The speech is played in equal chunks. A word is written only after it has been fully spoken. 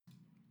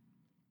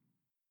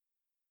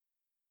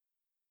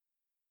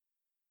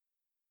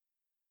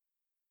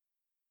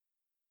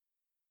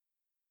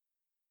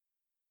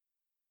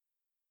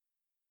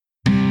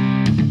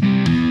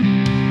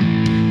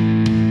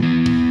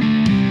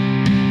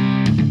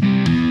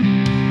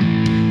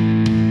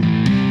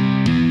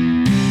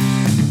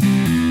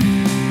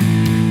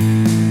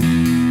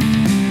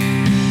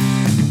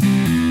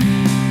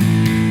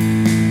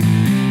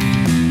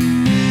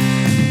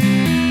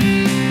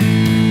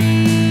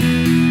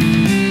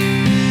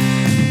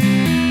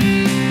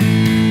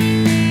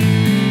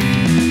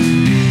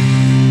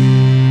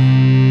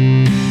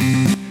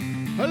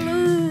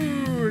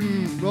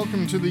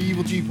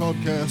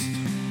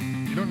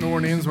Podcast. You don't know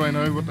our names by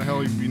now. What the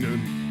hell have you been doing?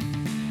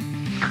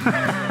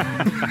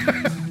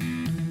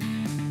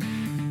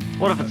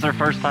 What if it's their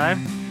first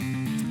time?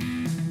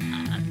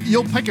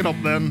 You'll pick it up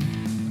then.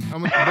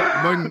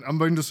 I'm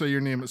bound to say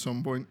your name at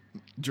some point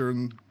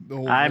during the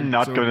whole I'm thing,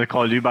 not so- going to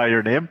call you by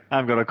your name.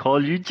 I'm going to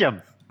call you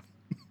Jim.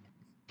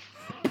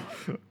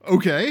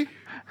 Okay.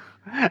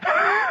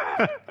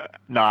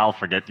 No, I'll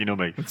forget. You know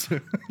me.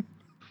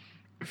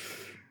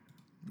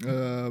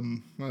 I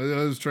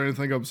was trying to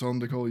think of something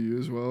to call you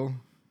as well.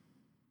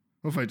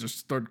 What if I just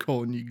start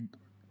calling you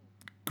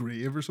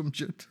Grave or some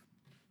shit?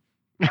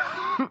 You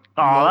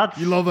love that?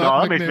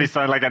 That makes me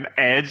sound like an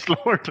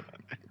edgelord.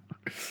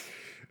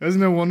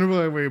 Isn't it wonderful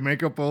that we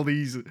make up all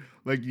these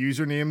like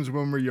usernames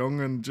when we're young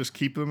and just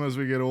keep them as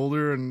we get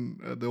older, and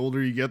the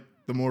older you get,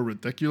 the more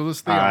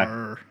ridiculous they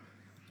are.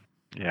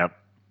 Yep.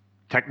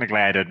 Technically,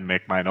 I didn't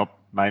make mine up.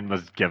 Mine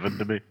was given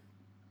to me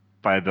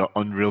by the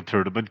Unreal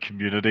Tournament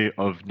community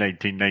of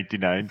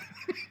 1999.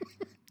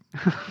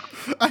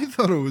 I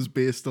thought it was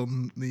based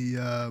on the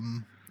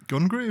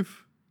Gungrave.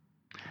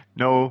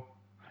 No,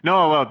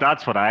 well,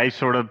 that's what I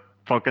sort of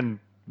fucking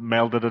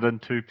melded it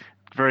into.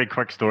 Very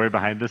quick story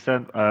behind this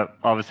then.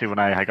 Obviously, when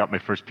I got my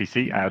first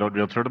PC, I had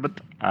Unreal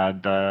Tournament,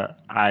 and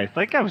I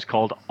think I was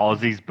called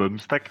Aussie's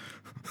Boomstick.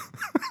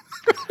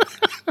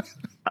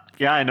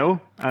 Yeah, I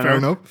know. Fair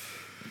enough.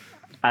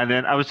 And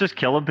then I was just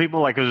killing people,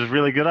 like I was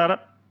really good at it.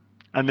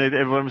 And then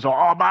everyone was like,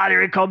 "Oh man,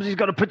 here he comes! He's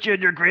gonna put you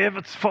in your grave.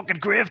 It's fucking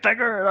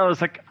Gravedigger." And I was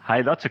like,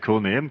 "Hi, that's a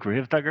cool name,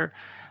 Gravedigger."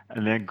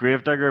 And then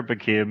Gravedigger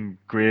became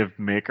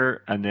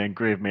Gravemaker, and then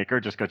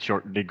Gravemaker just got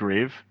shortened to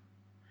Grave.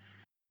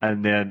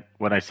 And then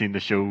when I seen the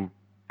show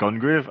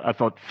Gungrave, I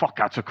thought, "Fuck,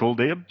 that's a cool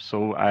name."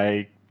 So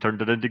I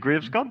turned it into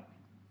Grave's Gun.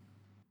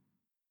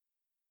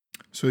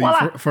 So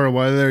for a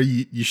while there,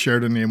 you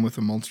shared a name with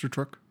a monster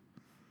truck.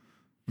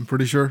 I'm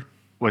pretty sure.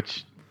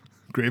 Which?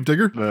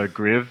 Gravedigger? The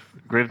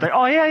Gravedigger.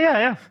 Oh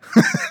yeah.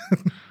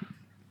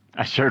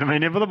 I shared my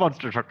name with a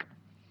monster truck.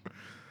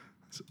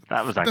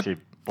 That was actually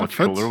much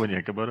cooler when you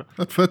think about it.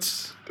 That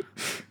fits.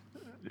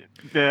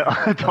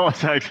 Yeah, it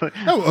does actually.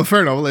 Oh, well,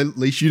 fair enough. At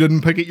least you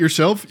didn't pick it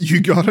yourself. You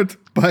got it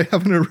by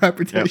having a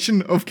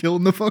reputation of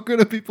killing the fuck out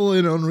of people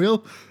in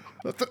Unreal.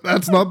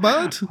 That's not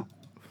bad.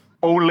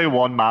 Only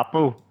one map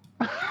though.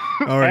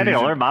 Right, any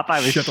other map, I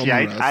was shit.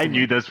 I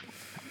knew this.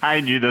 I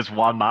knew this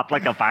one map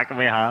like the back of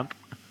my hand.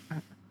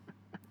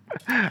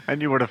 I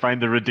knew where to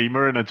find the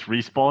Redeemer in its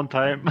respawn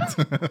time.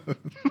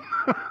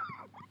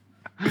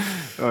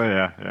 Oh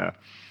yeah.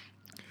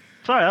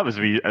 Sorry, that was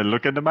a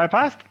look into my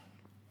past.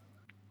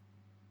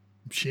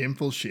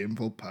 Shameful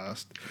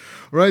past.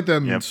 Right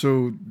then, Yep.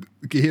 So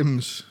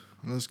games.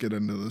 Let's get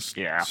into this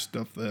Yeah.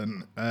 stuff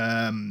then.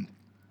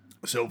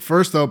 So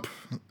first up,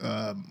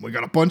 we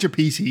got a bunch of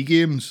PC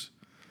games.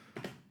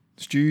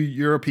 Stu,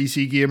 you're a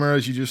PC gamer,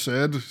 as you just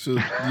said, so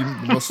you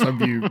must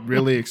have you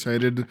really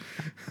excited.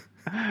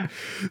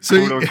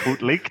 So, quote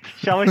unquote leaked,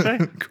 shall I say?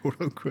 Quote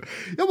unquote.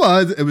 Yeah,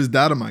 well, it was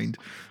data mined.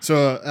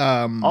 So,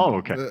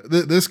 okay.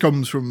 This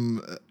comes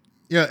from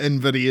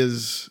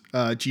Nvidia's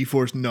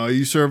GeForce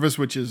Now service,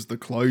 which is the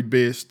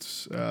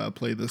cloud-based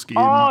play this game.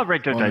 Oh,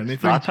 right. Anything.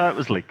 That's how it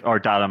was leaked or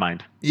data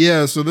mined.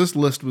 Yeah, so this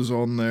list was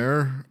on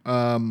there,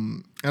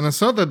 and I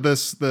saw that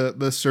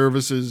this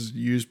service is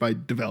used by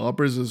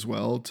developers as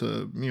well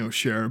to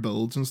share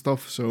builds and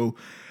stuff. So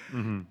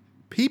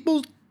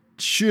people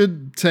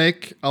should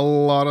take a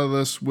lot of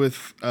this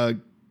with a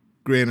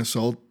grain of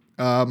salt.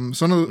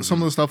 Some of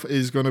the stuff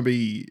is going to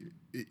be,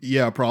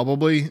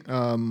 probably.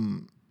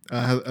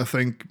 I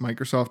think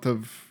Microsoft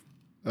have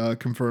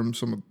confirmed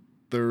some of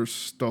their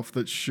stuff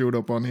that showed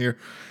up on here,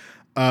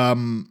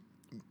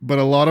 but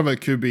a lot of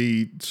it could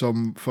be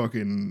some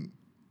fucking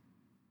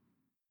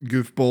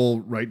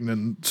goofball writing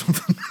in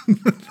something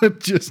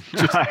that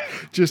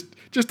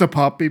just to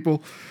pop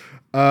people.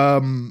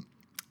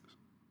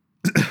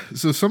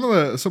 So some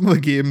of the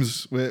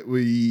games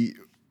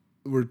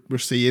we're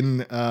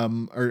seeing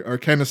are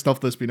kind of stuff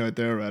that's been out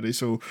there already.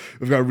 So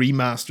we've got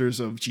remasters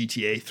of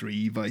GTA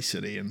 3, Vice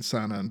City, and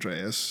San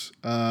Andreas.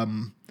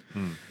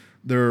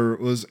 There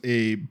was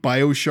a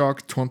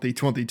BioShock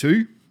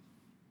 2022.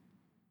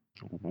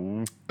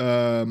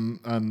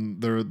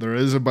 And there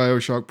is a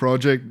BioShock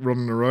project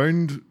running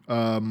around.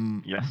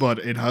 Yes. But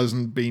it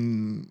hasn't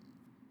been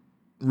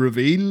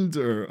revealed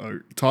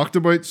or talked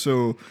about,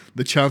 so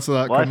the chance of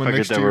that coming next year.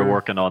 I figured they were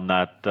working on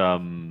that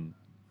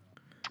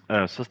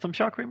System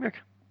Shock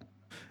remake.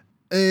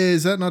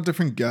 Is that not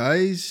different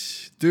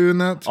guys doing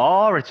that?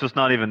 Oh, right, so it's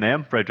not even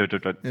them. Right.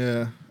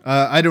 Yeah.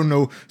 I don't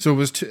know. So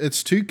it's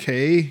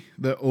 2K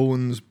that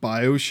owns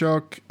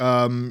BioShock.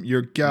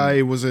 Your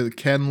guy was it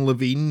Ken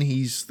Levine.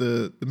 He's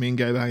the main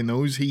guy behind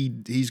those.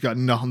 He's got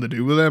nothing to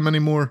do with them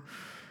anymore.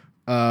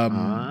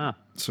 So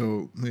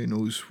who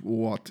knows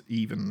what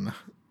even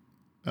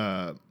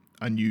a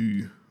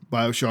new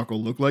BioShock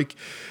will look like.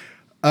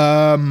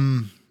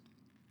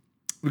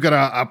 We've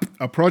got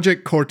a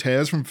Project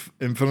Cortez from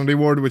Infinity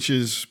Ward, which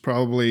is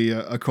probably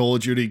a Call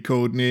of Duty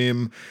code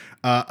name.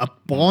 An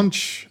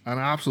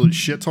absolute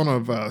shit ton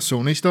of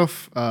Sony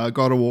stuff.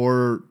 God of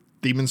War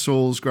Demon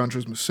Souls, Gran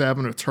Turismo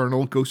 7,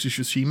 Eternal, Ghost of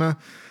Tsushima.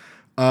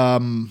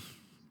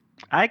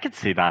 I could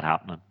see that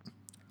happening.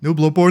 No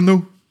Bloodborne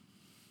though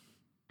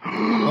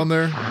on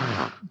there.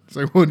 It's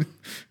like, what?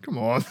 Come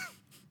on.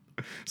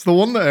 It's the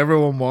one that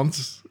everyone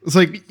wants. It's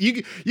like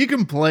you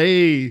can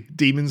play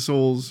Demon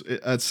Souls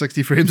at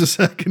 60 frames a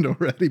second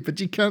already, but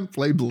you can't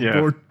play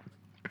Bloodborne.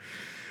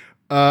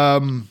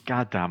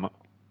 God damn it.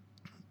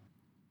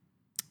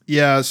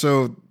 Yeah,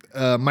 so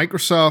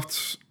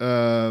Microsoft,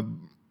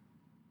 an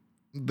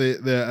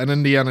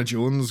Indiana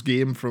Jones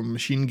game from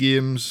Machine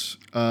Games,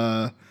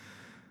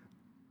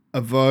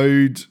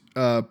 avowed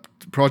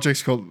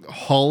projects called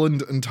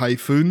Holland and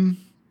Typhoon,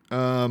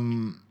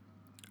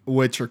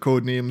 which are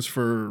code names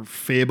for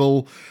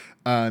Fable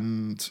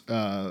and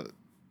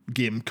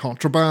game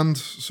Contraband.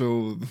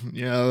 So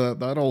yeah,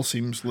 that all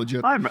seems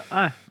legit.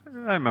 I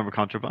remember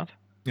Contraband.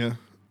 Yeah.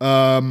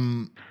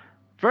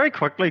 Very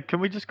quickly, can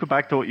we just go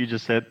back to what you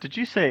just said? Did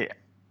you say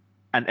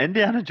an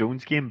Indiana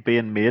Jones game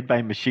being made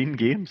by Machine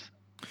Games?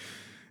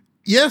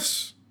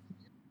 Yes.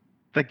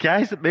 The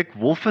guys that make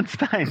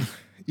Wolfenstein.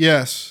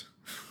 Yes.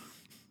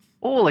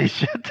 Holy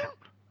shit.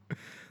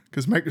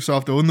 Because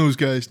Microsoft own those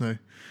guys now.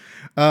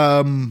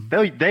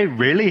 They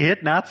really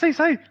hate Nazis,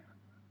 eh?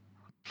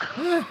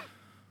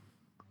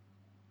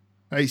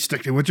 Hey,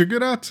 stick to what you're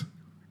good at.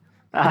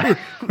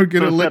 We're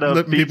gonna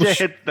let people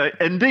hit the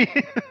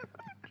indie.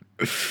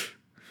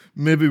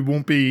 Maybe it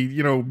won't be,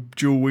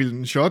 dual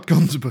wielding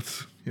shotguns,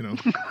 but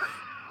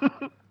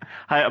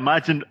I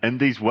imagine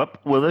Indy's whip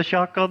with a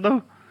shotgun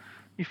though.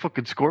 You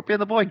fucking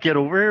Scorpion the boy, get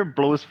over here and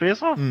blow his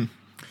face off. It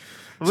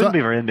wouldn't be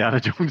very Indiana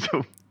Jones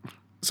though.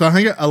 So I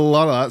think a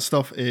lot of that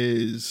stuff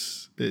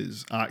is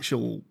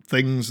actual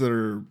things that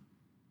are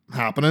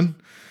happening.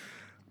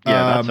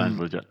 Yeah, that sounds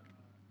legit.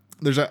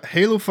 There's a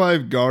Halo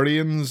 5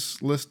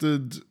 Guardians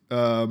listed,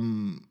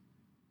 and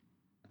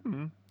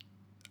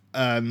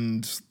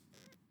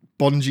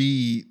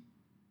Bungie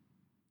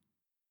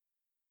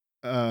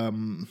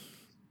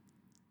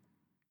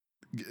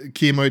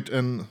came out,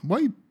 and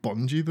why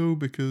Bungie though?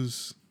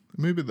 Because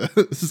maybe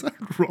is that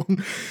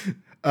wrong?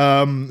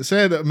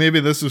 Say that maybe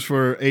this is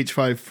for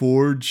H5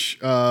 Forge,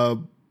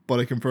 but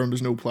I confirm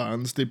there's no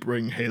plans to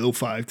bring Halo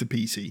 5 to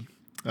PC.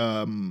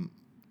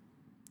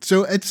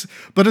 So it's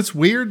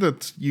weird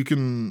that you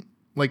can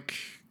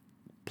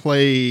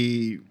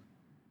play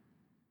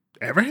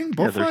everything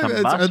but there's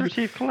a Master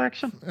Chief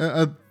Collection.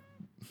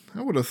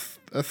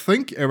 I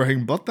think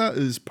everything but that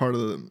is part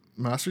of the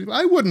Master Chief.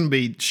 I wouldn't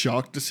be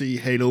shocked to see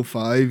Halo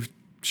 5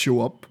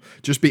 show up,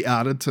 just be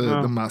added to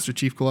the Master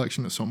Chief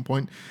Collection at some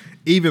point,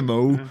 even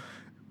though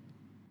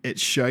it's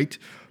shite.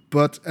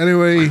 But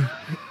anyway,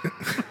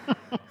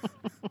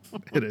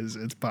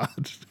 it's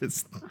bad.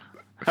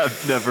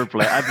 I've never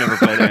played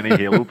any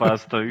Halo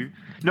past 2.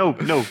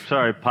 No,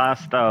 sorry,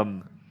 past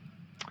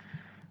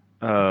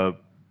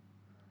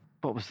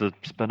what was the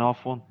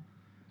spin-off one?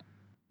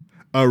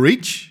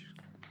 Reach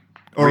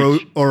or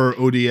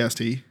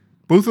ODST.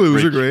 Both of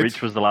those are great.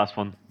 Reach was the last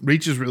one.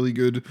 Reach is really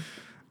good.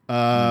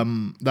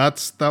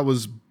 That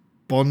was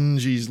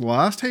Bungie's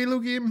last Halo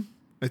game,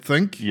 I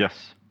think.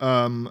 Yes.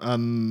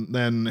 And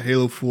then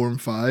Halo 4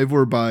 and 5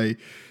 were by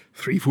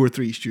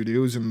 343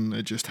 Studios, and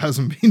it just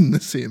hasn't been the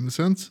same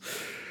since.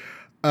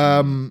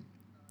 Other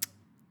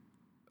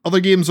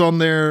games on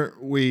there,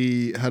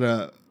 we had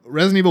a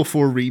Resident Evil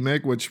 4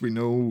 remake, which we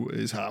know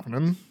is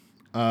happening.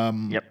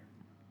 Yep.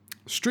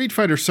 Street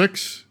Fighter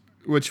 6,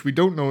 which we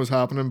don't know is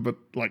happening, but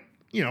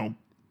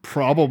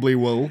probably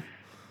will.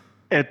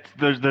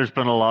 There's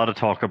been a lot of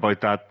talk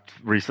about that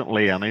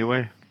recently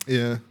anyway.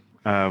 Yeah.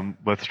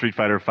 With Street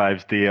Fighter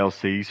 5's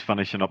DLCs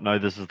finishing up now,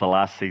 this is the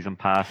last season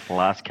pass, the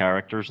last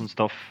characters and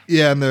stuff.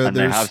 Yeah, and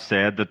they have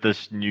said that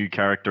this new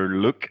character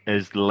look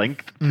is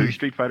linked to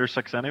Street Fighter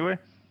 6 anyway.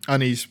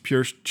 And he's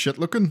pure shit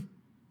looking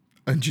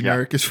and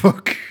generic as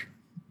fuck.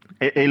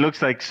 It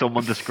looks like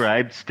someone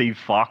described Steve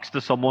Fox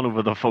to someone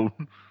over the phone.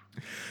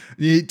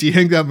 Do you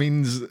think that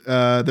means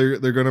they're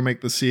going to make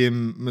the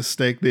same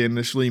mistake they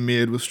initially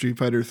made with Street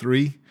Fighter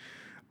 3?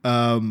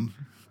 And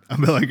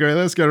be like, all right,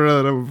 let's get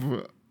rid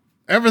of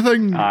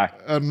everything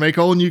and make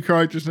all new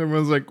characters. And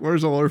everyone's like,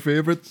 where's all our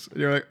favorites?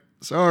 And you're like,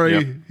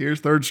 sorry, here's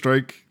Third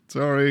Strike.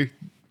 Sorry.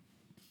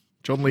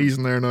 Chun-Li's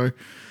in there now.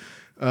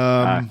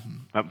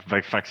 That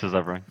fixes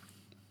everything.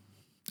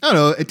 I don't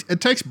know.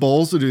 It takes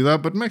balls to do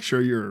that, but make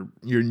sure your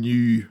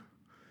new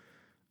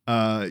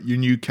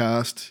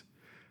cast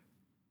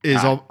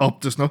is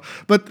up to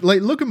snuff. But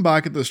looking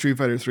back at the Street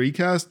Fighter 3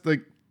 cast,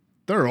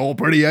 they're all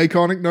pretty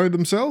iconic now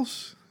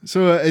themselves.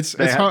 So it's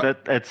hard.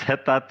 It's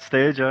hit that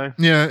stage, Yeah,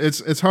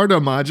 it's hard to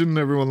imagine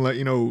everyone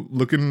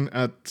looking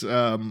at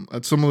some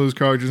of those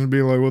characters and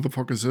being like, "What the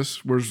fuck is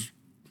this? Where's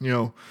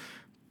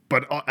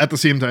But at the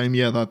same time,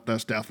 yeah,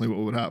 that's definitely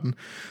what would happen.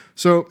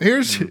 So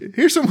here's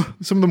some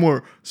of the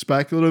more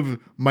speculative,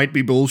 might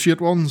be bullshit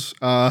ones.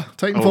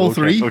 Titanfall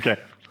 3. Okay.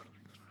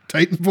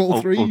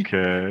 Titanfall 3.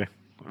 Okay.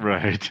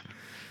 Right.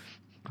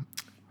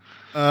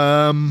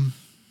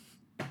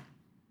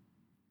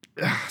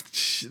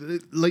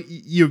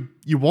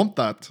 You want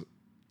that.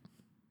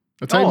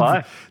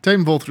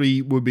 Titanfall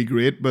 3 would be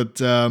great, but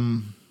it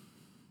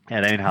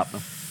ain't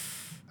happening.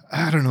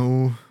 I don't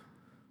know.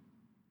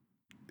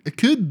 It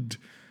could.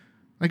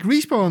 Like,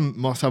 Respawn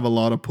must have a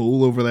lot of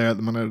pull over there at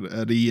the minute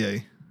at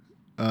EA.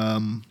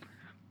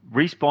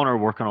 Respawn are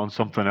working on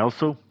something else,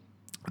 though.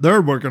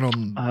 They're working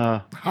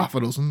on half a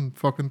dozen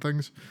fucking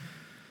things.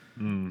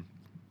 We've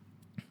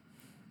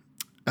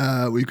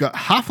got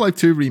Half-Life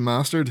 2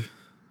 Remastered.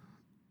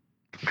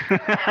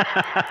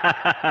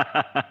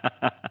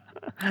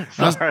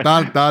 That's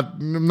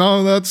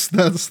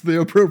the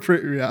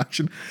appropriate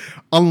reaction.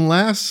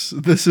 Unless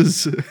this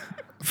is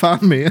fan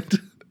made.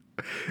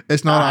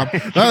 It's not.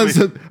 That's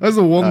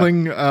the one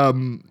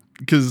thing.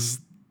 Because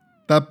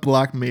that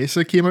Black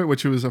Mesa came out,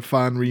 which was a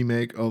fan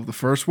remake of the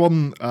first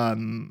one,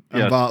 and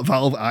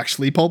Valve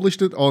actually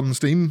published it on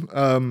Steam.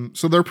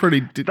 So they're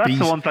pretty. That's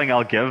the one thing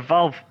I'll give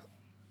Valve.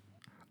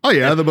 Oh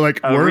yeah, they'll be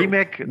like, we're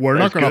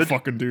not gonna good.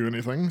 fucking do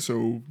anything.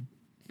 So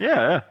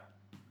yeah.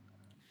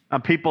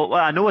 And people, well,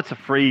 I know it's a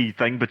free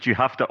thing, but you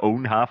have to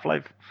own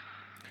Half-Life.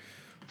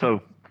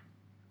 So,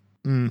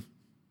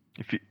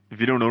 if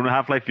you don't own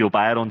Half-Life, you'll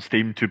buy it on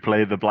Steam to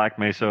play the Black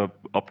Mesa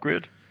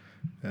upgrade.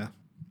 Yeah.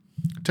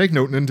 Take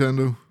note,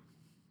 Nintendo.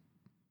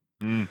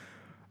 And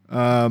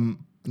the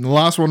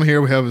last one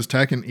here we have is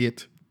Tekken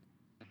 8.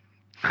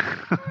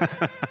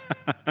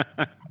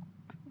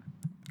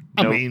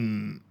 I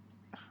mean,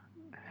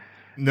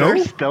 no.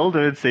 They're still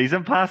doing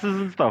season passes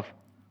and stuff.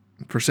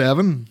 For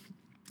 7?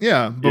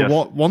 Yeah,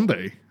 but one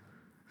day.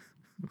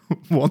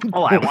 One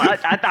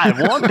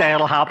day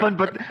it'll happen,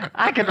 but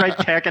I can write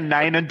Tekken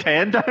 9 and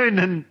 10 down,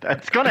 and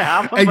it's going to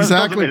happen.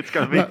 Exactly. It's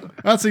going to be.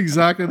 That's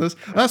exactly this.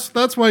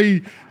 That's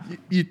why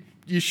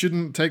you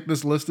shouldn't take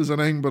this list as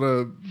anything but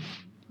a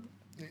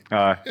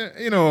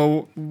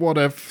what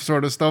if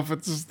sort of stuff.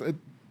 It's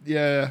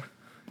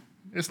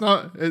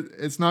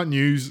not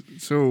news.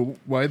 So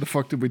why the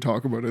fuck did we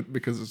talk about it?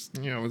 Because it's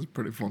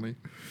pretty funny.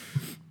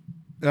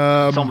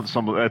 Some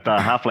the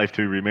Half-Life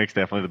 2 remake's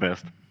definitely the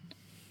best.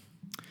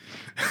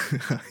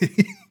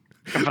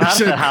 If it had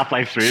said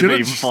Half-Life 3, it'd be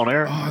even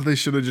funnier. Oh, they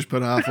should have just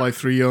put Half-Life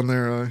 3 on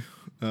there.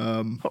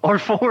 Or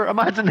 4.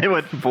 Imagine they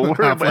went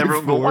 4 and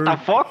everyone go, what the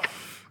fuck?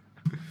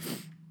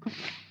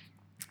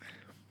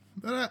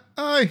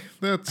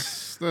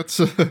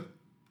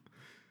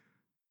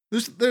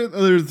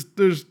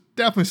 There's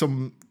definitely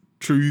some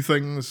true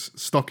things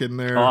stuck in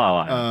there.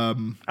 I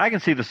can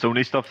see the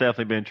Sony stuff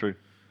definitely being true.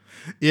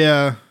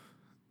 Yeah.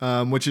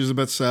 Which is a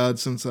bit sad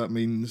since that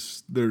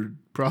means they're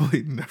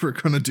probably never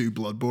going to do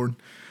Bloodborne.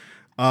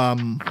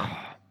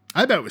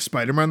 I bet with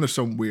Spider-Man there's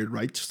some weird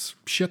rights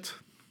shit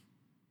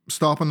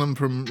stopping them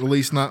from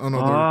releasing that on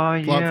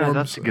other platforms. Yeah,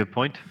 that's a good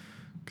point.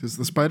 Because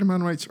the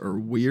Spider-Man rights are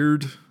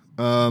weird.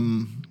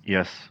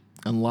 Yes.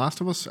 And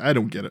Last of Us, I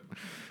don't get it.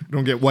 I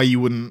don't get why you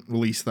wouldn't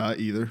release that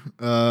either.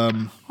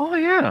 Oh,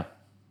 yeah.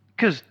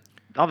 Because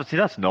obviously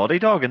that's Naughty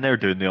Dog and they're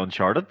doing the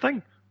Uncharted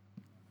thing.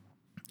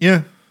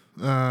 Yeah.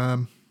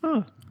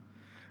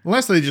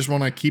 Unless they just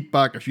want to keep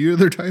back a few of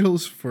their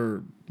titles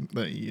for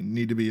that you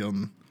need to be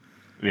on.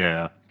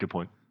 Yeah, good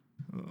point.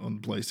 On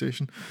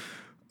PlayStation.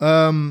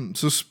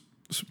 So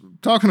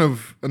talking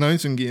of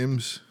announcing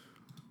games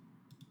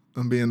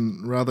and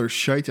being rather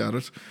shite at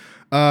it.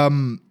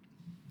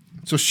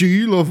 So Stu,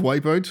 you love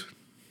Wipeout.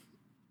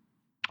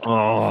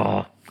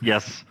 Oh,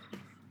 yes.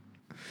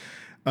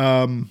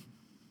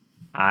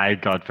 I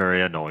got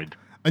very annoyed.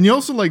 And you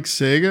also like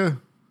Sega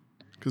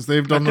because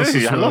they've done this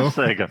as well. I love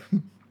Sega.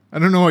 I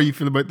don't know how you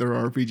feel about their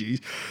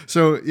RPGs.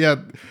 So yeah,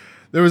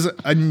 there was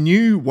a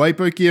new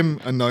Wipeout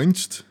game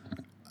announced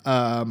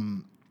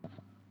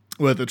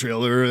with a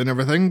trailer and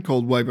everything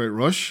called Wipeout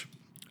Rush.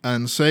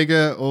 And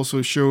Sega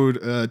also showed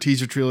a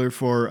teaser trailer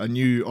for a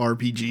new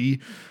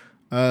RPG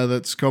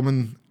that's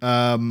coming.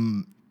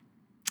 And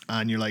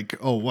you're like,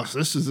 oh, what's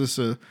this? Is this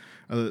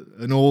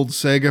an old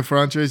Sega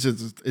franchise?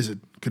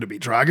 Could it be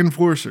Dragon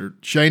Force or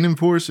Shining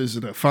Force? Is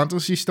it a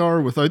Phantasy Star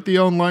without the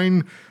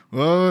online?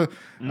 So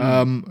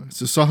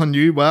something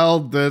new. Well,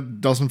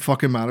 that doesn't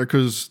fucking matter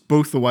because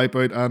both the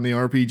Wipeout and the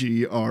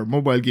RPG are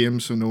mobile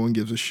games, so no one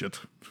gives a shit.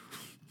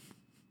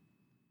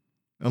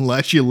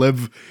 Unless you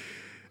live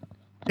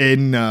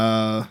in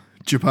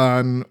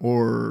Japan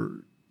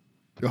or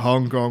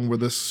Hong Kong where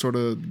this sort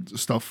of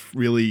stuff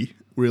really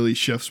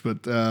shifts,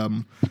 but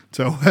to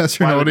a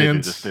Western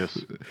audience,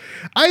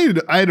 I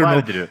don't know. Why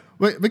did they do it?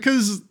 Wait,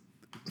 because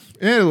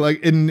like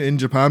in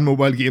Japan,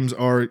 mobile games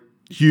are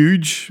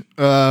huge.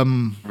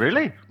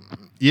 Really?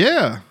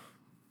 Yeah.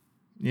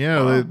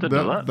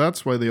 That.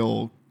 That's why they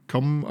all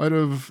come out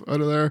of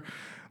there.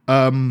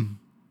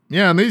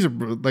 Yeah, and these are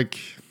like,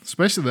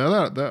 especially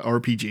that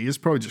RPG is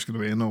probably just going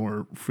to be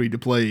another free to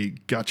play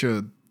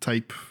gacha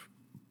type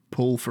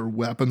pull for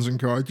weapons and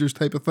characters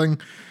type of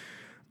thing.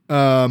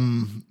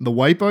 The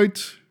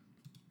Wipeout.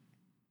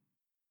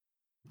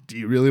 Do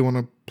you really want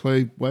to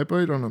play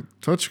Wipeout on a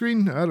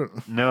touchscreen? I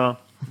don't. No,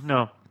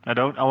 I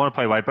don't. I want to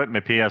play Wipeout on my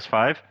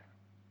PS5.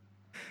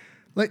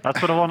 Like,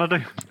 that's what I want to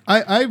do.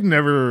 I've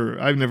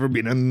never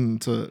been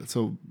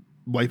into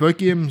Wipeout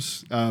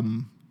games.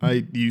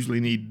 I usually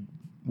need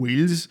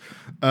wheels.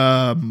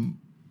 But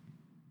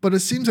it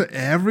seems that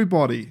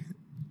everybody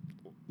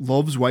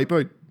loves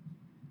Wipeout.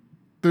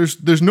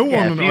 There's no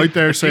one out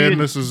there saying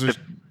this is a...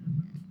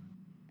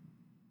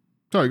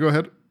 Sorry, go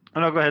ahead. Oh,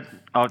 no, go ahead.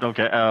 Oh,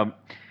 okay.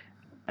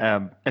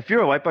 If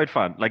you're a Wipeout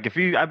fan, like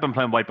I've been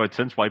playing Wipeout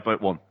since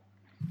Wipeout 1.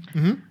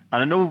 Mm-hmm. And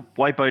I know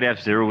Wipeout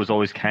F-Zero was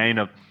always kind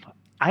of...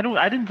 I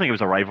didn't think it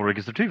was a rivalry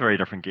because they're two very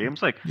different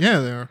games. Like, yeah,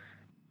 they are.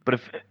 But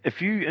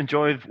if you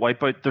enjoy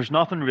Wipeout, there's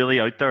nothing really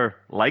out there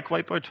like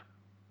Wipeout.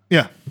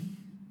 Yeah.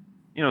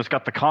 You know, it's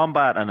got the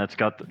combat and it's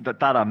got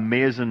that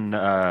amazing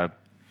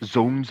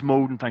zones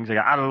mode and things like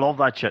that. I love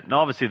that shit. And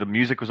obviously the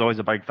music was always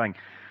a big thing.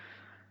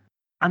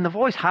 And they've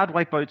always had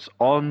Wipeouts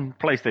on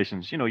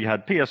PlayStations. You know, you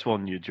had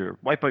PS1, you had your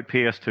Wipeout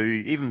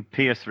PS2, even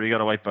PS3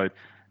 got a Wipeout.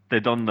 They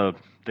done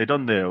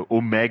the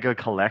Omega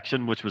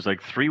Collection, which was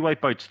like 3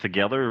 Wipeouts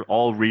together,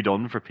 all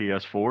redone for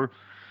PS4.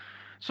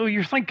 So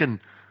you're thinking,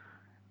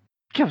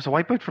 give us a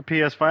Wipeout for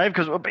PS5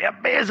 because it would be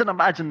amazing.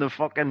 Imagine the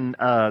fucking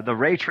the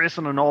ray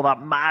tracing and all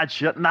that mad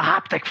shit and the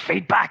haptic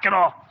feedback and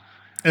all.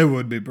 It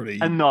would be pretty.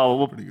 And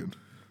no, pretty good.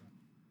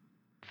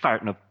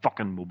 Farting a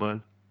fucking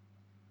mobile.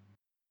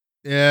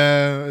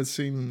 Yeah, it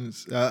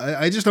seems.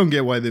 I just don't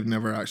get why they've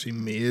never actually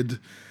made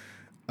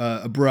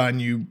a brand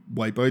new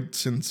Wipeout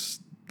since,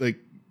 like,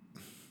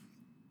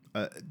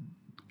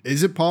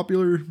 is it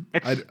popular?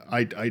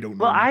 I don't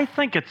know. Well, I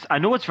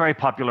know it's very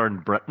popular in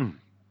Britain.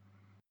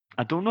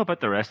 I don't know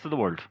about the rest of the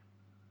world.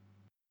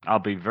 I'll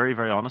be very,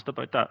 very honest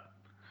about that.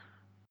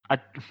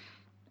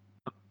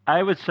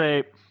 I would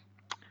say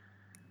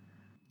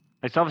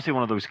it's obviously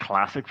one of those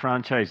classic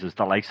franchises,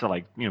 the likes of,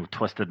 like, you know,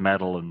 Twisted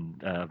Metal and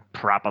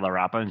Parappa the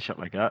Rapper and shit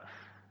like that.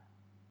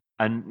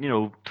 And, you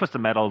know,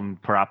 Twisted Metal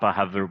and Parappa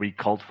have their wee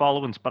cult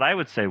followings, but I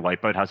would say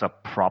Wipeout has a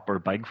proper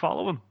big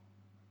following.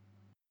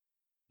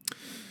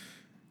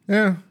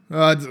 Yeah,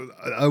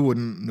 I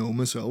wouldn't know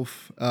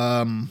myself.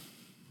 From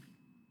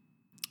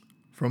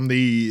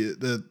the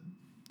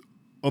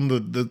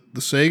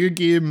Sega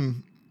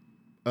game,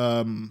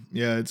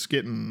 yeah, it's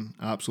getting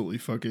absolutely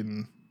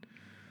fucking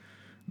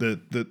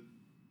the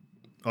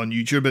on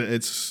YouTube.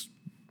 It's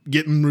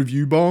getting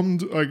review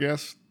bombed, I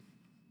guess.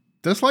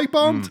 Dislike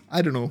bombed?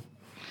 I don't know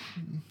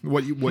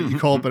what you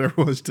call it, but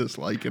everyone's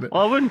disliking it.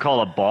 Well, I wouldn't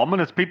call it bombing.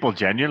 It's people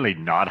genuinely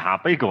not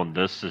happy, going,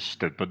 "This is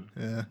stupid."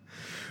 Yeah,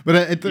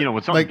 but you know,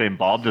 when something's being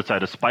bombed, it's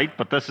out of spite.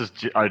 But this is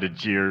out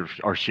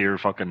of sheer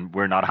fucking.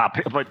 We're not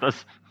happy about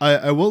this.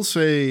 I will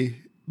say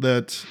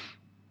that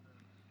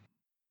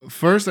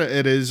first,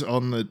 it is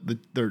on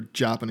their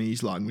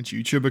Japanese language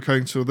YouTube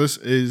account, so this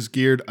is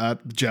geared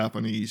at the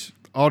Japanese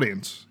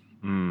audience,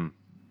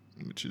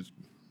 which is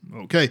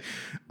okay.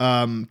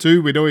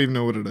 2, we don't even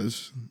know what it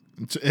is.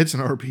 It's an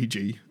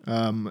RPG.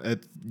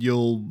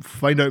 You'll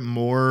find out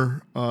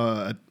more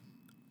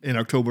in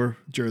October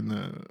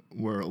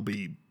where it'll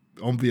be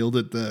unveiled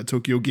at the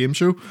Tokyo Game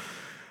Show.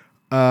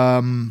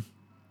 But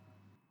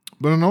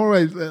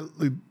another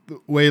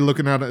way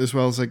looking at it as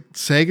well is, like,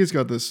 Sega's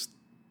got this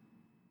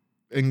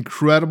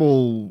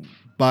incredible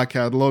back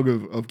catalog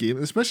of games,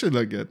 especially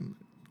like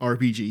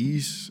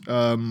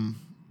RPGs,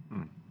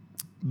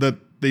 that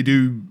they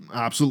do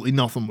absolutely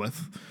nothing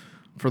with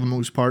for the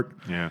most part.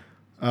 Yeah.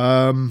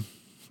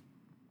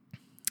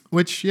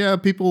 Which, yeah,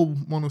 people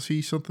want to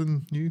see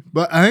something new.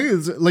 But I think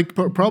it's like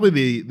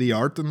probably the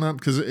art in that,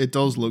 because it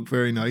does look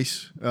very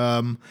nice.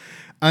 And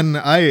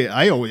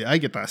I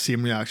get that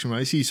same reaction when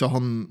I see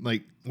something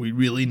like with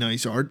really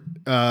nice art.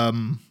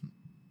 And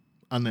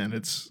then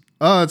it's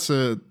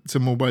a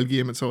mobile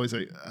game. It's always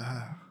like,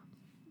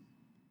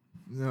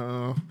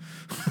 no.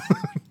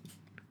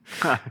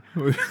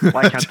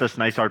 Why can't this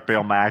nice art be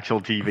on my actual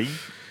TV?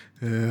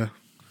 Yeah.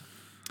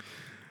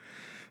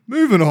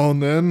 Moving on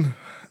then.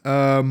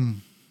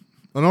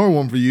 Another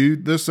one for you.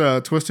 This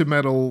Twisted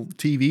Metal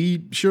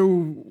TV show,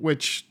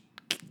 which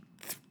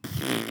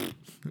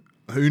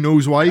who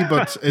knows why,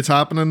 but it's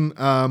happening.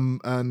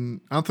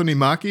 And Anthony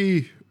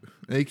Mackie,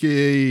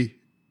 aka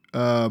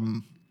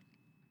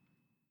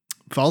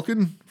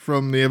Falcon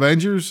from the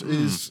Avengers,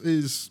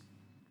 is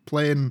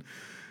playing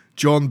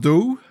John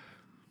Doe.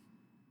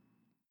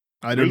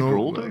 I don't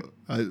know.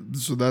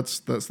 So that's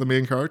the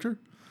main character.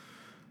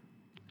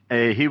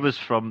 He was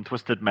from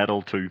Twisted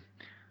Metal 2.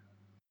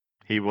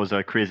 He was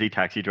a crazy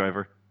taxi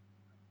driver.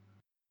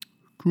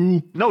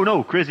 Cool.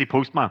 No, crazy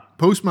postman.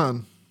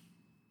 Postman.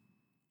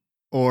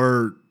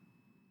 Or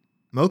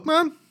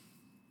milkman?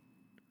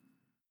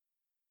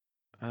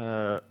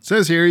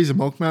 Says here he's a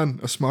milkman,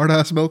 a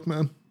smart-ass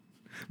milkman.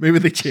 Maybe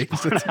they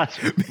changed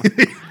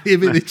it.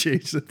 Maybe they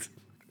changed it.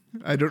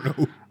 I don't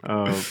know.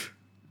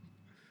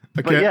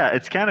 But yeah,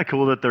 it's kind of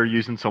cool that they're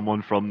using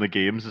someone from the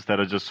games instead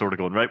of just sort of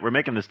going, right, we're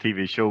making this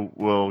TV show,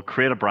 we'll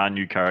create a brand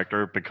new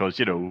character because,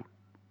 you know,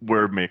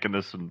 we're making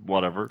this and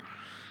whatever.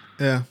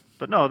 Yeah.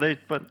 But no,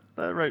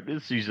 right,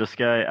 let's use this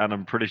guy, and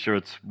I'm pretty sure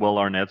it's Will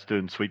Arnett's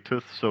doing Sweet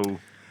Tooth, so...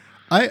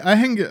 I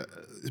think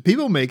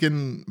people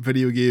making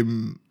video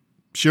game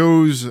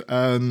shows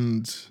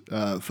and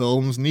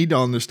films need to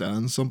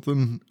understand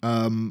something,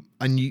 and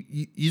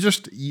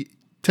you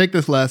take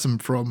this lesson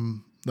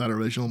from that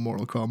original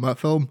Mortal Kombat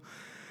film,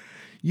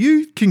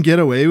 you can get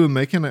away with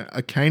making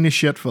a kind of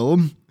shit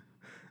film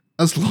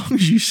as long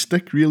as you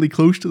stick really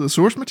close to the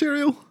source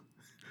material.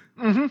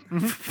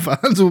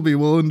 Fans will be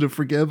willing to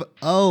forgive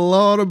a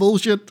lot of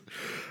bullshit.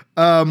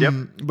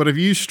 But if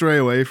you stray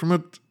away from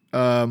it,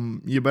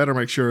 you better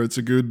make sure it's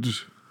a good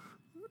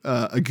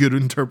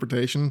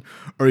interpretation,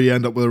 or you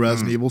end up with a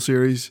Resident Evil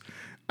series.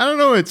 I don't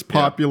know, it's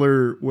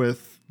popular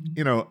with,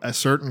 a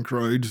certain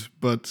crowd,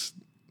 but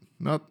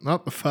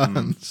not the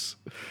fans.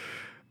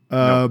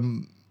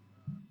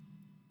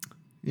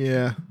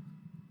 Yeah.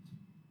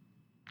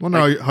 Well,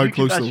 now how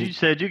close? As you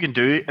said, you can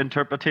do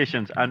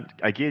interpretations, and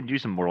again,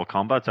 using Mortal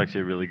Kombat's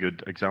actually a really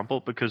good example,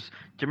 because do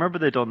you remember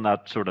they done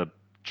that sort of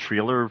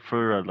trailer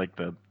for like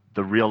the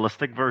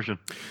realistic version?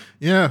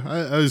 Yeah,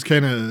 I was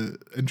kind of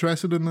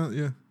interested in that.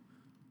 Yeah,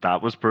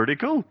 that was pretty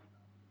cool,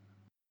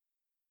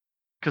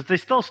 because they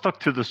still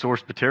stuck to the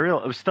source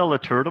material. It was still a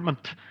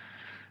tournament,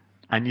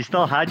 and you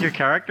still had your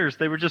characters.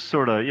 They were just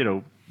sort of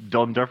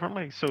done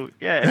differently. So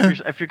yeah,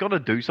 if you're gonna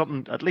do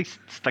something, at least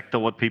stick to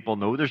what people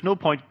know. There's no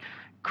point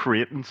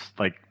creating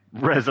like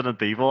Resident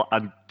Evil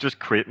and just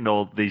creating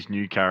all these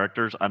new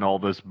characters and all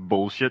this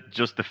bullshit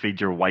just to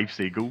feed your wife's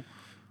ego.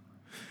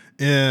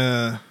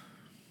 Yeah,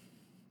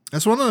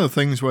 that's one of the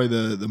things why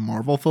the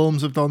Marvel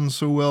films have done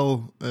so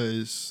well,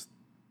 is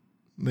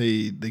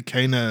they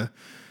kind of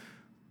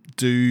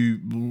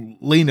do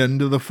lean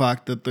into the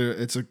fact that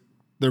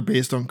they're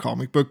based on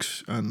comic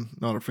books and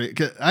not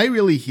afraid. I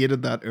really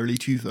hated that early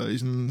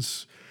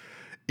 2000s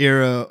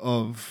era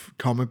of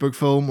comic book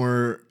film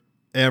where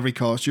every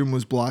costume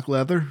was black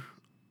leather.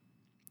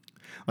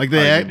 Like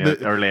the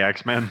early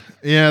X-Men.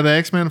 Yeah, the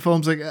X-Men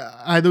films, like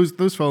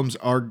those films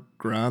are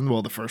grand.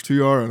 Well, the first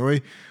two are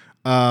anyway.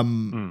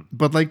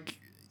 But like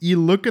you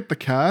look at the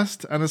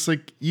cast and it's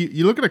like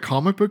you look at a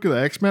comic book of the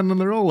X-Men and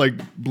they're all like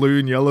blue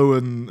and yellow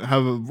and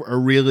have a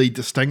really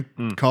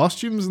distinct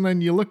costumes, and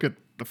then you look at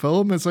the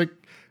film, it's like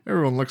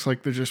everyone looks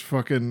like they're just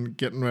fucking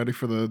getting ready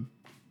for the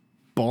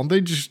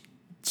bondage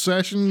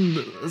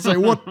session. It's like,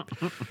 what?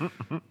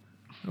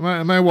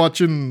 Am I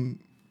watching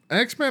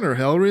X-Men or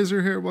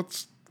Hellraiser here?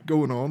 What's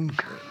going on?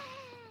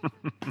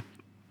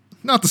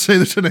 Not to say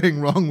there's anything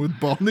wrong with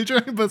bondage,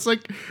 but it's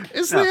like,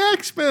 it's the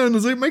X-Men.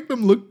 Does it make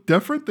them look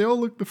different? They all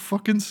look the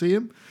fucking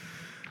same.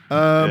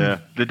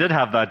 They did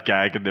have that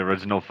gag in the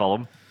original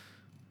film.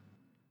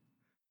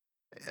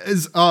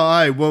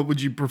 What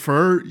would you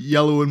prefer?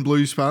 Yellow and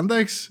blue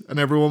spandex? And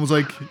everyone was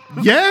like,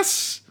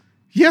 yes,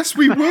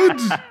 we would.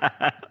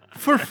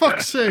 For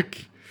fuck's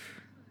sake.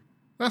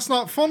 That's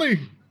not funny.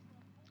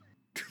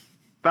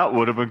 That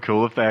would have been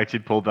cool if they actually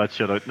pulled that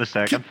shit out in the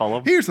second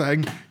film. Here's the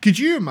thing. Could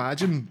you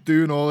imagine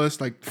doing all this,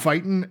 like,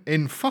 fighting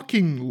in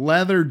fucking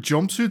leather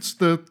jumpsuits?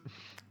 The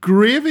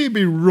gravy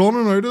be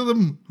running out of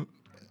them.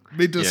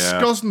 Be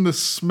disgusting. The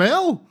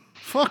smell.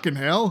 Fucking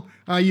hell.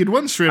 You'd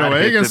win straight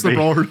away against the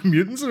Brotherhood of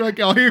Mutants. They're like,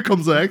 oh, here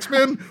comes the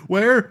X-Men.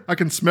 Where? I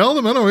can smell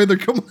them anyway. They're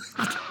coming.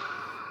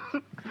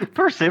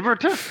 Poor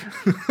Sabretooth.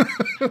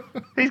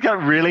 He's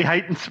got really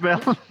heightened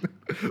smell.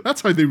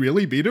 That's how they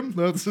really beat him.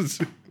 That's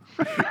his...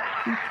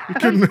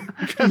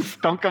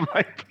 stunk him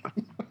out.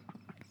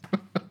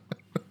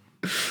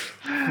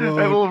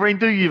 Wolverine,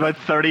 do you about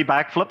 30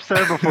 backflips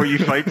there before you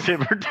fight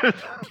Sabretooth?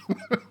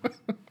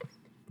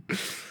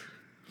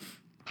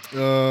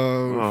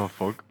 Oh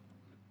fuck.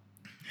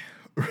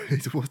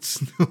 Right,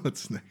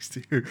 what's next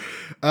here?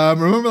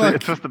 Remember that?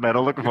 It's just the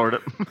metal. Looking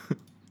forward to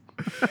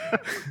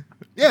it.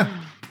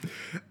 Yeah.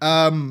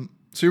 So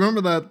you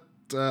remember that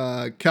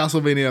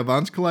Castlevania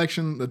Advance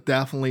Collection that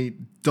definitely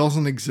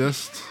doesn't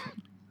exist?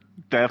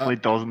 Definitely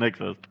doesn't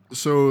exist.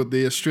 So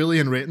the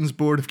Australian Ratings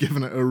Board have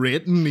given it a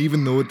rating,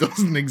 even though it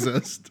doesn't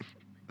exist.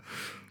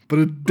 But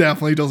it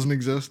definitely doesn't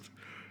exist.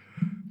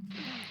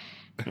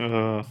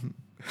 I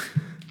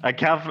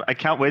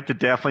can't wait to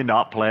definitely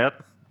not play it.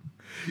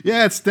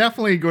 Yeah, it's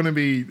definitely going to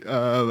be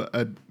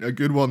a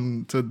good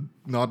one to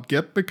not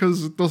get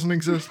because it doesn't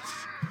exist.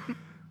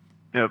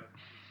 Yep.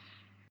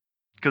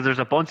 Because there's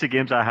a bunch of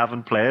games I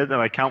haven't played and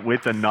I can't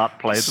wait to not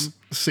play them.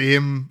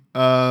 Same.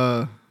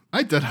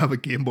 I did have a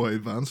Game Boy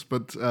Advance,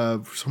 but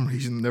for some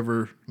reason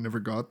never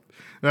got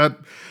that.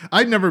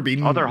 I've never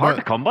been. Oh, they're hard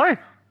to come by.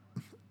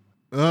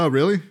 Oh,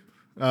 really?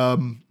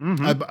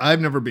 I've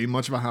never been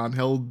much of a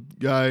handheld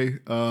guy.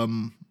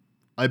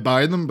 I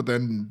buy them, but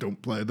then don't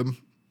play them.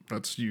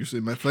 That's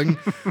usually my thing.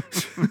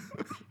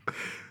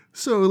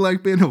 So,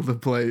 like being able to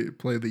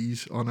play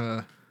these on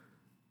a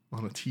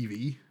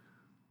TV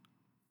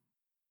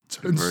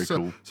very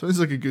cool. Sounds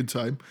like a good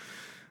time.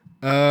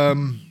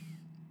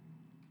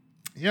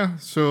 Yeah,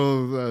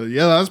 so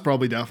that's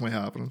probably definitely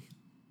happening.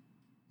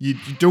 You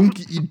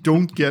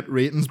don't get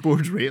ratings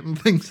boards rating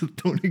things that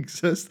don't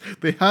exist.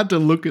 They had to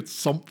look at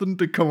something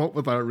to come up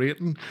with that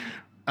rating,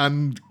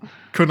 and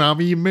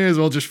Konami, you may as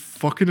well just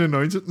fucking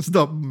announce it and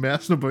stop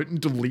messing about and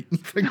deleting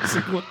things.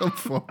 Like, what the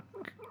fuck?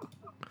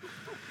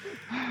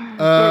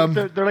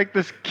 They're like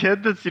this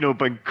kid that's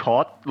been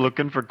caught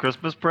looking for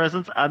Christmas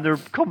presents, and they're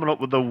coming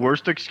up with the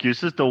worst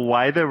excuses to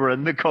why they were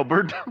in the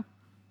cupboard.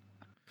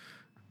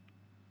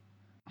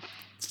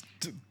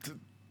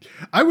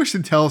 I wish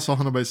they'd tell us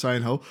something about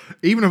Silent Hill,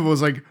 even if it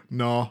was like,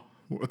 no,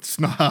 it's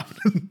not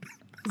happening.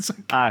 It's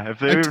like, If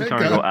they were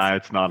trying to go,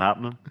 it's not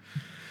happening.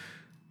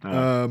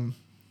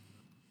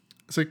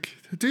 It's like,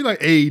 do like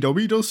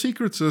AEW does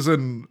secrets, as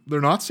in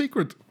they're not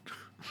secret.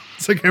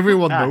 It's like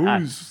everyone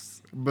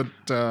knows, but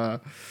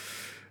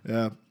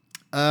yeah.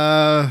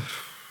 A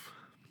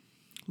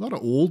lot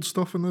of old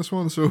stuff in this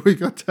one. So we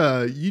got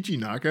Yuji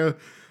Naka,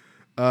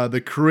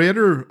 the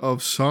creator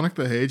of Sonic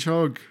the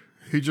Hedgehog,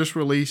 who just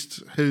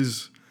released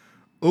his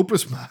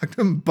opus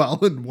magnum,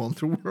 Balan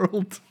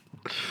Wonderworld,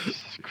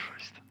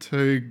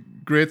 to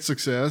great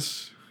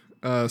success.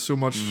 So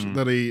much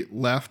that he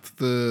left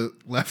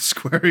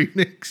Square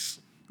Enix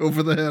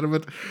over the head of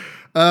it.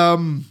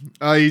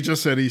 He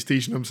just said he's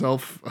teaching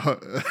himself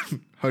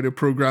how to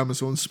program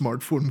his own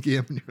smartphone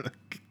game, and you're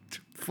like,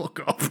 fuck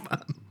off,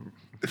 man.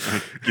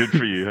 Good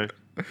for you. Hey?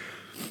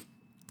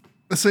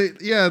 I say,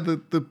 yeah,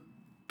 the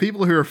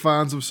people who are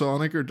fans of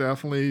Sonic are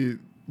definitely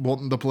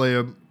wanting to play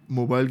a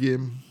mobile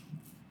game.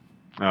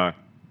 Oh.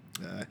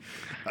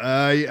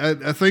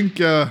 I think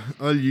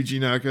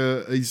Yuji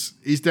Naka,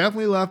 he's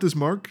definitely left his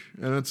mark,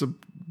 and it's a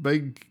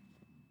big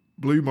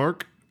blue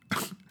mark,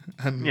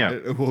 and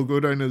it will go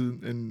down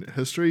in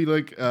history.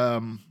 Like,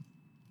 but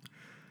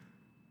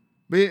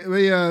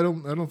yeah, I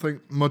don't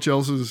think much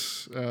else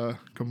is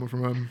coming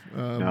from him.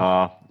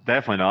 No,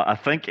 definitely not. I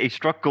think he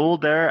struck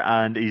gold there,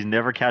 and he's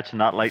never catching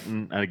that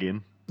lightning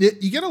again. Yeah,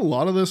 you get a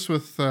lot of this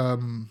with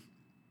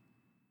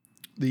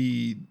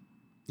the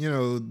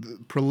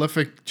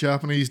prolific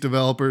Japanese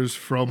developers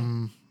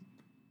from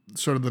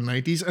sort of the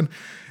 90s, and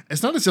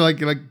it's not as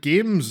like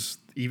games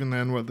even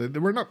then. They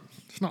were not.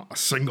 It's not a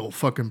single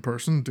fucking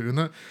person doing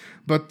that,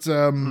 but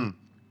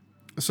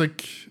it's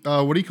like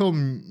what do you call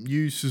him?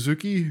 Yu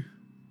Suzuki,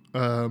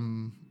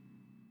 who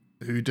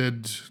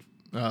did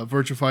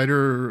Virtua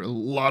Fighter, a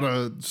lot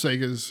of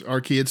Sega's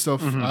arcade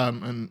stuff,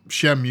 and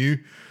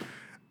Shenmue,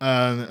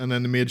 and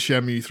then they made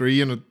Shenmue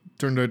 3, and it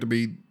turned out to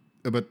be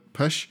a bit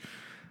pish.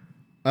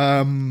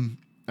 And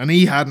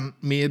he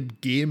hadn't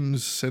made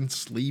games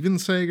since leaving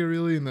Sega,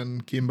 really, and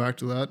then came back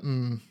to that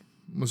and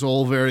was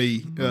all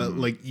very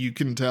like, you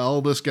can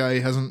tell this guy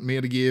hasn't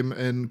made a game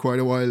in quite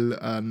a while,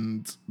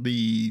 and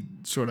the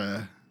sort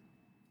of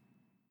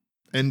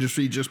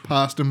industry just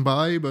passed him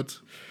by. But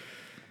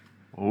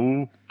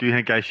do you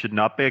think I should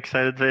not be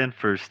excited then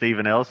for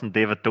Stephen Ellis and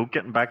David Doak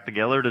getting back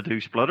together to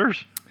do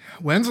Splitters?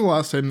 When's the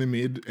last time they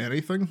made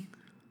anything?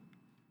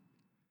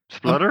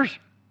 Splitters?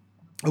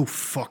 Oh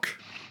fuck.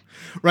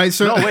 Right,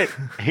 so... No, wait.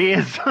 He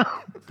is...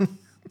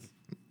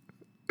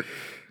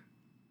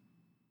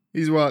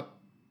 He's what?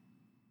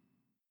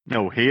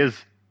 No, he is...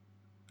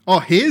 Oh,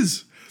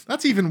 his?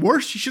 That's even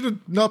worse. You should have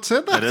not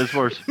said that. It is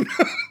worse.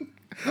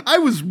 I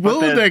was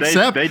willing to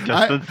accept... They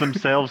distanced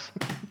themselves.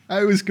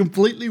 I was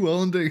completely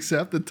willing to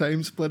accept that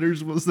Time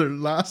Splitters was their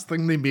last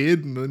thing they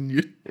made, and then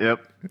you...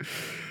 Yep.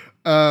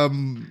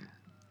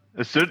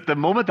 So the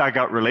moment that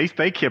got released,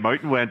 they came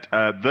out and went,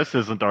 this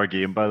isn't our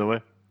game, by the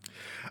way.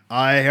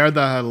 I heard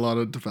that had a lot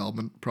of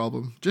development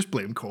problem. Just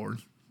blame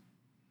Korn.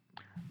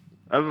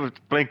 I would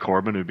blame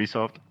Corbin,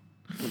 Ubisoft.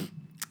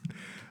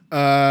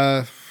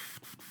 I'm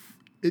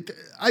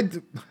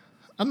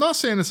not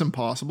saying it's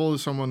impossible for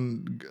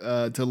someone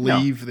to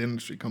leave the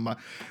industry, come back.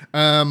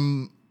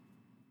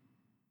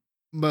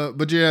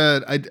 But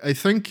yeah, I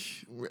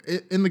think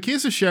in the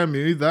case of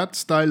Shenmue, that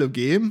style of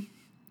game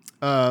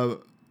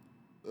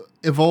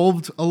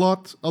evolved a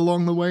lot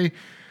along the way.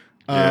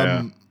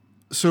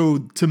 So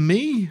to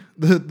me,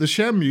 the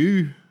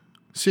Shenmue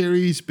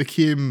series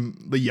became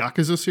the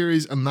Yakuza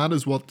series, and that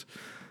is what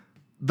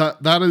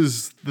that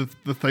is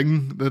the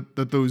thing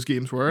that those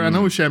games were. I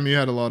know Shenmue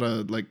had a lot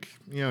of, like,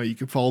 you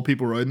could follow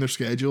people around their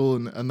schedule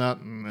and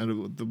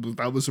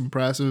that was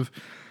impressive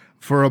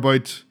for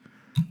about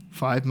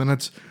 5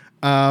 minutes.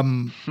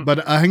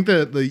 But I think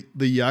that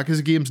the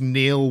Yakuza games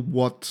nail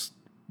what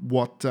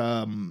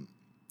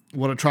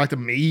attracted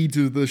me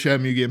to the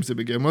Shenmue games to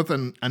begin with,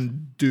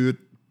 and do it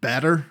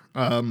better.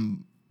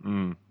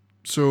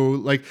 So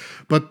like,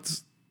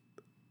 but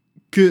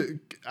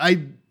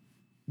I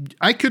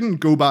couldn't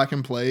go back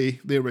and play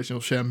the original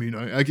Shenmue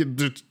now.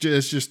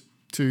 It's just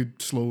too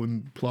slow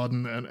and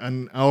plodding,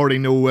 and I already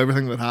know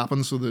everything that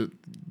happens, so the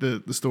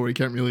story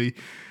can't really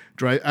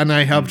drive. And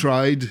I have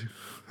tried,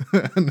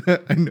 and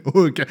I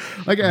know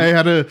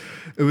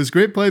it was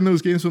great playing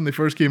those games when they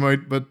first came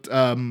out, but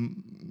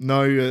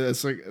now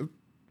it's like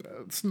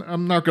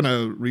I'm not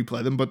gonna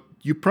replay them. But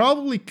you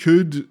probably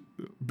could.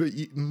 But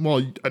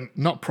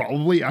not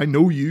probably. I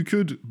know you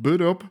could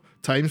boot up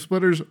Time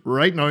Splitters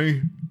right now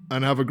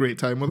and have a great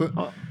time with it.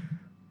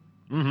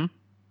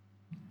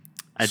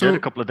 I did a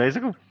couple of days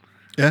ago.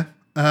 Yeah.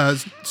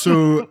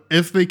 So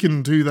if they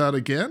can do that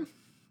again,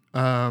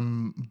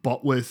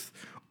 but with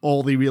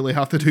all they really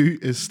have to do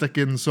is stick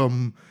in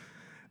some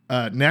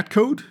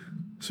netcode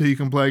so you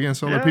can play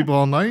against other people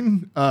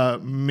online,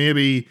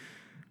 maybe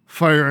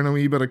fire in a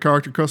wee bit of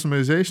character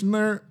customization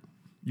there,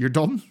 you're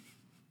done.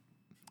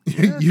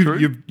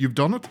 You've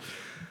done it.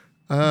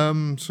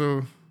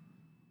 So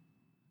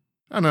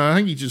I don't know. I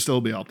think you should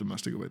still be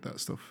optimistic about that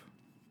stuff.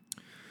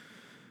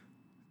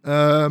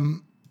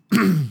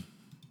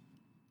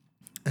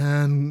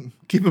 And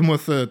keeping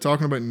with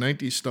talking about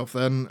 90s stuff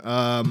then,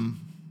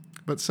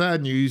 but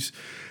sad news.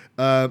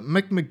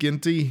 Mick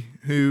McGinty,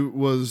 who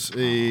was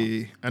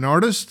an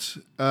artist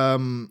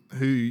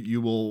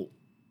who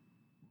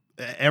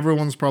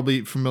everyone's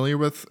probably familiar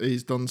with.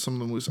 He's done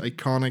some of the most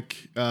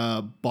iconic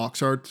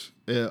box art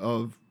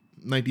of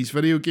 90s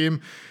video game,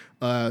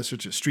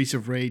 such as Streets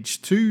of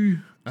Rage 2,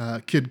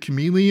 Kid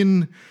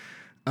Chameleon,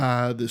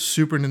 the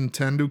Super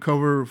Nintendo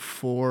cover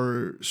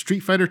for Street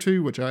Fighter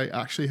 2, which I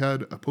actually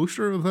had a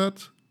poster of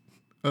that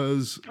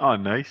as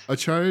nice. a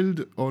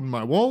child on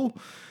my wall.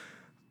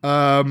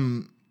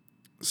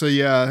 So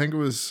yeah, I think it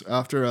was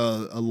after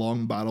a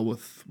long battle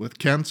with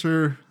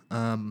cancer,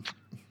 and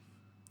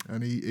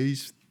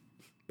he's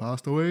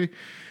passed away.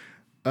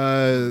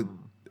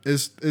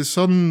 His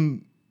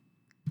son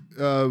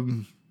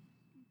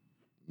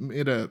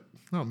made a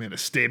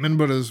statement,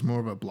 but it was more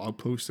of a blog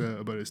post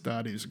about his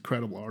dad. He's an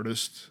incredible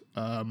artist.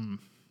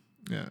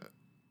 Yeah.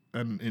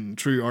 And in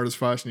true artist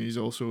fashion, he's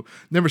also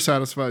never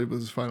satisfied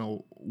with his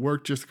final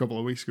work. Just a couple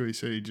of weeks ago, he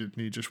said he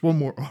needed just one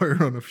more hour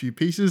on a few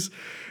pieces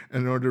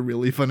in order to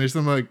really finish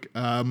them.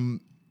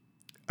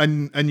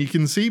 And you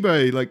can see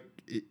by like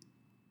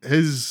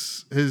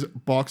his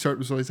box art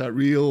was always that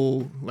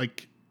real,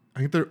 like, I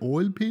think they're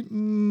oil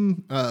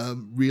painting,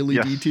 really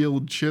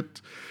detailed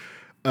shit.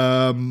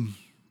 But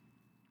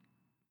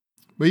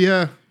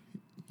yeah,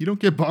 you don't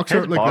get box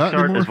art like that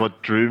anymore. Box art is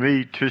what drew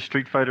me to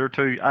Street Fighter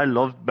 2.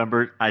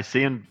 Remember, I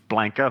seen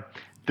Blanca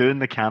doing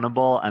the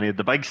cannonball, and he had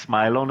the big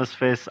smile on his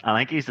face. I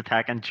think he's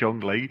attacking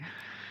Chun-Li.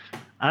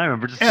 I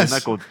remember just seeing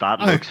that go, that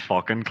looks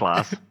fucking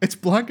class. It's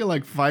Blanca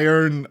like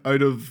firing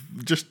out of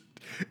just...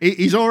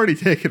 He's already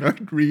taken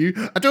out Ryu.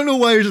 I don't know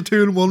why there's a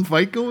 2-in-1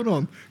 fight going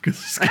on.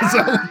 Because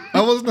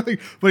I wasn't like...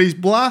 But he's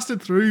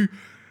blasted through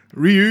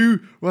Ryu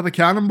with a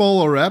cannonball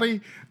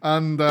already.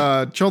 And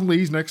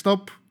Chun-Li's next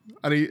up.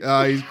 And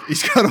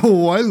he's got a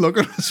wild look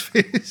on his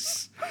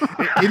face.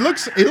 He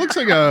looks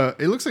like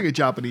a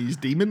Japanese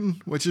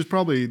demon, which is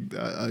probably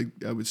I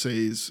would say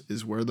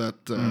is where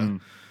that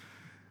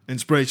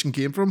inspiration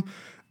came from.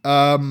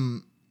 But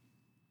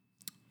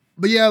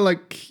yeah,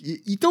 like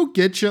you don't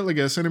get shit like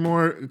this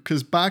anymore,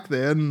 because back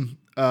then,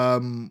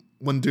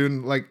 when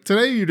doing like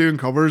today, you're doing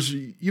covers.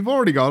 You've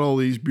already got all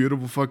these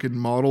beautiful fucking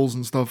models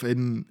and stuff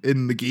in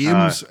the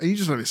games, and you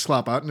just have to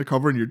slap out in the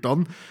cover and you're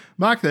done.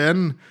 Back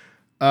then.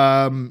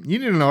 You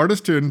need an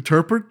artist to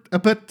interpret a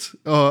bit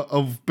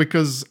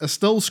because a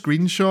still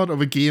screenshot of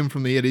a game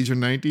from the 80s or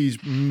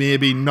 90s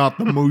maybe not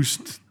the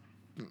most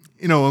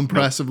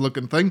impressive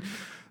looking thing.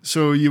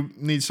 So you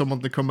need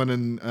someone to come in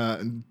and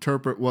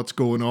interpret what's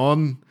going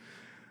on,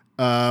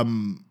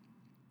 and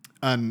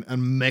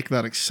make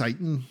that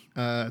exciting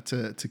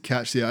to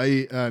catch the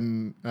eye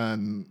and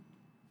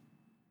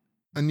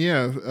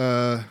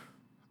yeah.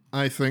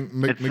 I think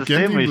it's the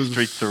same with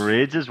Streets of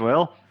Rage as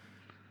well,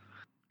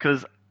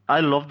 because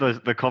I love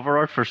the cover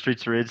art for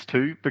Streets of Rage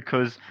 2,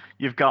 because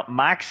you've got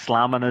Max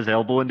slamming his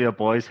elbow into a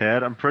boy's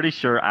head. I'm pretty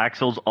sure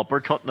Axel's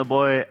uppercutting the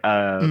boy.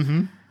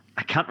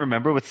 I can't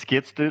remember what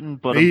Skate's doing,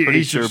 but I'm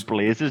pretty sure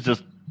Blaze is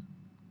just...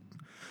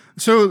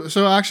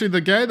 So actually,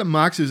 the guy that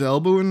Max is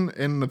elbowing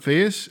in the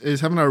face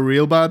is having a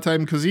real bad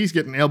time, because he's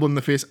getting elbowed in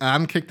the face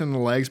and kicked in the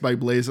legs by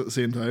Blaze at the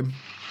same time.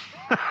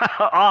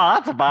 Oh,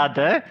 that's a bad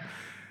day.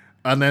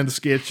 And then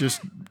Skate's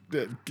just...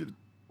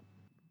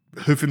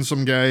 hoofing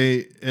some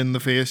guy in the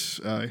face.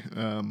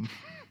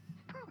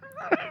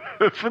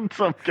 Hoofing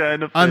some guy in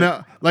the face.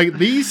 And like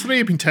these three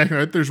have been taken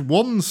out. There's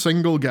one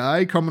single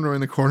guy coming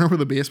around the corner with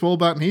a baseball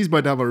bat, and he's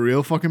about to have a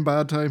real fucking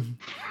bad time.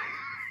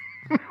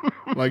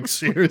 Like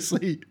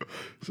seriously,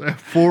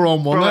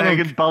 4-on-1. Bro,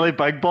 I Billy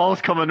Big Balls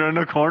coming around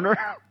the corner.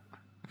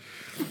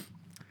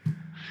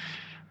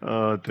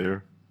 Oh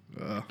dear.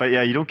 But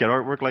yeah, you don't get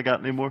artwork like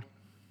that anymore.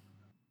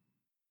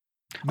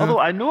 No. Although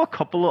I know a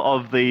couple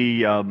of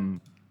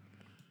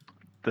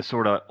the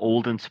sort of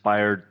old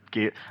inspired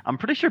game. I'm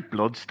pretty sure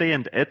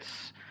Bloodstained,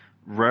 its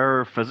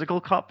rare physical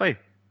copy,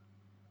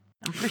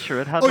 I'm pretty sure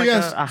it had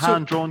a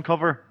hand-drawn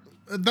cover.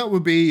 That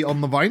would be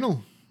on the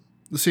vinyl.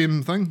 The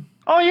same thing.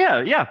 Oh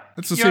yeah.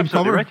 It's the same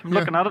cover. Right. I'm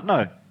looking at it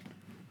now.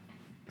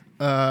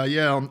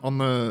 Yeah, on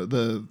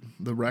the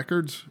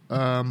records.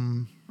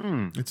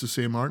 It's the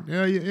same art.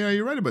 Yeah,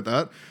 you're right about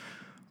that.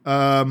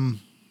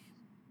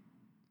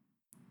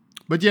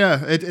 But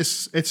yeah,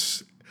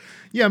 it's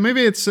yeah,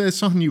 maybe it's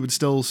something you would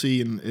still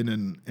see in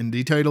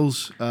indie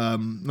titles,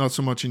 not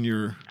so much in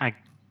your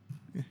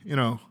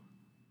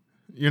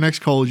next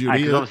Call of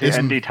Duty.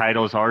 Obviously, indie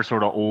titles are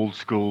sort of old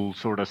school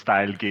sort of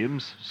style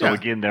games, so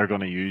again, they're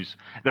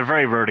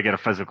very rare to get a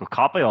physical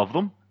copy of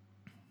them,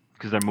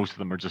 because most of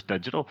them are just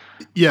digital.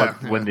 Yeah,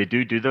 but when they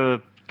do the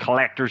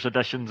collector's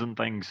editions and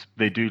things,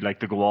 they do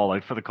like to go all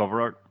out for the cover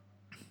art.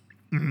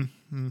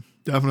 Mm-hmm.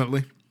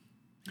 Definitely.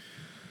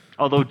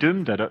 Although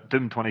Doom did it,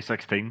 Doom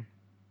 2016.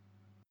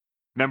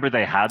 Remember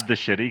they had the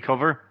shitty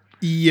cover?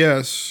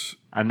 Yes.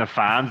 And the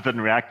fans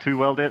didn't react too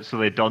well to it, so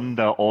they done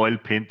the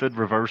oil-painted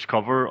reverse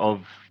cover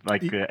of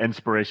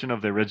inspiration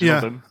of the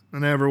original Doom.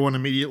 And everyone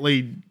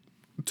immediately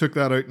took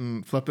that out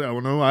and flipped it. I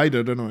don't know. I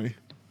did anyway.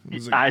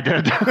 I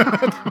did.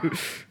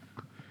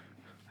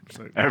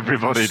 Like,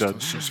 Everybody did.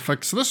 Let's just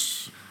fix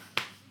this.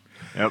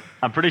 Yep.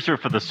 I'm pretty sure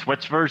for the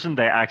Switch version,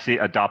 they actually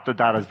adopted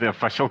that as the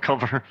official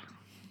cover.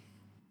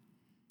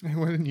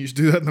 Why didn't you just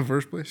do that in the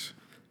first place?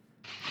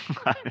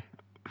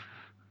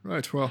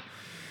 Right, well,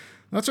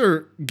 that's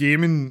our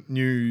gaming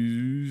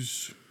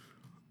news,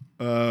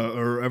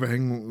 or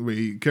everything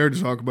we care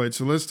to talk about.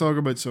 So let's talk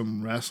about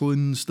some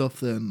wrestling stuff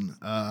then.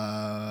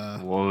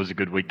 Well, it was a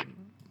good week.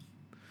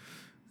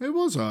 It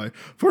was I.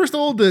 First of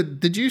all,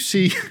 did you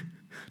see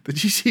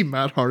did you see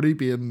Matt Hardy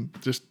being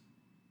just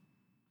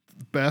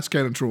the best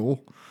kind of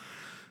troll?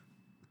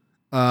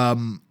 He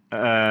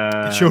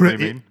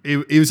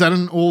was at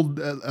an old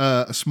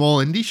a small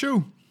indie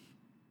show.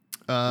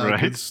 Right.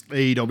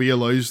 AEW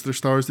allows their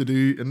stars to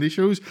do indie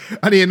shows,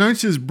 and he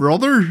announced his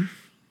brother.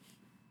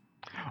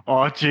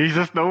 Oh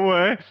Jesus, no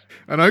way!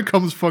 And out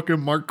comes fucking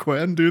Mark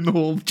Quinn doing the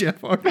whole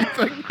Jeff Hardy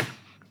thing.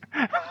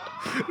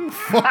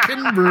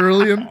 Fucking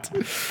brilliant.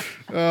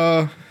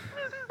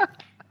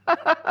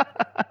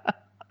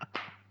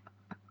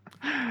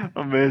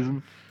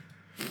 Amazing.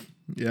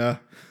 Yeah.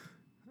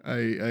 I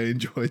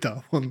enjoyed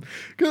that one.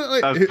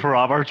 That's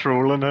proper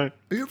trolling now.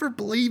 You ever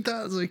believe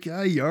that? It's like,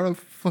 yeah, you're a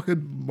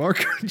fucking Mark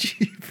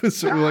Jeepus.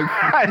 So like,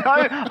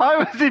 how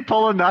was he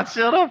pulling that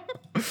shit up?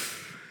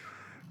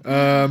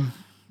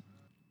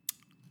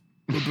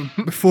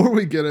 Before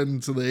we get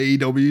into the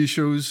AEW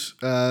shows,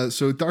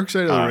 so Dark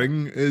Side of the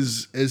Ring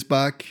is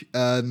back,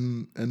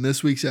 and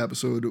this week's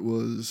episode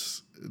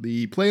was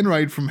the plane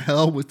ride from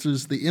hell, which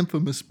is the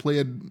infamous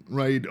plane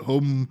ride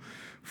home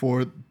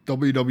for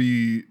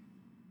WWF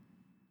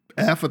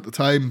at the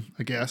time,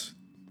 I guess.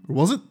 Or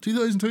was it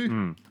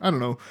 2002? I don't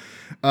know.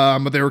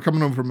 But they were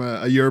coming home from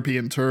a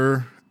European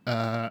tour,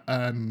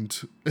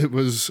 and it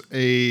was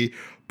a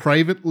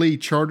privately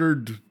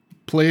chartered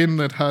plane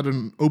that had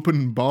an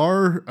open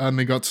bar, and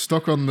they got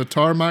stuck on the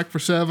tarmac for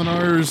 7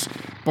 hours.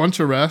 Bunch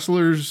of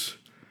wrestlers,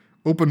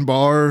 open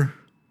bar,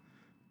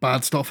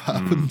 bad stuff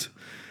happened.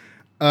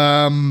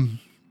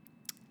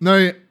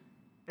 Now,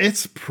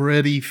 it's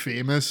pretty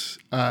famous,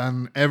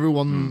 and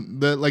everyone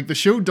the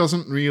show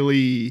doesn't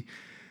really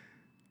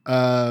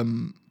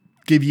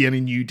give you any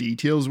new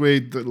details.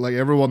 Like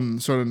everyone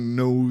sort of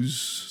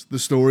knows the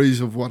stories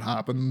of what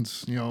happened.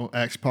 You know,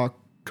 X-Pac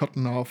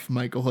cutting off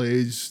Michael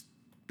Hayes'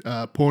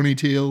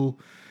 ponytail,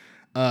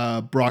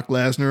 Brock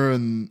Lesnar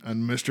and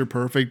Mr.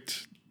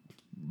 Perfect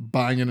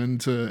banging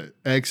into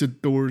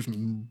exit doors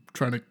and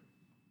trying to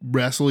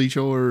wrestle each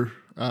other.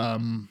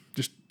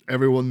 Just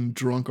everyone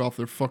drunk off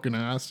their fucking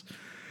ass.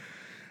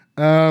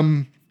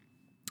 And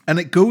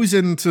it goes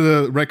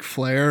into Ric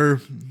Flair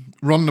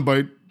running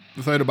about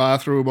without a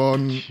bathrobe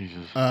on,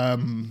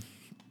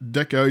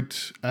 dick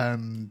out,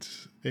 and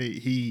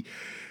he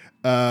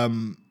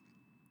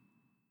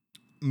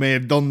may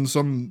have done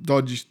some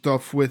dodgy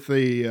stuff with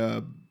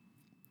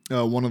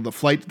one of the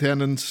flight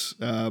attendants,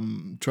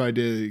 tried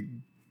to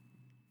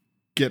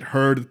get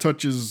her to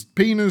touch his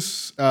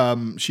penis.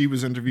 She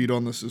was interviewed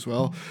on this as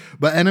well.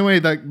 But anyway,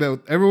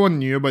 that everyone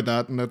knew about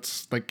that, and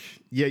that's like,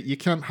 yeah, you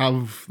can't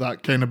have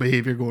that kind of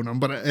behavior going on.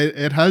 But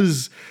it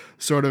has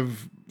sort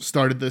of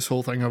started this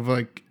whole thing of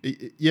like,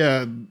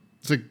 yeah,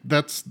 it's like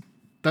that's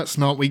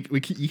not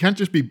you can't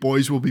just be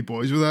boys will be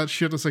boys with that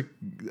shit. It's like,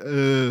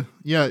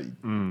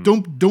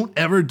 don't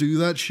ever do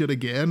that shit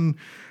again.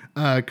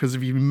 Because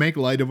if you make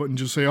light of it and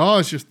just say, oh,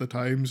 it's just the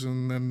times,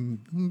 and then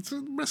it's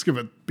a risk of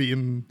it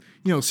being,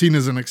 seen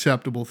as an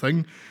acceptable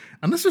thing.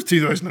 And this was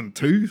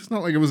 2002. It's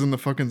not like it was in the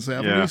fucking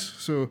 70s. Yeah.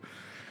 So,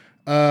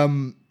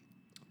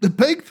 the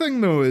big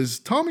thing, though, is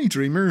Tommy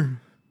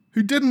Dreamer,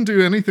 who didn't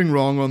do anything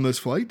wrong on this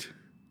flight,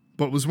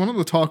 but was one of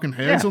the talking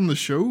heads on the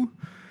show.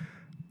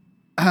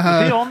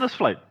 Was he on this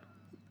flight?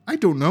 I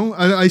don't know.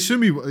 I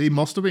assume he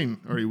must have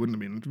been, or he wouldn't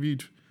have been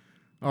interviewed.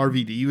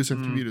 RVD was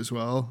interviewed as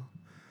well.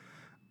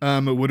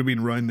 It would have been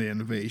around the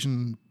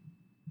invasion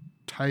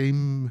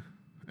time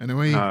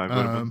anyway.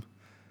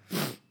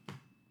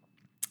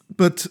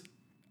 But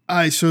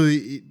so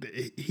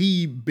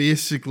he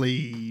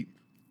basically,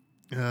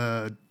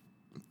 came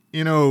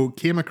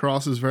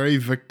across as very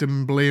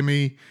victim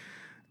blamey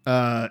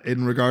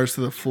in regards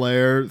to the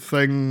Flair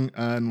thing,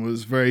 and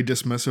was very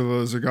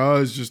dismissive as a guy.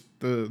 It's just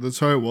that's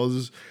how it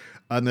was.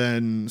 And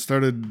then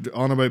started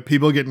on about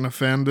people getting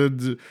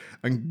offended,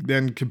 and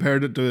then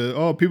compared it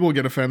to, people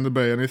get offended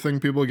by anything.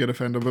 People get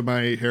offended by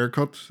my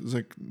haircut. It's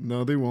like,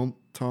 no, they won't.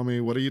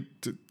 Tommy, what are you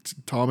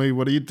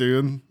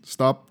doing?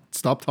 Stop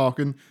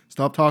talking.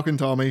 Stop talking,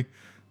 Tommy.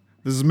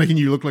 This is making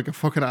you look like a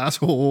fucking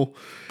asshole.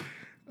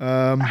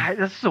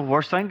 This is the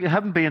worst thing.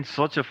 Him being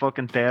such a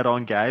fucking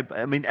dead-on guy.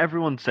 I mean,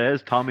 everyone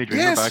says Tommy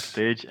Dreamer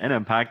backstage in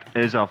Impact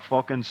is a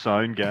fucking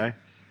sound guy.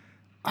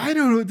 I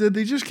don't know. Did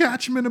they just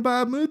catch him in a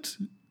bad mood?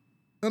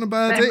 On a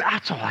bad day?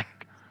 That's all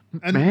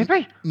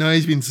maybe. No,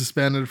 he's been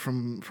suspended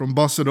from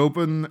Busted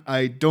Open.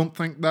 I don't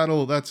think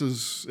that's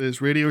his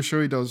radio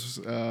show he does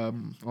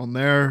on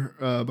there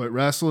about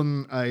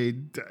wrestling. I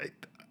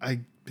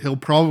he'll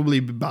probably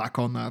be back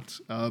on that.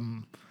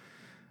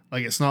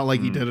 Like it's not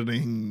like he did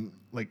anything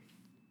like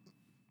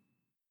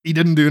he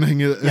didn't do anything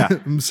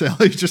himself.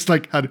 He just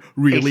like had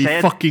really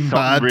fucking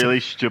bad, really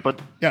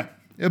stupid. Yeah,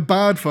 a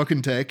bad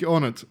fucking take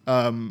on it.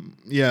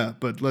 Yeah,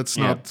 but let's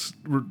not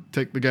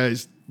take the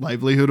guy's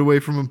livelihood away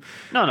from him.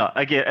 No.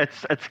 Again,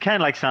 it's kind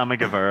of like Sammy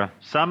Guevara.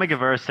 Sammy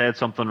Guevara said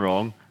something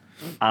wrong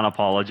and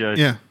apologized.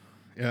 Yeah.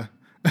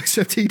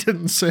 Except he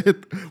didn't say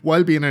it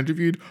while being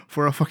interviewed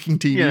for a fucking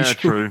TV show. Yeah,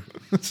 true.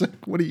 It's like,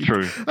 what are you?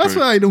 True. That's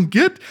what I don't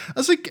get. I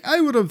was like, I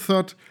would have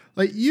thought,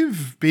 like,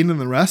 you've been in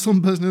the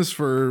wrestling business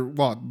for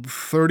what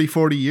 30,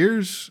 40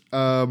 years.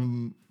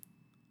 Like,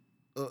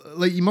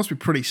 you must be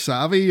pretty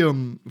savvy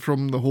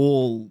from the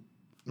whole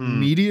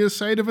media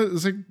side of it.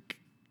 It's like,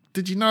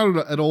 did you not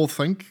at all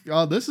think,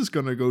 oh, this is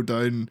going to go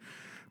down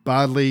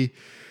badly?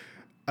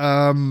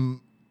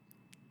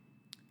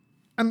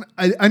 And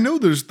I know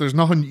there's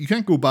nothing, you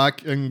can't go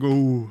back and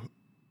go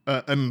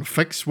and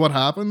fix what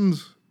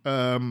happened,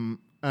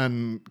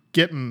 and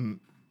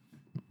getting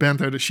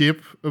bent out of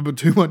shape a bit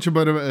too much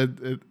about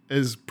it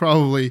is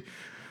probably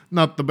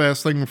not the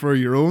best thing for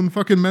your own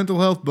fucking mental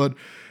health. But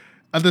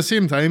at the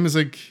same time, it's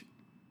like,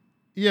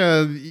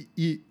 yeah,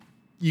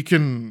 you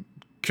can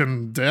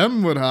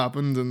condemn what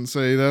happened and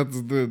say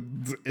that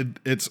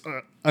it's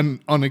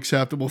an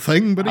unacceptable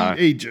thing, but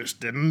he just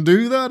didn't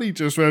do that. He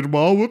just went,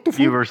 well, what the fuck?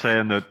 You were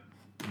saying that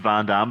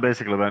Van Damme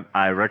basically went,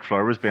 Ric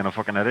Flair was being a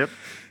fucking idiot.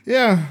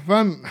 Yeah,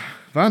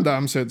 Van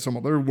Damme said some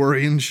other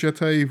worrying shit,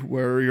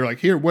 where you're like,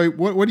 here, wait,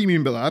 what do you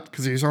mean by that?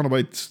 Because he's on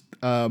about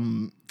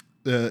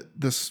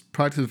this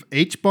practice of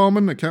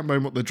H-bombing. I can't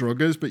remember what the drug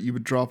is, but you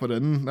would drop it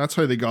in. That's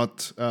how they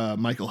got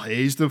Michael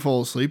Hayes to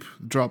fall asleep.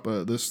 Drop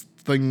this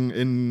thing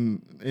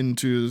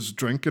into his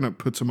drink and it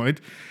puts him out.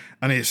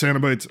 And he's saying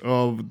about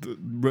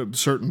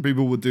certain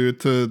people would do it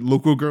to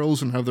local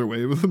girls and have their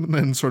way with them, and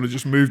then sort of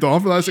just moved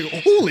on for that. It's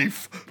like, holy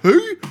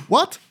who?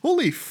 What?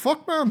 Holy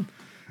fuck, man!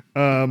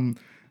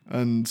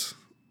 And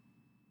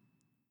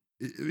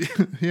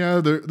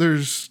yeah,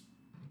 there's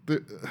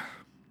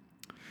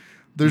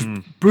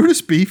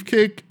Brutus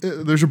Beefcake.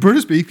 There's a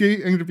Brutus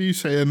Beefcake interview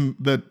saying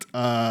that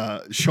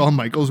Shawn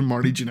Michaels and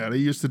Marty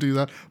Jannetty used to do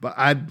that, but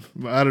I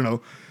don't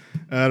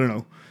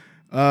know.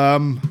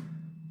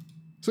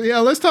 So yeah,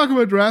 let's talk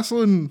about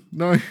wrestling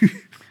now.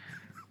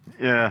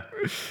 Yeah.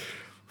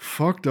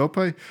 Fucked up,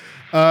 But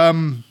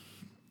I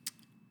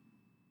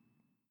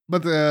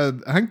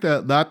think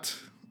that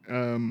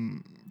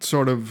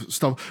sort of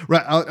stuff.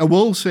 Right, I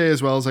will say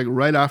as well, as like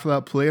right after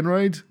that plane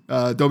ride,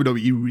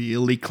 WWE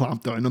really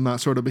clamped down on that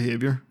sort of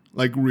behavior.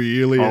 Like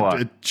really,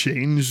 it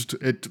changed.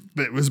 It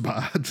was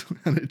bad,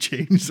 and it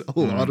changed a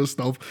lot of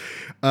stuff.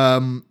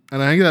 And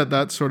I think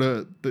that sort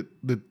of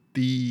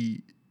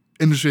the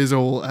industry as a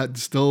whole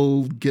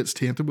still gets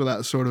tainted with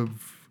that sort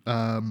of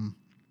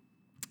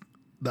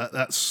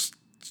that's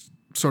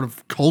sort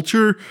of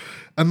culture,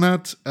 and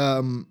that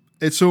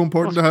it's so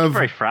important to have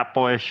very frat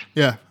boyish.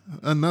 Yeah,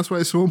 and that's why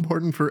it's so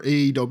important for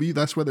AEW.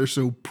 That's why they're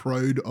so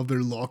proud of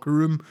their locker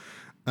room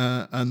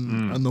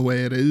and the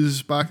way it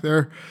is back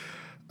there.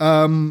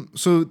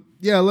 So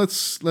yeah,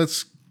 let's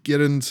get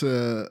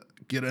into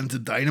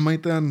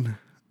Dynamite then,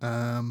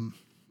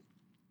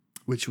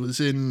 which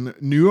was in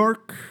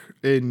Newark,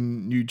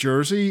 in New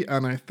Jersey,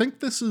 and I think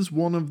this is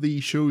one of the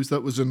shows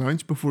that was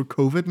announced before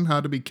COVID and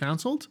had to be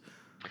cancelled.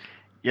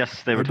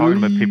 Yes, they were talking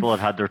about people that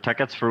had their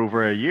tickets for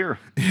over a year.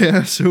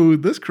 Yeah, so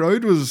this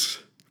crowd was,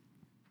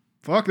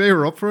 they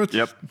were up for it.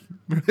 Yep,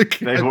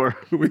 they were.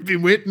 We've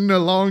been waiting a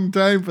long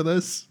time for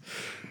this.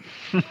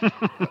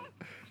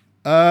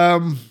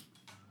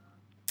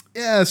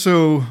 Yeah,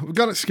 so we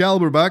got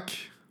Excalibur back.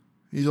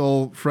 He's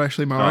all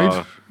freshly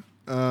married.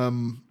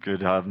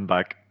 Good to have him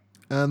back.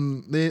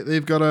 And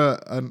they've got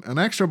an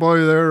extra boy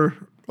there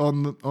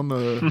on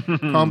the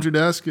commentary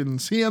desk in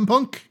CM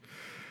Punk,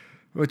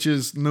 which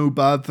is no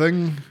bad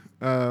thing.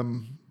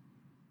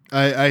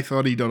 I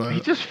thought he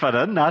just fit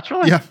in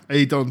naturally. Yeah,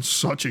 he done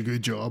such a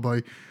good job.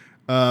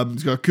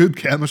 He's got good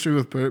chemistry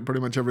with pretty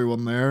much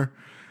everyone there.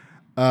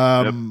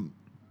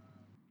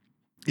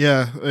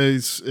 Yeah,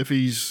 if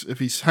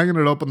he's hanging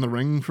it up in the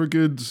ring for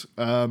good,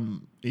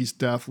 he's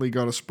definitely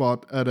got a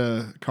spot at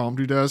a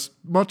commentary desk,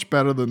 much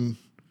better than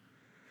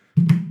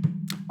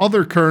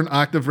other current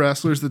active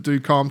wrestlers that do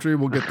commentary.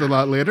 We'll get to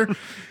that later.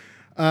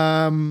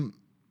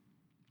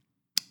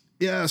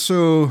 Yeah,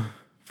 so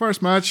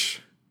first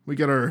match, we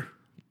get our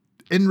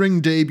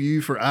in-ring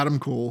debut for Adam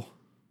Cole,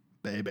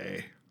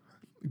 baby,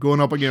 going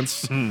up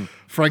against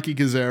Frankie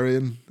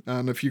Kazarian.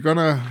 And if you're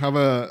gonna have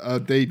a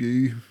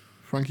debut,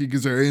 Frankie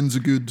Kazarian's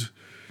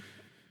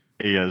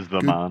he is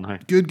the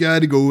man. Good guy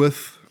to go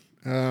with.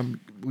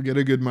 We get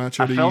a good match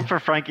out of you. I felt for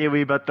Frankie a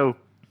wee bit though.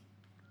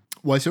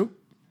 Why so?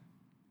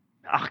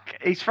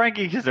 He's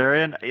Frankie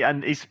Kazarian,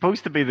 and he's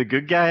supposed to be the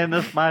good guy in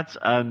this match,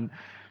 and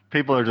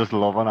people are just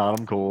loving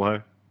Adam Cole.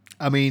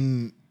 I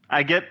mean,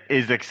 I get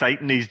he's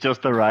exciting. He's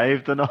just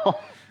arrived and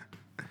all.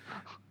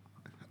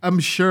 I'm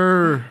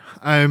sure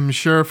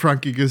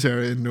Frankie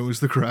Kazarian knows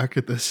the crack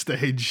at this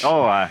stage.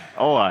 Oh, aye.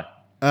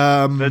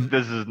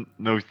 This is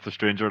no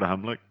stranger to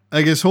him. Like,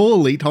 like his whole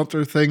Elite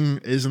Hunter thing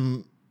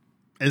isn't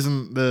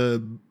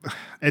the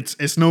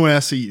it's no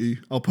SCU.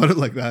 I'll put it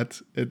like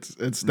that.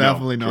 It's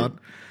definitely not.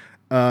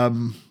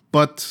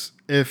 But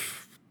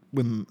if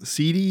when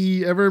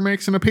CD ever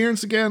makes an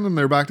appearance again and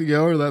they're back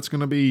together, that's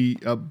going to be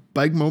a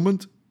big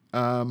moment.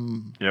 Yep.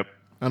 And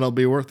it'll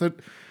be worth it.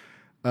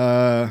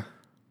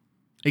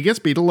 He gets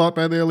beat a lot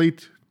by the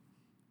Elite,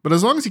 but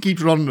as long as he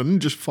keeps running in,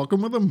 just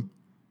fucking with him.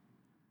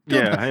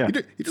 Yeah.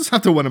 You just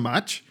have to win a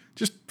match.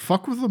 Just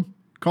fuck with them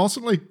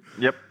constantly.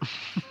 Yep.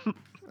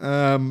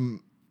 Good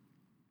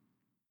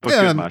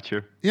match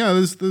here. Yeah,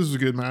 this is a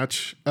good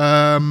match.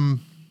 But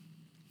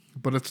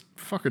it's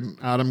fucking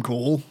Adam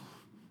Cole.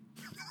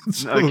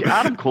 Like,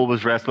 Adam Cole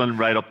was wrestling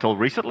right up till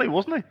recently,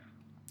 wasn't he?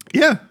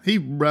 Yeah, he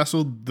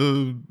wrestled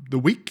the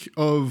week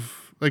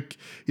of, like,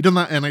 he done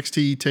that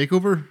NXT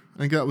takeover. I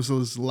think that was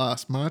his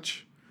last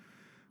match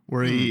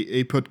where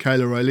he put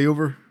Kyle O'Reilly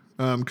over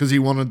because he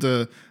wanted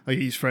to, like,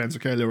 he's friends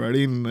with Kyle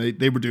O'Reilly and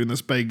they were doing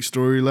this big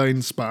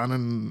storyline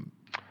spanning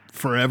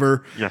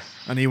forever. Yes.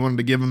 And he wanted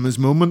to give him his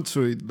moment,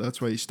 so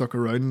that's why he stuck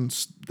around and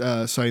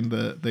signed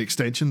the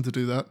extension to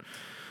do that.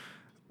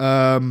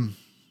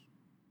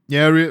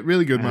 Yeah,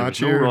 really good match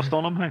here. No rust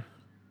on him, hey?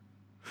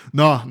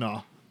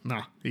 No.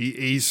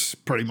 He's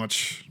pretty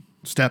much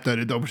stepped out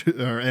of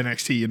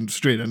NXT and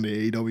straight into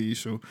AEW,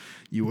 so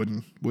you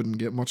wouldn't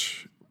get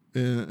much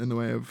in the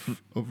way of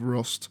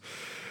rust.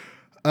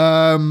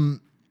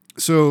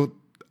 So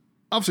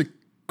obviously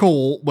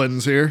Cole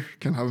wins here.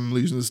 Can't have him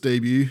losing his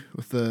debut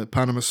with the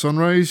Panama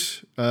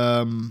Sunrise. So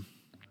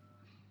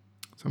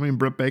I mean,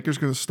 Britt Baker's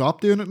going to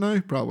stop doing it now?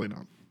 Probably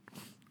not.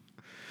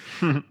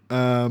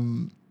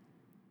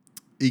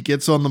 He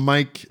gets on the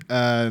mic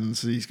and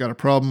he's got a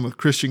problem with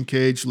Christian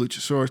Cage,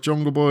 Luchasaurus,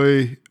 Jungle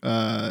Boy,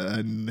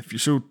 and if you're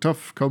so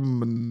tough,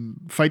 come and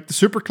fight the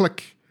Super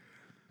Click.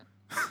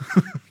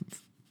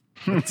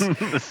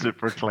 The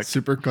Super Click.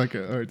 Super Click.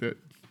 All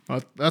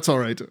right, that's all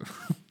right.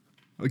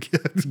 Okay,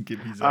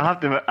 give me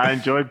that. I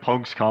enjoyed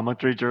Punk's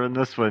commentary during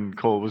this when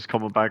Cole was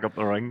coming back up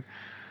the ring.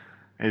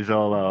 He's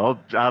all,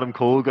 Adam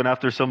Cole going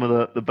after some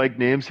of the big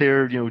names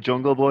here,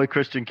 Jungle Boy,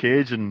 Christian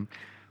Cage, and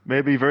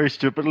maybe very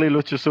stupidly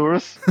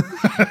Luchasaurus.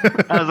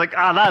 I was like,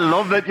 I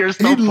love that you're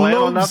still playing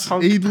on that,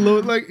 Punk.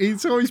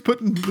 He's always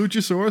putting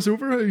Luchasaurus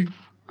over.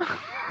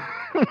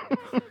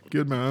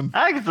 Good man.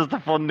 I think it's just a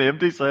fun name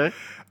to say.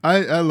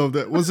 I loved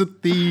it. Was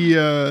it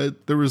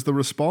there was the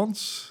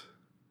response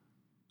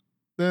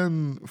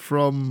then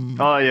from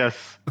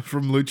yes,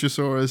 from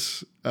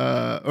Luchasaurus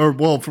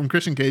from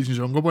Christian Cage and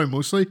Jungle Boy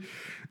mostly.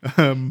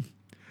 Was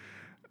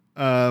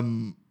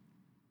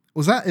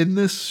that in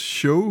this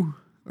show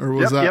or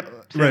was that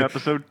same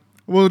episode?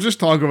 We'll just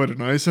talk about it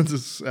now since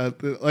it's I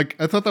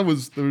thought that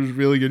was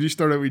really good. You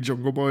start out with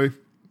Jungle Boy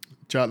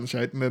chatting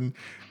shit and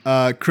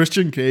then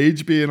Christian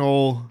Cage being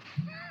all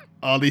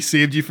they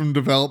saved you from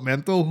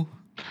developmental.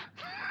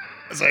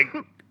 It's like,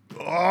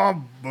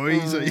 oh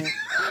boys.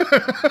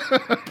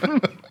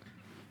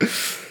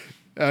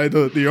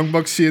 The Young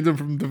Bucks saved him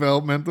from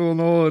developmental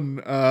and all,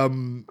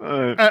 and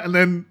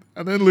then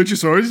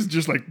Luchasaurus is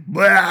just like,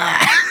 blah.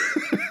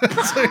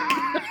 It's like,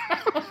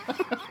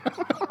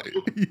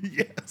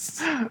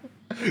 yes,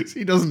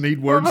 he doesn't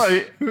need words.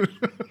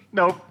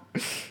 Nope.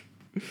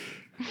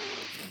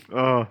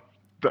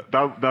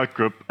 That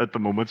group at the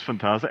moment's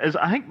fantastic.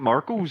 I think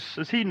Marcos,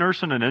 is he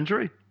nursing an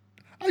injury?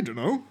 I don't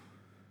know.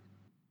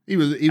 I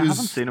haven't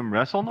seen him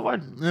wrestle in a while.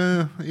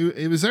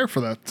 He was there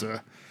for that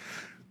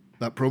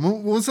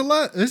promo. Was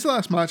his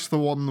last match the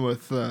one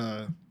with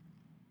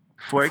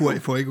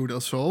Fuego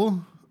del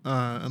Sol,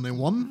 and they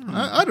won?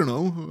 I don't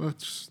know.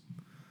 That's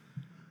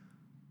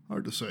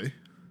hard to say.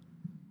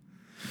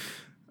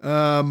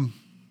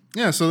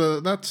 So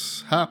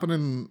that's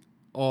happening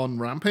on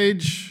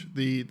Rampage,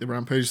 the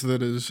Rampage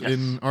that is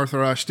in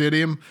Arthur Ashe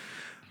Statdium.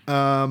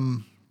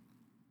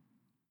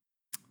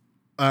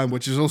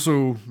 Which is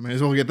also, may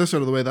as well get this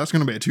out of the way, that's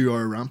going to be a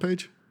 2-hour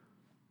Rampage.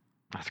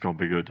 That's going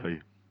to be good, hey?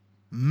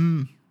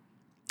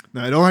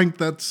 Now, I don't think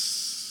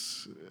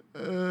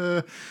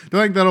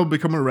that'll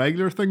become a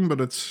regular thing, but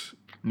it's...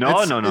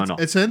 No.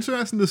 It's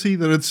interesting to see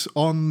that it's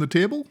on the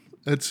table.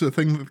 It's a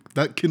thing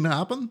that can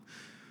happen.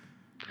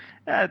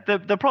 They'll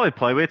probably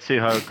play with it, see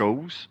how it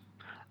goes.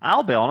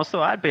 I'll be honest,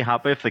 though, I'd be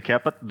happy if they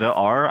kept it the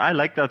hour. I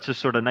like that just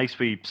sort of nice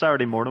wee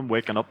Saturday morning,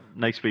 waking up,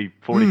 nice wee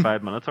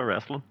 45 minutes of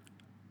wrestling.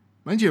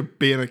 Mind you,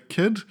 being a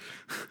kid.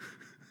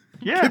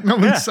 Yeah. Getting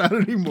up on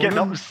Saturday morning. Getting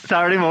up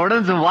Saturday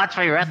mornings and watch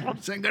me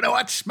wrestling. So I'm going to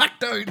watch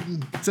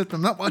SmackDown. Except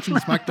I'm not watching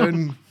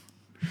SmackDown.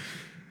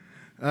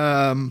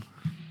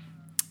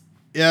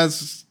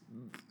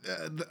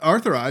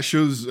 Arthur Ashe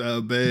shows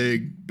a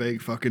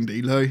big fucking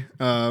deal, hey.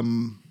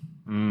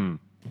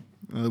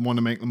 They want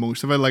to make the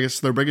most of it. Like, it's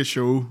their biggest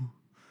show.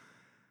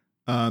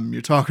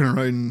 You're talking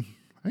around,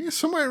 I guess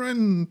somewhere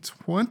around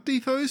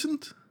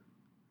 20,000?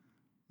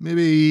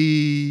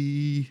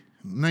 Maybe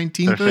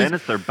 19,000. They're saying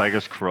it's their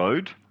biggest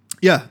crowd.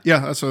 Yeah,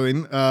 that's what I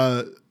mean.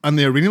 And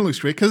the arena looks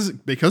great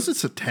because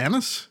it's a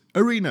tennis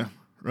arena,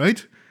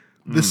 right?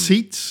 The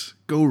seats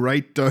go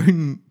right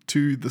down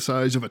to the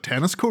size of a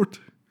tennis court.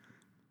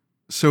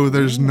 So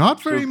there's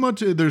not very much.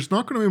 There's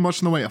not going to be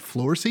much in the way of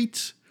floor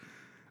seats,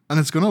 and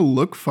it's going to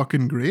look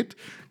fucking great.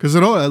 Because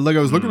it all, like, I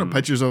was looking at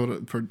pictures of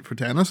it for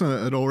tennis,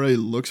 and it already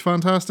looks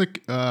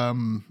fantastic.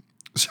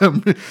 So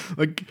I'm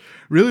like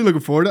really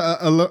looking forward to it.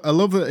 I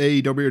love that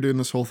AEW are doing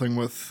this whole thing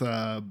with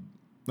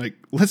like,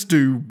 let's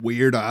do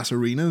weird ass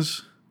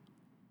arenas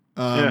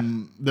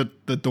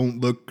that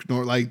don't look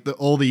nor like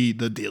all the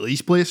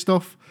Daily's Place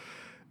stuff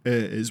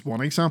is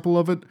one example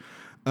of it.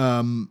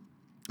 And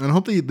I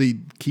hope they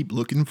keep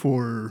looking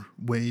for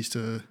ways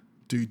to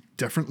do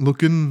different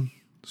looking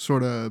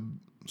sort of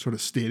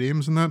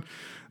stadiums and that.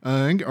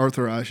 I think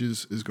Arthur Ashe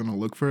is going to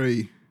look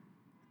very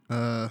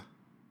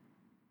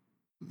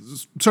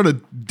sort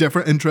of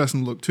different,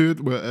 interesting look to it,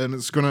 and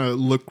it's going to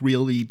look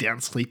really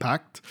densely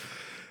packed.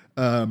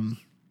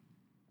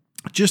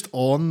 Just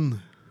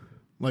on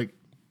like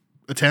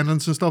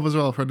attendance and stuff as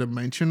well, I've heard them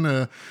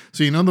mention.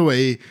 So you know the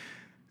way,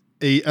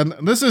 and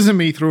this isn't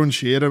me throwing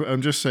shade.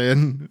 I'm just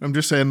saying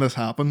this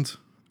happened.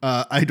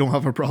 I don't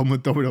have a problem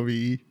with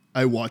WWE.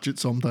 I watch it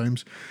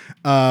sometimes.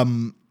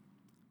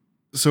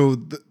 So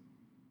the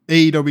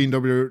AEW and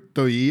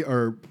WWE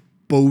are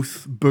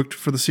both booked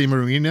for the same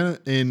arena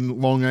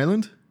in Long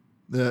Island,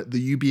 the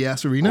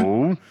UBS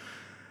Arena.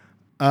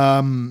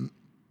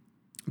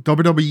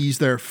 WWE's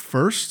there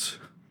first.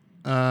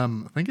 I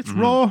think it's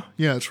Raw.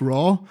 Yeah, it's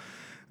Raw.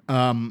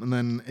 And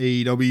then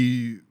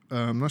AEW,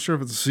 I'm not sure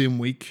if it's the same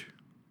week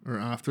or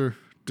after.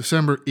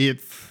 December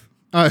 8th.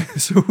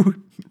 So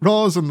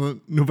Raw is on the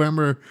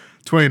November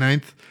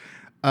 29th.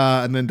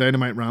 And then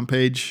Dynamite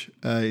Rampage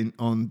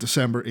on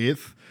December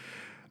 8th.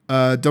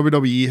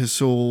 WWE has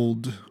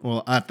sold,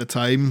 well, at the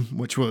time,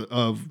 which was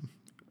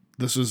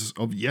this is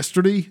of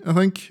yesterday, I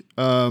think,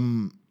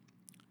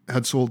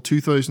 had sold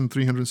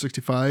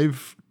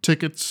 2,365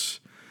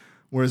 tickets,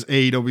 whereas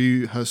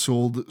AEW has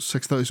sold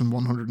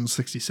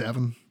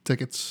 6,167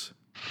 tickets.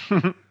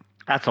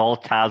 That's all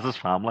Taz's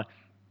family.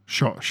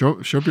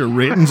 Shove your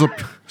ratings up.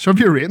 Shove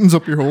your ratings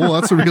up your hole.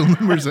 That's the real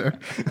numbers there.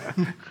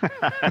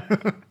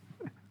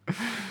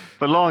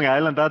 But Long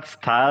Island, that's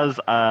Taz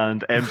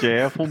and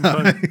MJF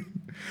hometown.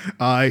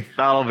 Aye.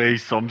 That'll be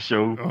some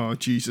show. Oh,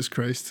 Jesus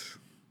Christ.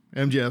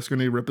 MJF's going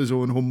to rip his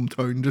own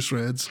hometown to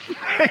shreds. He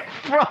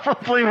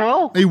probably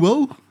will. He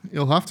will.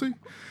 He'll have to.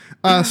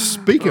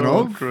 Speaking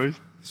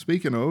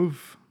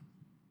of,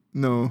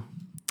 no,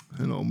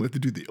 hang on, we have to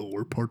do the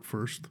lower part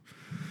first.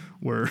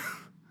 Where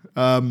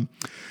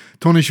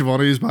Tony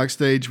Schiavone is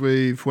backstage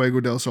with Fuego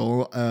del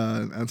Sol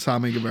and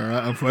Sammy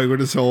Guevara, and Fuego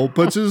del Sol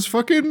puts his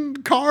fucking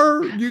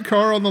new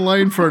car on the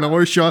line for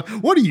another shot.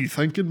 What are you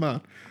thinking,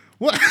 man?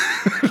 What?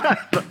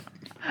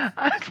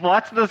 I was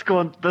watching this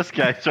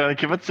guy's trying to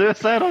commit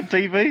suicide on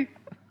TV.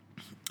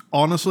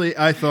 Honestly,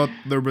 I thought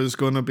there was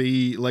going to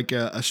be like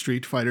a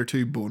Street Fighter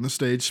 2 bonus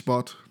stage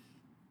spot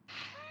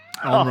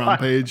on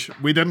Rampage.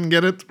 We didn't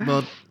get it,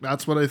 but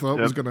that's what I thought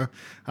was going to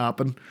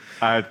happen.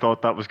 I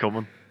thought that was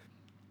coming.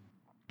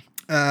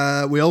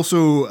 We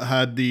also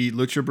had the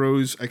Lucha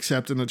Bros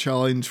accepting a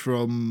challenge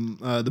from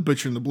the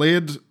Butcher and the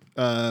Blade.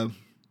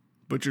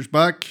 Butcher's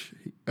back.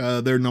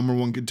 They're number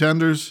one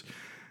contenders.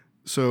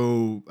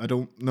 So I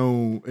don't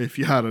know if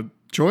you had a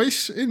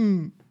choice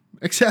in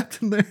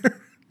accepting there.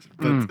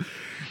 But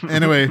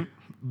anyway,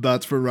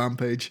 that's for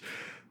Rampage.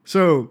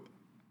 So,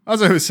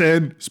 as I was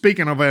saying,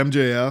 speaking of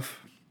MJF,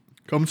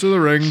 comes to the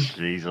ring.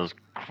 Jesus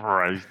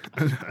Christ.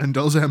 And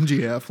does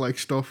MJF like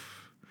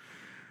stuff.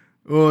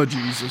 Oh,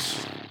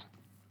 Jesus.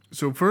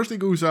 So first he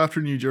goes after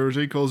New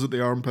Jersey, calls it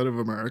the armpit of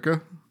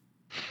America.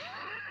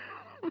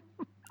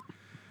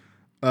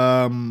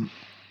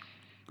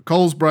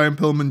 Calls Brian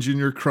Pillman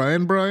Jr.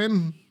 crying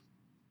Brian.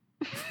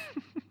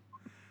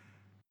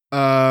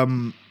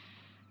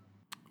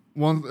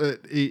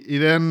 He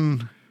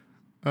then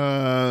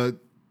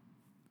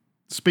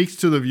speaks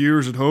to the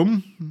viewers at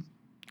home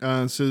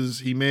and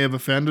says he may have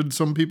offended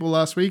some people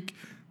last week.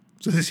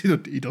 Says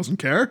he doesn't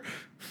care.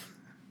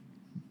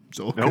 It's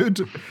all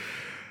good.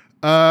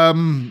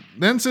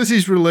 Then says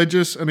he's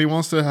religious and he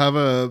wants to have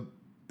a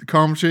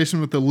conversation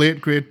with the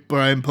late great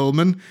Brian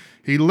Pillman.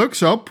 He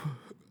looks up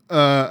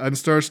and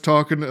starts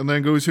talking, and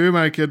then goes, "Who am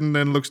I kidding?" And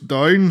then looks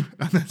down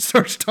and then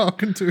starts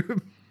talking to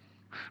him.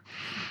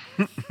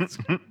 It's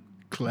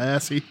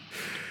classy.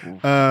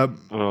 Yeah.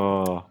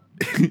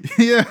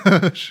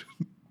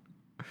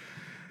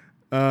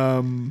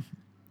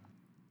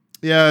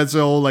 Yeah, it's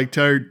all like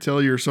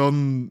tell your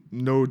son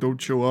no, don't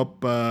show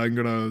up. I'm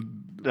gonna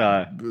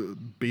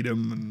beat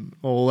him and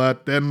all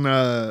that.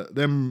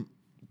 Then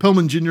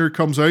Pillman Jr.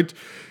 comes out.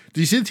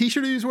 Did you see the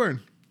T-shirt he was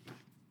wearing?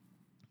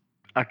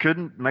 I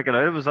couldn't make it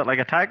out. Was that like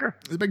a tiger?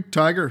 It's a big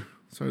tiger.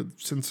 So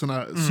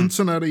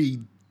Cincinnati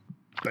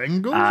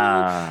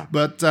Bengals.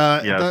 But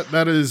yes.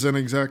 that is an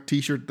exact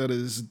T-shirt that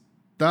his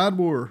dad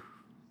wore.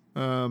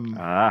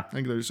 I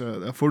think there's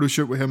a photo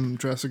shoot with him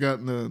dressed like that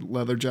in the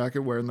leather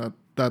jacket wearing that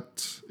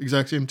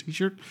exact same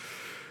T-shirt.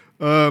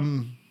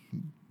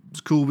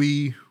 It's cool.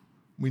 We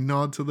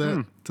nod to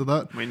that.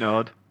 We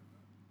nod.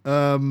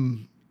 So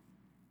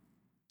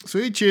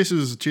he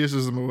chases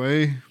them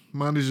away.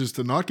 Manages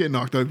to not get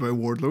knocked out by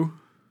Wardlow.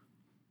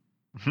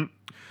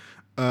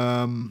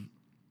 And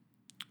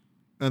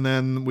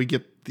then we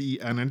get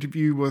an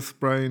interview with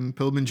Brian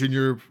Pillman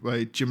Jr.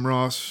 by Jim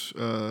Ross.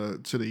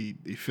 Said he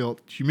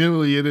felt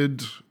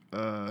humiliated.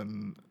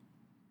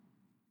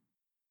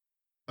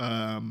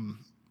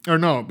 Or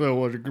no,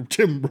 well,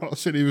 Jim Ross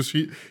said he was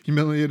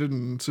humiliated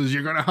and says,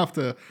 you're going to have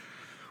to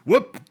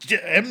whoop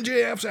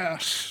MJF's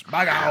ass.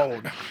 My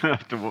God.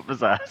 Have to whoop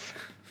his ass.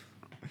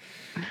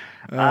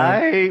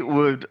 I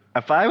would,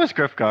 if I was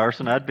Griff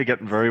Garrison, I'd be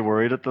getting very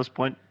worried at this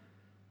point.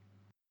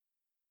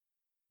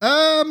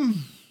 I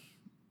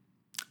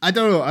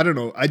don't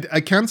know.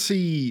 I can't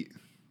see,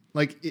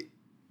 like,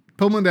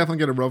 Pillman definitely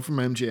get a rub from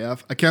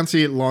MJF. I can't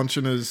see it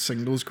launching his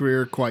singles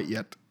career quite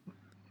yet.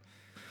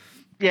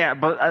 Yeah,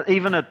 but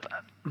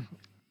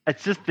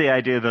it's just the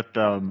idea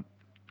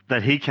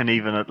that he can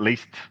even at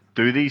least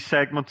do these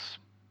segments.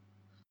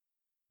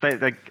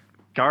 Like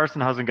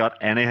Garrison hasn't got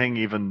anything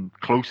even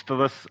close to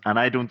this, and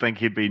I don't think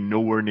he'd be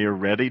nowhere near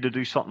ready to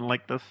do something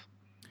like this.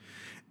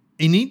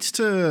 He needs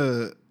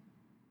to.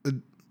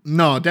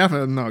 No,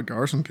 definitely not.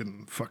 Garrison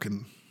can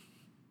fucking.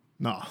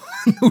 No,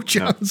 no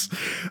chance.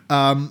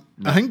 No.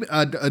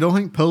 I don't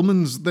think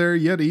Pillman's there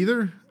yet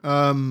either.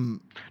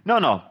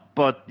 No.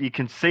 But you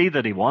can see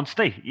that he wants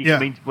to. I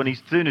mean, when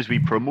he's doing his wee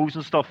promos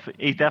and stuff,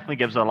 he definitely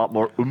gives a lot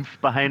more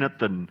oomph behind it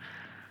than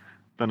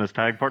his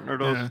tag partner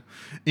does.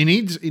 Yeah.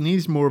 He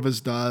needs more of his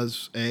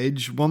dad's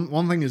edge.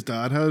 One thing his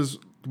dad has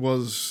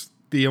was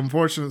the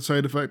unfortunate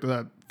side effect of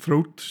that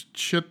throat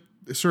shit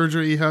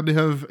surgery he had to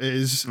have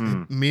is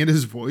it made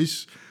his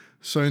voice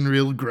sound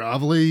real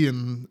gravelly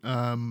and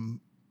kind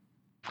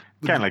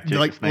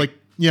of like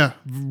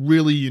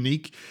really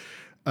unique.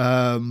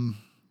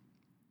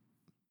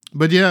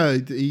 But yeah,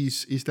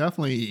 he's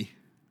definitely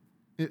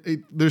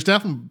there's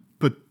definitely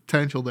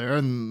potential there,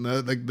 and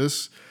like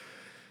this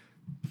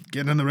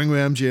getting in the ring with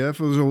MJF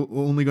was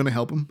only going to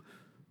help him.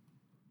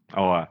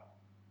 Oh.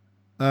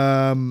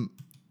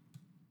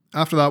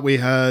 After that, we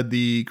had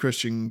the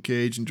Christian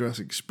Cage and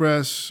Jurassic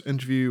Express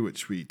interview,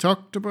 which we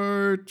talked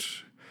about.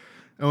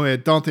 And we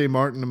had Dante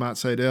Martin and Matt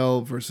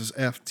Sydal versus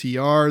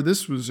FTR.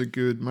 This was a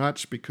good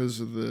match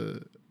because of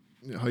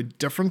how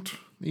different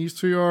these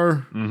two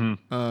are.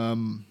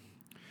 Mm-hmm.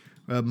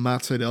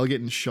 Matt Sydal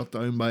getting shut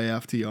down by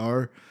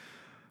FTR.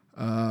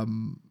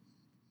 And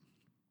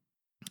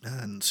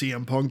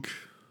CM Punk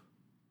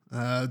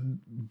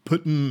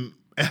putting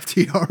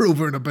FTR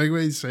over in a big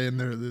way, saying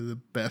they're the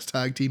best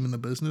tag team in the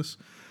business.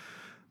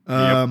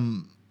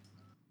 And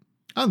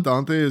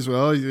Dante as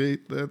well.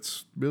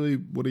 That's really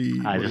what he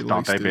just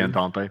likes Dante to being do.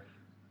 Dante.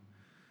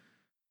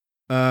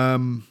 Yeah,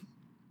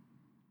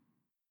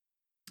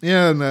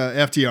 and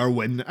FTR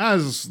win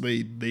as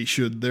they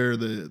should.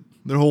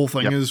 Their whole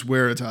thing is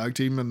we're a tag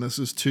team, and this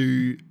is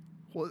two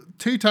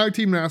tag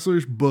team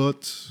wrestlers,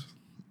 but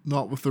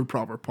not with their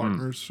proper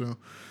partners. So,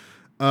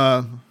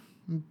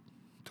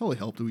 totally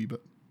helped a wee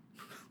bit.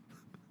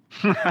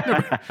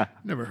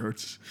 never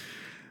hurts.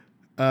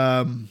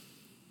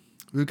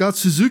 We've got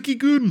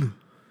Suzuki-gun,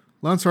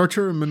 Lance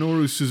Archer and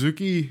Minoru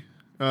Suzuki.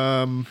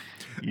 You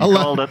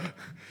called it.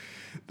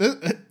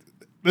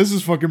 This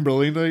is fucking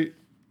brilliant.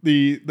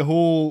 The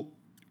whole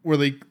where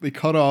they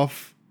cut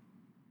off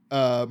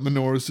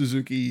Minoru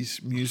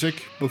Suzuki's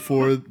music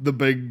before the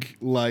big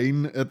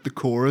line at the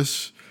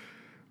chorus,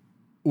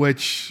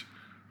 which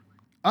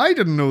I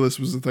didn't know this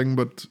was a thing,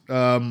 but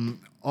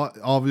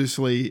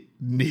obviously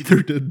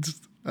neither did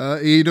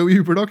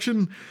AEW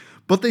production,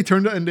 but they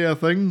turned it into a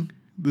thing.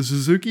 The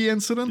Suzuki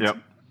incident. Yep.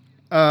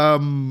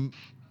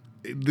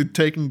 They're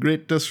taking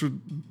this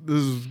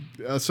is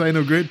a sign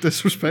of great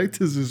disrespect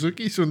to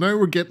Suzuki. So now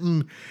we're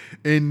getting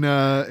in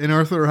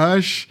Arthur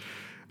Ashe,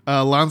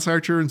 Lance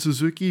Archer and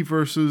Suzuki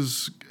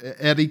versus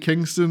Eddie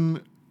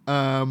Kingston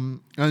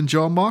and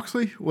John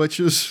Moxley, which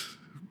is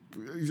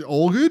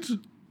all good.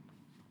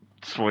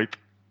 Sweet.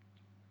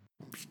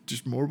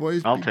 Just more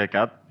boys. I'll take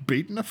that.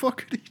 Beating the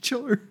fuck at each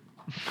other.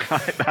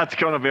 That's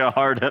going to be a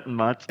hard hitting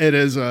match. It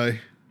is.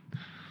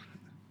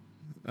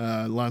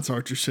 Lance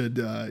Archer said,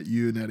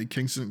 "You and Eddie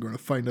Kingston are going to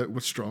find out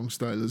what strong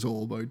style is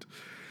all about."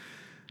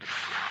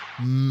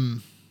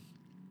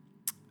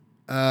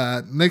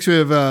 Next we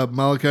have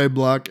Malachi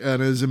Black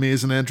and his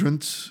amazing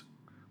entrance.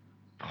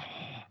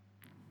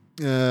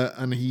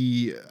 And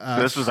he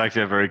asked, this was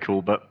actually a very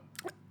cool bit.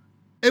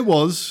 It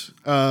was.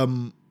 I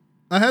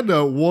had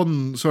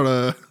one sort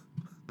of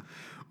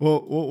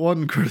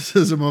one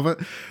criticism of it.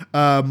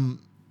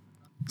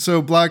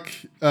 So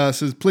Black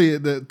says, "Play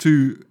the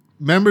two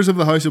members of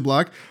the House of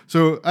Black."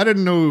 So I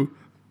didn't know.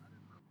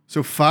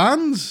 So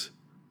fans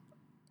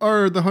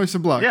are the House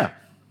of Black. Yeah.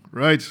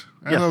 Right.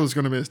 I thought it was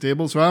going to be a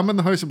stable. So I'm in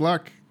the House of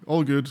Black.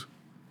 All good.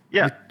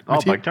 Yeah.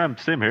 Big time.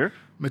 Same here.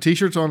 My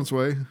t-shirt's on its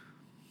way.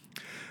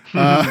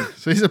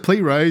 So he said,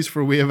 "Please rise,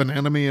 for we have an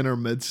enemy in our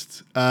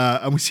midst."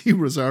 And we see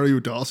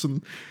Rosario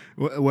Dawson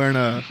wearing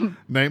a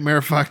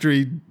Nightmare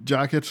Factory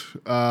jacket.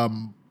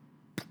 And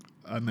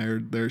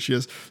there she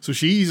is. So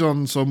she's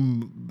on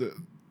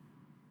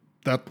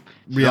that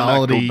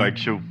reality big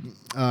show.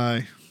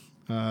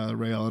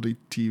 reality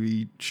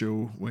TV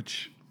show,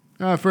 which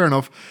Fair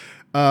enough.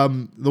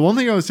 The one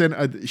thing I was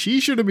saying, she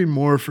should have been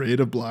more afraid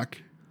of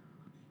Black.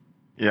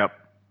 Yep.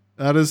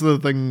 That is the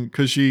thing,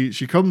 because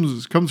she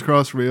comes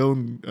across real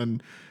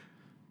and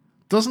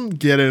doesn't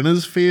get in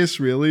his face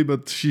really,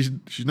 but she's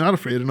not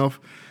afraid enough.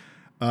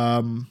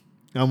 And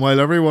while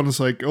everyone is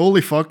like,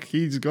 "Holy fuck,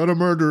 he's got a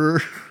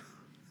murderer,"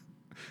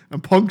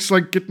 and Punk's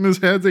like getting his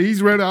head,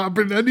 he's ready.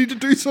 I need to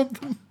do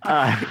something.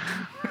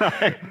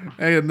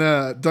 And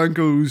down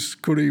goes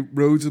Cody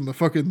Rhodes in the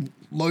fucking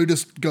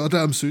loudest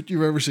goddamn suit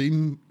you've ever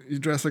seen. He's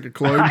dressed like a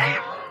clown.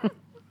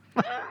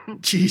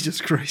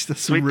 Jesus Christ,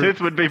 that's Sweet Tooth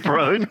would be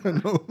proud. I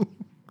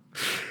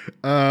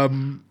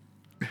know.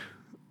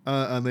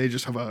 And they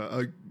just have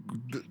a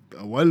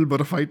wild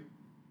bit of fight.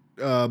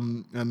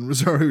 And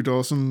Rosario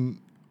Dawson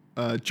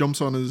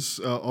jumps on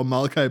on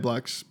Malachi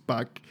Black's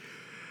back.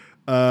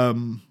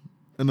 And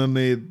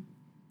then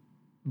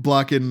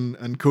Black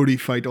and Cody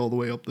fight all the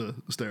way up the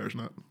stairs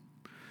now.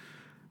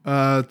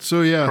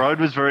 So yeah, Crowd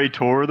was very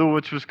tore though,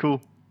 which was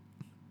cool.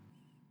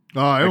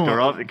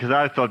 Because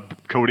I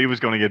thought Cody was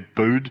going to get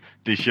booed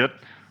to shit.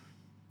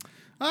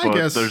 I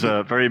guess there's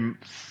a very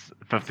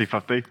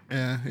 50-50.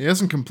 Yeah, he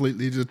hasn't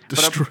completely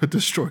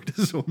destroyed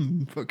his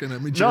own fucking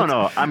image.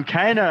 No, I'm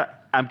kind of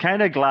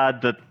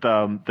glad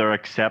that they're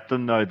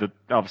accepting now that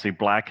obviously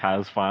Black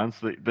has fans.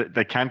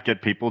 They can't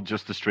get people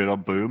just to straight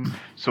up boom.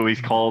 So he's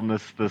calling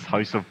this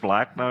House of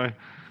Black now.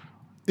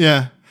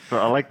 Yeah, so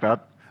I like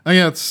that. I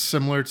think it's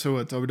similar to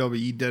what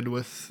WWE did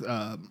with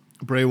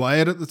Bray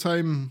Wyatt at the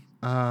time.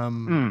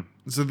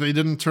 So they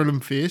didn't turn him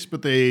face,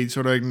 but they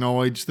sort of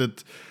acknowledged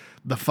that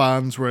the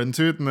fans were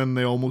into it, and then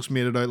they almost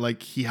made it out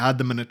like he had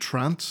them in a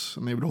trance,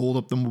 and they would hold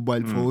up the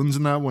mobile phones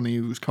and that when he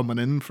was coming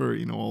in for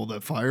all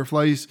the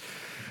fireflies.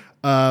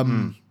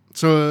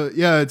 So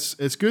yeah,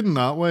 it's good in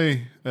that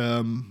way.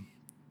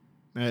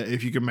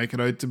 If you can make it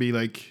out to be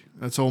like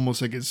it's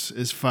almost like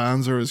his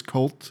fans or his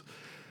cult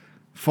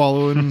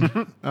following.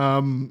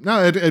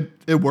 No,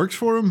 it works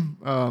for him.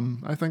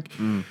 I think.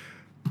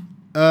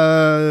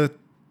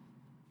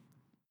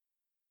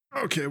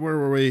 Okay, where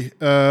were we?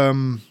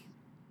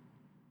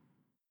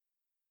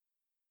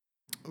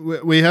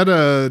 We had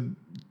a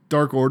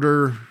Dark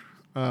Order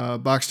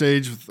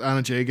backstage with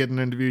Anna Jay getting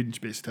interviewed, and she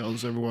basically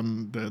tells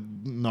everyone to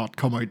not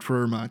come out for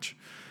her match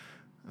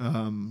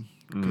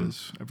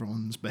because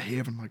everyone's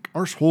behaving like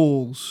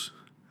arseholes.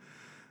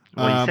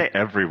 Well, you say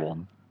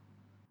everyone.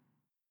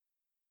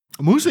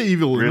 I'm going to say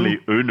Evil Uno. Really,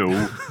 Uno.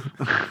 You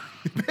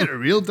made a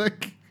real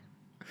dick.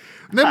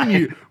 And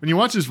then when you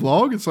watch his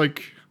vlog, it's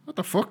like, what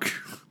the fuck?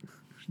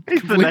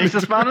 He's the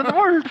nicest man in the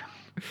world. I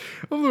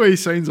love the way he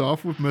signs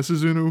off with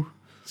Mrs. Uno.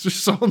 It's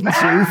just something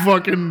so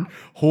fucking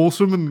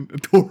wholesome and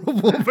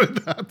adorable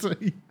about that.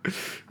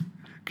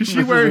 Because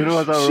she wears...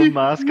 Uno has her own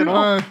mask and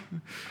all.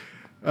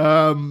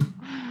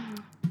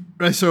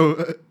 Right,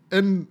 so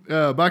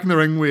back in the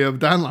ring, we have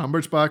Dan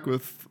Lambert's back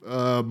with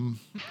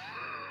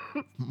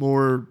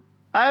more...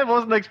 I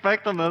wasn't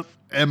expecting this.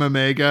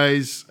 MMA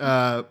guys,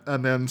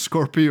 and then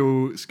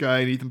Scorpio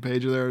Sky and Ethan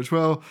Page are there as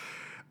well.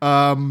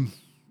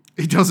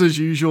 He does his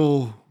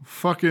usual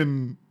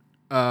fucking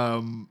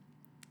running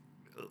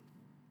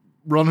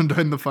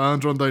down the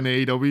fans, running down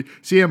AEW.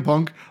 CM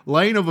Punk,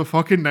 line of the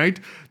fucking night.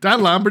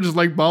 Dan Lambert is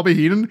like Bobby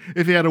Heenan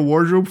if he had a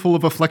wardrobe full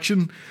of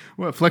Affliction.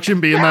 Well, Affliction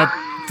being that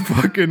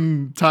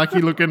fucking tacky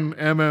looking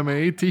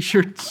MMA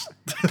t-shirts.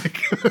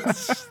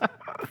 It's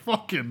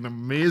fucking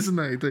amazing.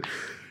 I think.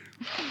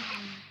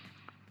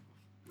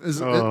 Is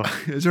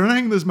there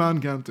anything this man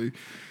can't do?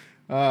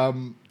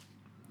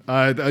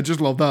 I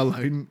just love that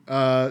line.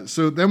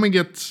 So then we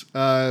get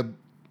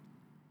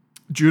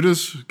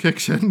Judas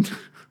kicks in.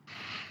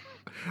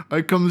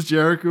 Out comes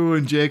Jericho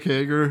and Jake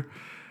Hager.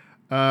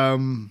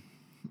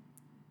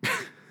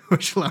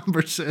 Which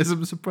Lambert says,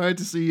 I'm surprised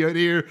to see you out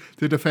here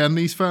to defend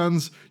these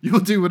fans. You'll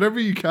do whatever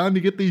you can to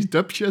get these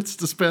dipshits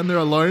to spend their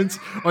allowance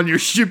on your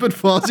stupid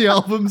Fozzy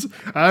albums.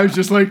 I was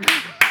just like,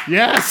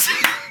 yes.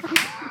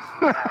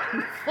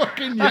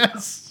 Fucking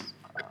yes.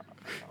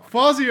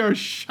 Fozzy are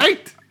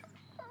shite.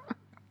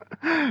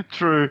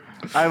 True.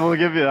 I will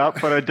give you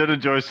that, but I did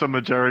enjoy some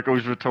of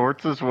Jericho's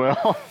retorts as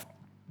well.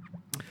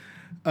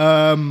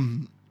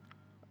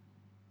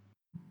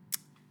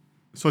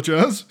 Such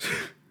as?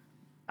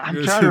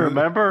 I'm trying to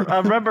remember. I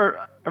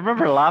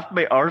remember laughing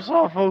my arse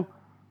off.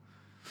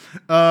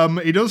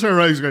 He does have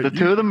right. The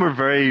two of them were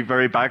very,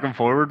 very back and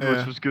forward,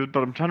 which was good,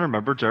 but I'm trying to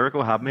remember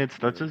Jericho had me in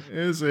stitches.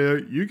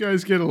 You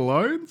guys get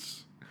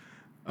allowance?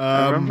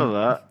 I remember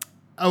that.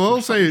 I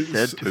will say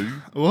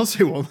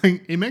one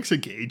thing. He makes a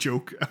gay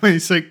joke. I mean,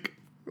 it's like,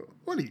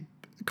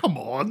 come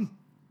on.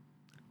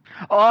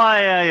 Oh,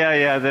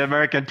 yeah. The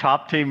American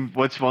top team,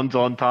 which one's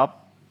on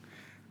top?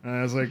 And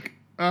I was like,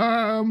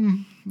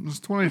 it's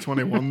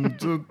 2021.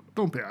 So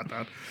don't be at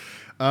that.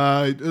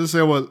 I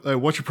say,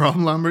 what's your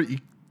problem, Lambert?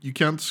 You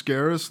can't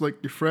scare us like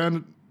your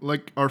friend,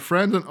 like our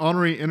friend and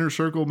honorary Inner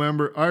Circle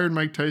member Iron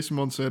Mike Tyson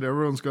once said.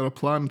 Everyone's got a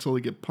plan until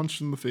they get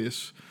punched in the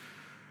face.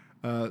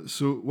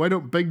 So why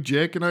don't Big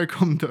Jake and I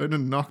come down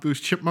and knock those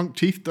chipmunk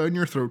teeth down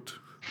your throat?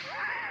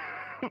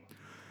 I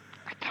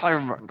can't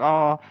remember.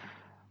 Oh.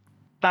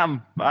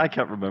 Damn, I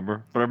can't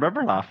remember, but I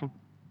remember laughing.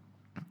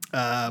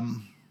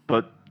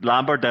 But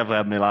Lambert definitely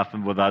had me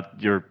laughing with that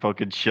your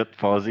fucking shit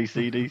Fozzy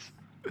CDs.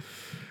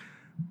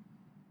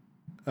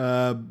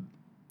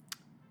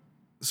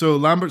 So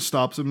Lambert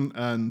stops him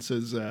and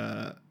says,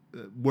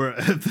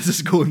 if this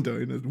is going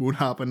down, it won't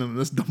happen in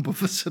this dump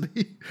of a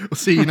city. We'll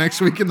see you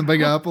next week in the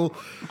Big Apple,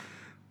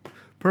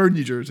 per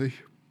New Jersey.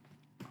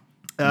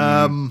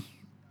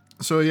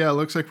 So yeah, it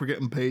looks like we're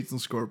getting Paige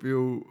and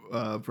Scorpio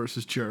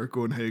versus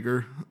Jericho and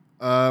Hager.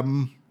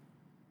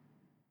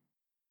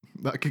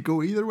 That could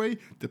go either way.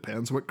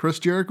 Depends what Chris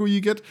Jericho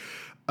you get.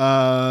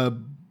 But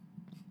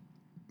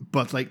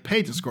like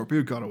Paige and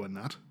Scorpio gotta win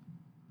that.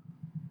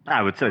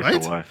 I would say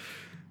right? so.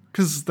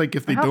 Because like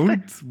if they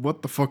don't,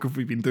 what the fuck have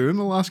we been doing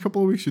the last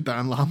couple of weeks with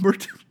Dan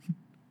Lambert?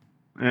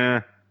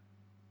 Yeah.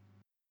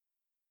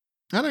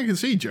 And I can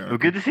see Jericho. Well,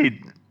 good to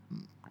see.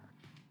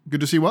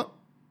 Good to see what?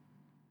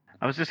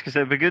 I was just gonna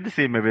say it'd be good to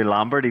see maybe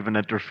Lambert even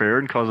interfere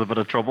and cause a bit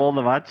of trouble in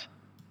the match.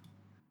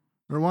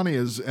 Or one of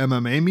his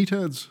MMA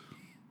meatheads.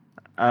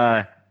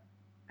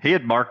 He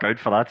had Mark out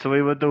for that, so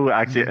he would do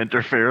actually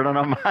interfere in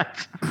a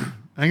match.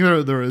 I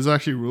think there is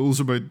actually rules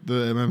about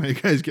the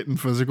MMA guys getting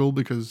physical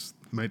because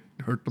they might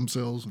hurt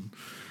themselves. And,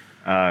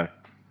 where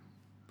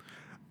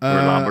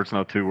Lambert's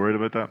not too worried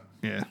about that.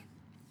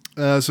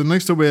 Yeah. So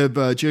next up we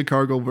have Jade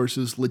Cargill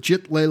versus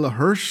legit Layla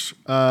Hirsch.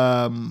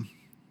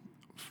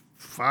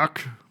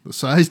 Fuck the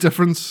size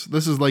difference.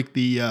 This is like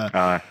the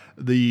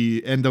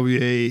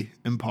NWA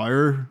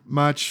Empire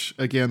match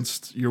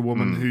against your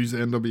woman who's the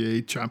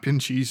NWA champion.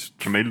 She's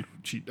Camille.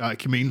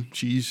 Camille.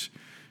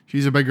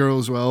 She's a big girl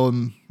as well,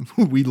 and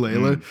we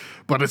Layla.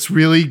 But it's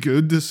really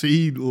good to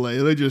see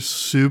Layla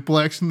just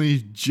suplexing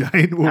these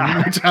giant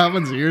women, which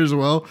happens here as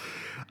well.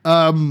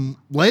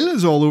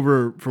 Layla's all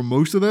over for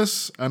most of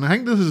this, and I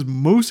think this is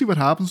mostly what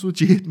happens with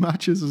Jade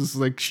matches. Is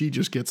like she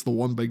just gets the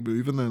one big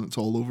move, and then it's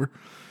all over.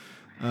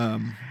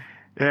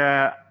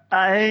 Yeah,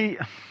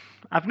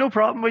 I've no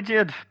problem with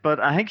Jade, but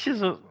I think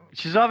she's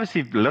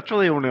obviously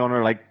literally only on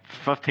her like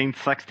 15th,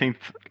 16th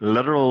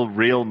literal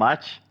real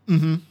match.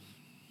 Mm-hmm.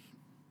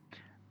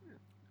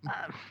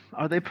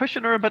 Are they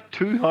pushing her a bit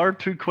too hard,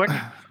 too quick?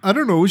 I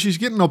don't know. She's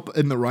getting up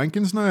in the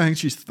rankings now. I think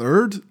she's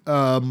third.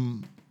 I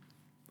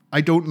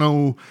don't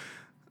know.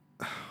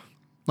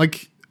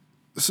 Like,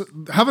 so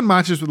having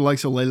matches with the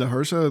likes of Layla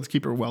Hirsch to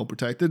keep her well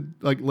protected.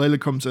 Like,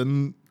 Layla comes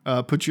in,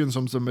 puts you in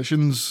some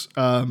submissions,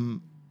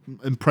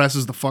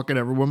 impresses the fuck out of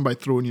everyone by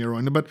throwing you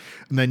around a bit,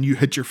 and then you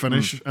hit your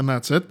finish, and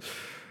that's it.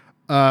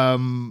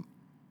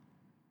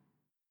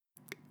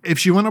 If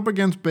she went up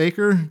against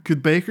Baker,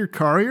 could Baker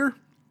carry her?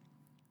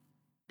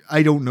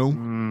 I don't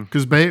know,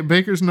 because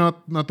Baker's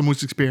not the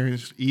most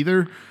experienced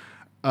either.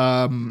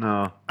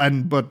 No.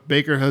 But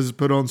Baker has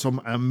put on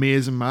some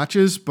amazing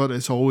matches, but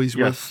it's always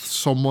with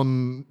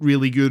someone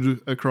really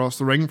good across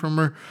the ring from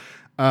her.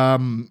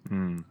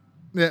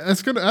 Yeah,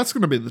 that's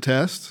gonna be the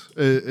test.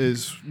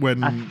 Is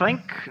when I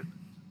think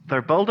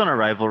they're building a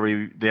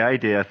rivalry. The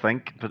idea, I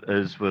think,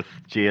 is with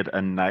Jade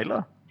and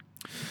Nyla.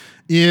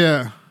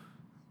 Yeah.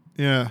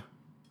 The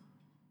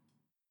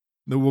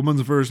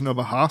woman's version of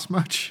a Haas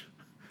match,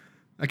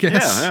 I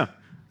guess. Yeah.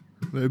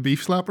 The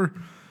beef slapper.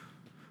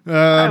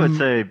 I would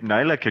say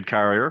Nyla could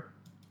carry her.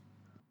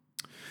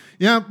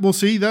 Yeah, we'll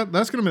see.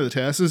 That's going to be the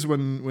test, is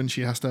when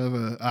she has to have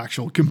an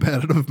actual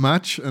competitive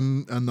match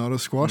and not a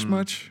squash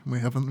match. We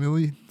haven't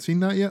really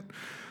seen that yet.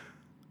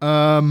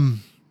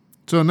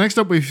 So next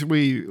up,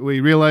 we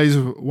realize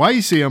why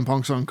CM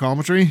Punk's on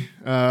commentary.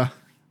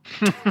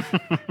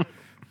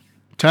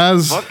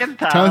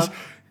 Taz,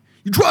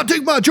 you try to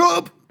take my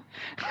job.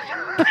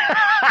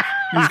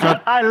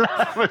 I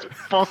love it.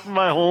 Busting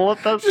my hole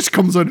at this. Just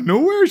comes out of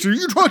nowhere. So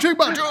you try to take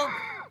my job.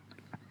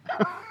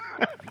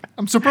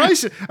 I'm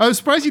surprised. I was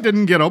surprised he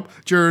didn't get up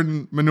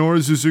during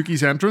Minoru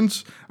Suzuki's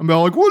entrance and be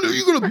like, "What are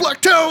you gonna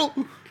black towel?"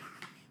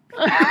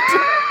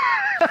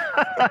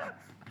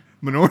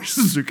 Minoru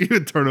Suzuki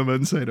would turn him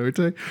inside out.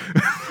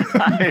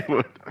 I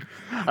would.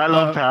 I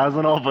love Taz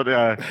and all, but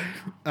yeah.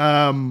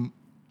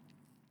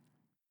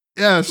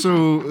 Yeah.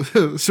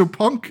 So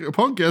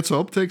Punk gets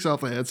up, takes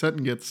off the headset,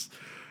 and gets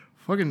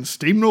fucking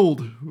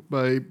steamrolled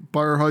by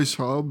Powerhouse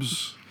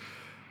Hobbs.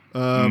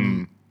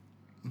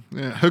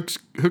 Yeah,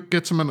 Hook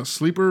gets him in a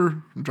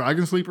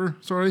dragon sleeper,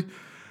 sorry.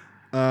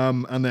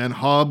 And then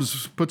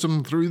Hobbs puts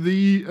him through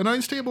the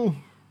announce table.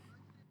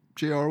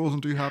 JR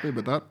wasn't too happy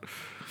about that.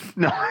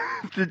 No,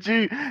 did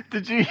you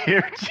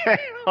hear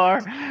JR?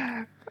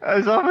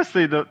 It's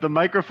obviously the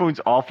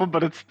microphone's off him,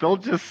 but it's still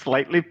just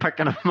slightly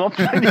picking him up.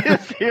 And you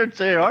just hear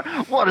JR,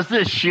 what is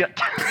this shit?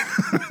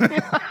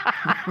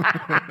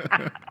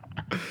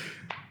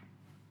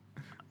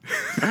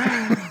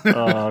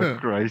 Oh,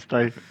 Christ,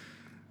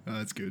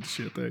 that's good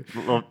shit, eh?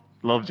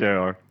 Love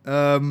JR.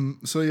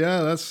 So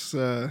yeah, that's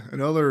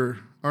another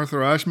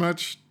Arthur Ashe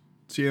match.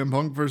 CM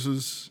Punk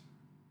versus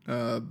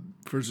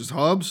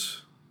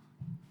Hobbs.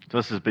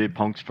 This is Big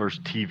Punk's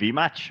first TV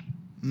match.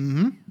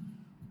 Mm-hmm.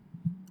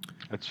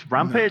 It's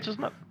Rampage,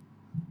 isn't it?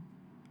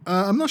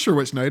 I'm not sure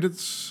which night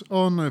it's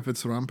on, if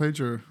it's Rampage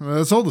or...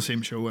 it's all the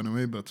same show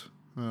anyway, but...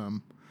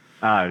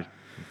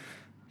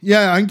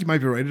 Yeah, I think you might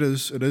be right. It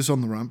is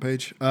on the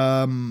Rampage.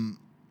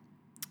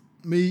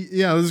 This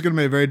is going to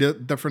be a very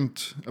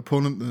different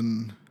opponent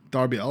than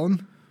Darby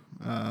Allin.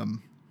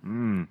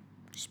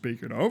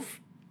 Speaking of,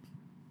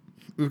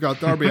 we've got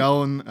Darby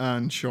Allin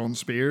and Sean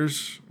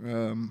Spears.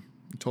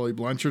 Tully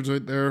Blanchard's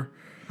out there.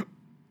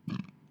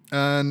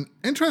 And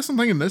interesting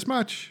thing in this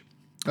match,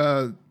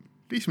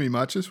 decent wee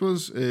match this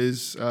was,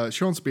 is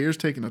Sean Spears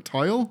taking a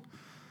towel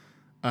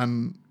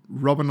and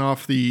rubbing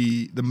off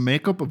the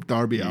makeup of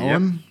Darby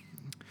Allin.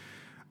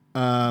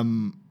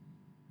 And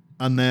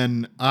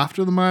then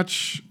after the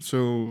match,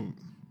 so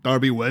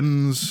Darby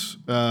wins,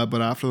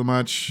 but after the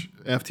match,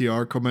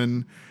 FTR come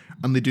in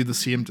and they do the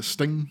same to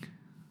Sting.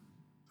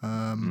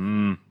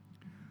 And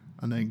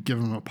then give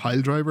him a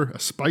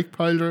spike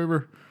pile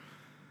driver.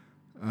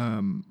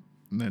 And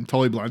then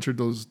Tully Blanchard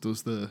does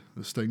the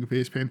Sting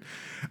face paint.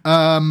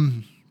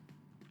 In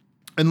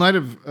light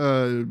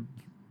of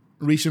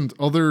recent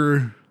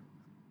other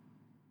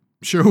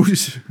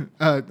shows,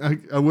 I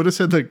would have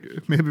said like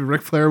maybe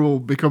Ric Flair will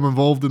become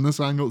involved in this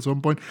angle at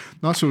some point.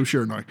 Not so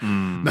sure now.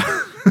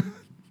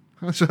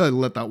 I should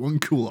let that one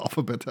cool off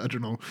a bit. I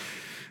don't know.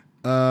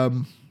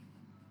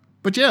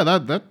 But yeah,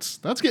 that's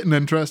getting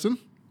interesting.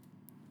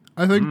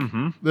 I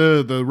think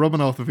the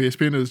rubbing off the face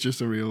paint is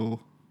just a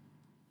real.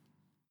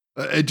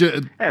 It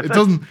doesn't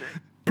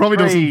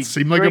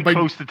seem like a big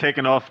close to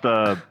taking off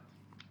the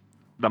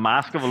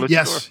mask of a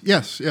luchador.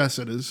 Yes,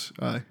 it is.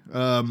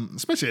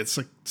 Especially it's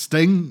like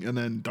Sting, and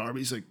then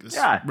Darby's like this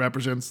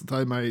represents the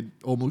time I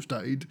almost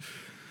died,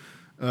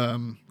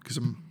 because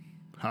I'm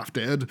half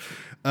dead.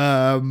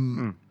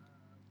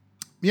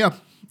 Yeah.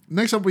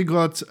 Next up, we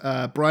got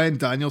Bryan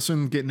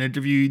Danielson getting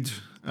interviewed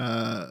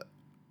by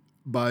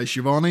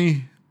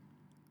Shivani.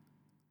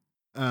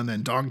 And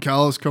then Don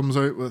Callis comes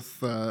out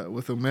with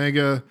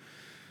Omega,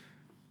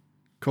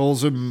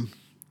 calls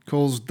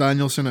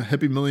Danielson a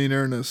hippie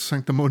millionaire and a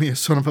sanctimonious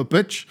son of a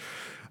bitch.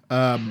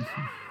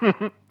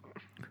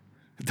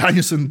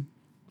 Danielson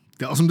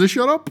tells him to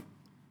shut up.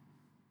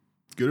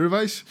 Good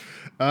advice.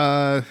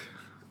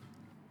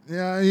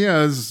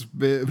 It's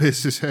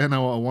basically saying I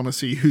want to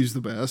see who's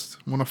the best.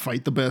 I want to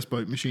fight the best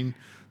bout machine,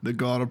 the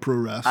god of pro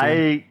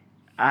wrestling.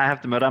 I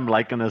have to admit, I'm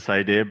liking this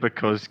idea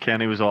because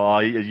Kenny was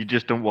all, you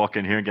just don't walk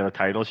in here and get a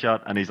title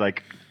shot. And he's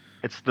like,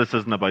 this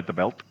isn't about the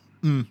belt.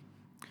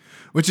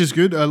 Which is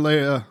good. I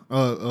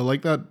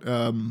like that.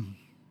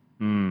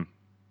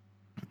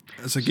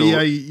 It's like,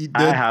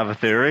 I have a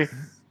theory.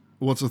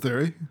 What's the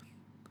theory?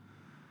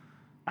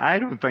 I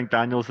don't think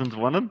Danielson's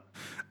winning.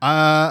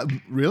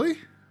 Really?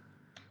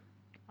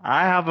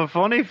 I have a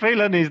funny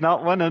feeling he's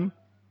not winning.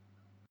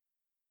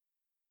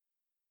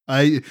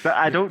 I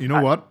don't. You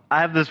know what?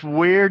 I have this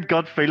weird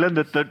gut feeling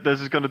that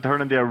this is going to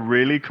turn into a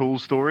really cool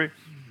story.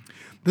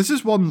 This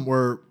is one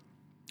where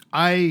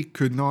I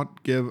could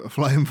not give a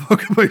flying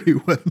fuck about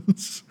who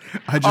wins.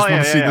 I just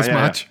want to see this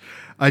match.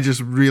 I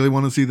just really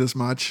want to see this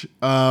match.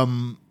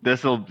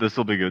 This will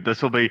be good.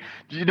 This will be.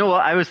 You know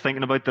what? I was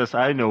thinking about this.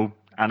 I know,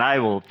 and I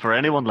will. For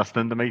anyone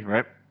listening to me,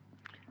 right?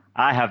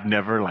 I have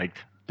never liked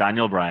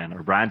Daniel Bryan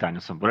or Bryan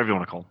Danielson, whatever you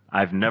want to call him.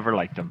 I've never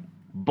liked him,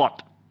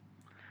 but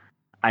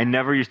I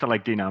never used to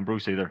like Dean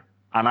Ambrose either.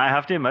 And I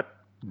have to admit,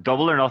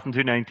 Double or Nothing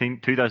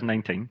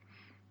 2019,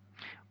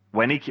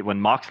 when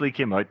Moxley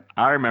came out,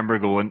 I remember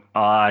going,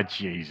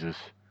 Jesus.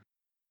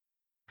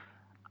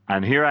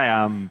 And here I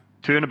am,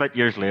 2 and a bit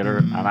years later,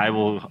 and I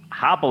will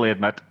happily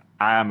admit,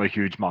 I am a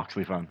huge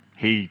Moxley fan.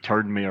 He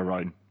turned me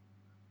around.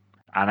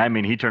 And I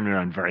mean, he turned me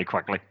around very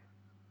quickly.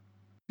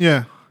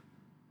 Yeah.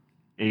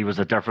 He was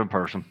a different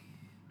person.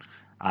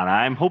 And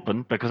I'm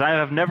hoping, because I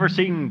have never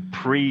seen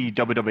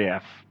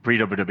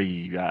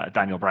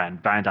pre-WWE Bryan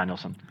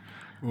Danielson.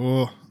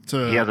 Oh,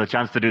 he has a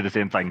chance to do the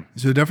same thing.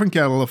 It's a different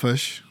kettle of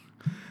fish.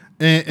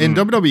 In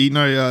WWE,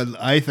 now,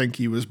 I think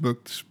he was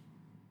booked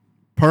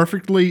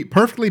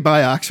perfectly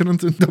by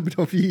accident in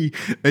WWE.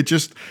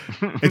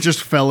 It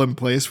just fell in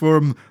place for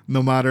him,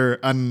 no matter.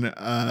 And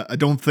I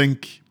don't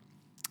think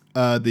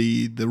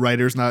the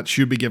writers and that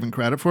should be given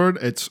credit for it.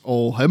 It's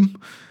all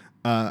him.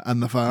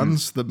 And the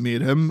fans that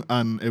made him,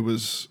 and it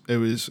was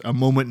a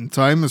moment in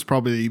time. It's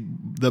probably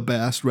the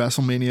best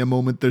WrestleMania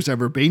moment there's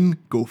ever been.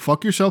 Go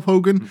fuck yourself,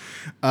 Hogan.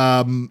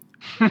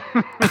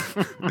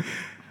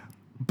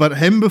 But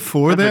him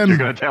before then, you're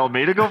gonna tell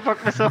me to go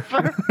fuck myself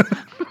there?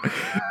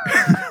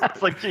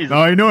 That's like Jesus.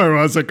 I know.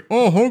 I was like,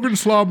 Hogan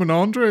slamming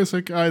Andre. It's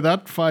like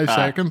that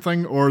 5-second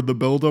thing, or the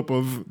build up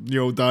of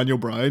Daniel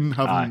Bryan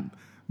having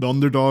the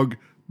underdog,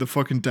 the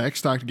fucking deck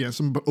stacked against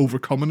him, but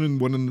overcoming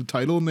and winning the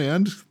title in the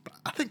end.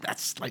 I think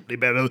that's slightly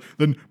better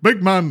than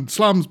big man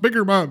slams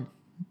bigger man.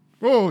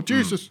 Oh,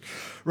 Jesus.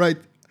 Right.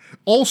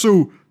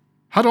 Also,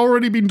 had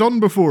already been done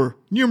before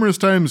numerous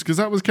times because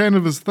that was kind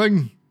of his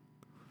thing.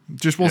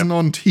 Just wasn't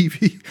on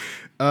TV.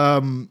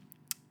 But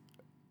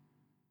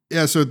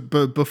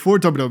before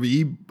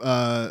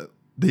WWE,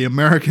 the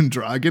American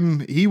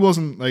Dragon, he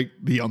wasn't like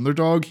the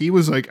underdog. He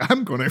was like,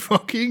 I'm going to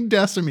fucking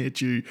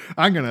decimate you.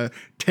 I'm going to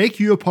take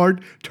you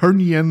apart, turn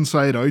you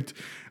inside out.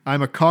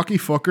 I'm a cocky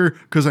fucker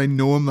because I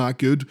know I'm that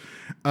good.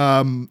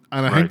 And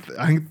I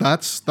think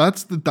that's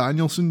the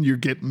Danielson you're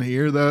getting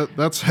here.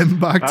 That's him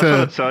back That's to. what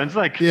it sounds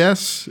like.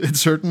 Yes, it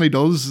certainly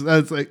does.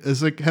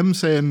 It's like him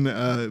saying,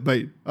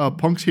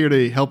 Punk's here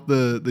to help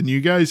the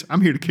new guys.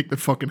 I'm here to kick their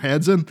fucking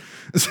heads in.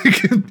 It's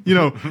like,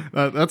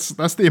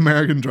 that's the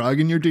American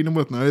dragon you're dealing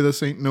with now.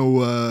 This ain't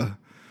no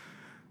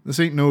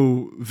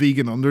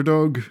vegan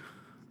underdog.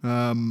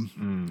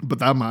 But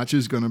that match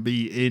is going to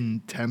be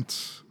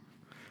intense.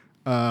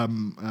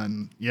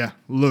 And yeah,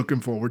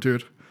 looking forward to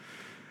it.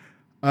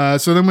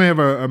 So then we have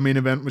our main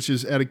event, which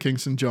is Eddie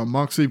Kingston, John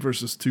Moxley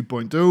versus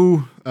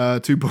 2.0.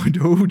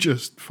 2.0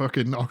 just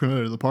fucking knocking it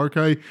out of the park.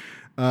 Aye.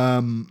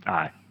 A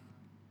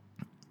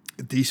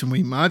decent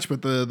wee match,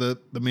 but the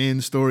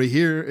main story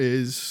here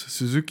is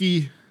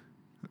Suzuki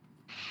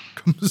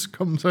comes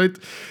out.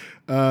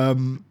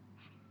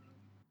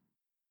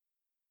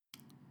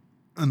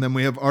 And then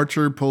we have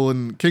Archer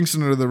pulling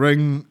Kingston out of the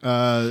ring.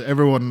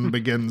 Everyone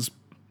begins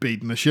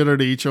beating the shit out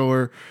of each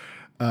other.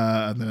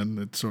 And then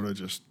it sort of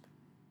just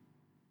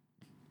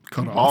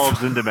cut off.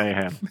 Evolves into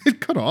mayhem.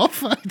 It cut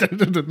off. I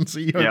didn't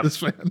see how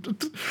this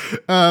ended.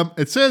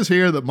 It says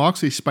here that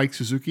Moxley spiked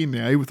Suzuki in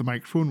the eye with a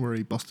microphone where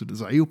he busted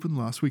his eye open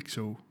last week.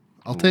 So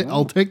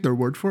I'll take their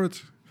word for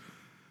it.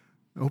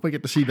 I hope I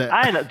get to see that.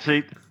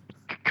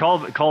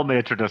 Call me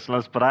a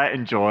traditionalist, but I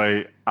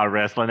enjoy a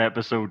wrestling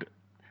episode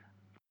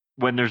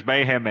when there's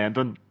mayhem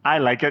ending. I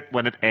like it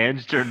when it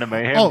ends during the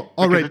mayhem. Oh,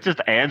 all right. It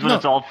just ends when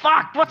it's all,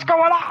 fuck, what's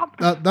going on?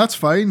 That's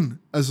fine,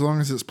 as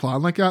long as it's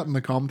planned like that and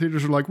the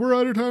commentators are like, we're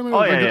out of time.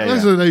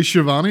 This is a nice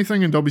Shivani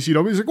thing in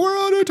WCW. It's like, we're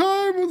out of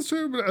time.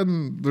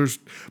 And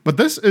but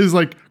this is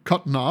like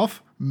cutting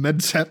off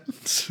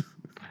mid-sentence.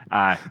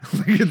 Aye.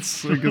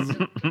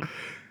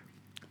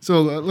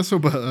 So let's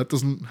hope that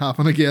doesn't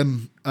happen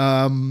again.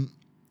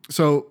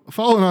 So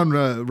following on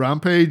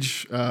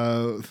Rampage,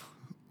 our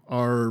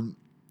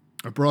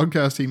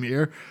broadcast team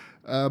here,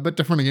 a bit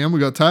different again. We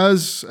got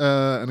Taz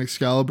and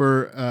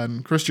Excalibur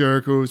and Chris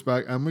Jericho is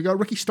back, and we got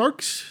Ricky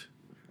Starks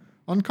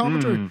on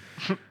commentary.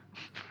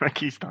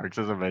 Ricky Starks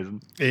is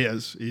amazing. He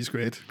is. He's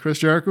great. Chris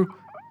Jericho,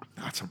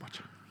 not so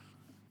much.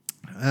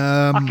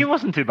 He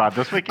wasn't too bad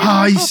this week.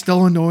 He's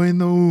still annoying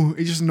though.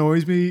 He just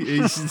annoys me.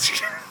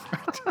 He's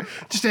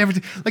just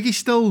everything. Like he's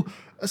still.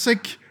 It's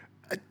like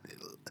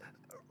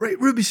right.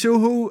 Ruby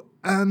Soho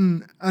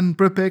and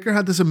Britt Baker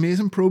had this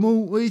amazing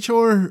promo with each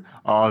other.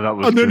 Oh, that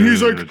was. And then good.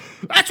 he's like,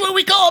 "That's what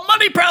we call a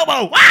money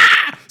promo."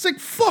 Ah! It's like,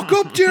 fuck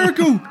up,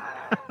 Jericho.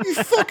 You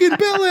fucking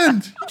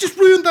bellend. You just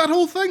ruined that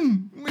whole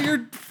thing.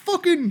 You're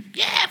fucking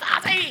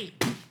Bobby.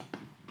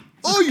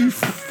 Oh, you.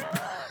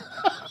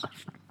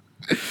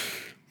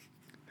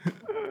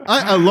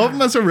 I love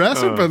him as a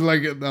wrestler, but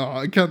like, no,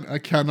 I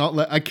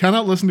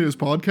cannot listen to his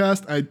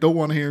podcast. I don't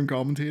want to hear him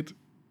commentate.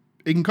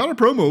 He can cut a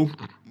promo,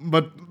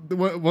 but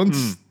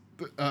once,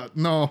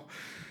 no,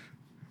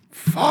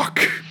 fuck,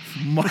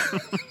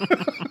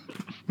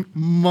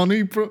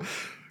 money pro.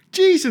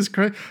 Jesus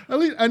Christ! At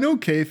least I know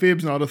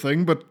kayfabe's not a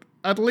thing, but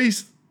at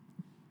least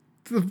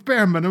the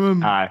bare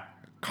minimum,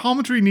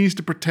 commentary needs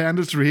to pretend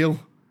it's real.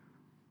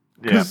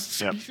 Yeah,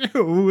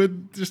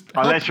 it just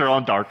unless you're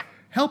on Dark.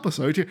 Help us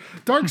out here.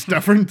 Dark's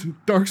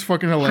different. Dark's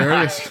fucking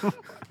hilarious.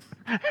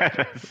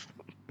 It is.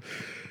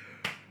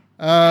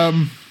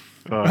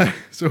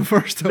 So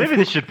first maybe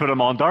they should put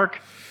him on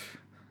Dark.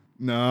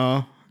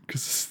 No,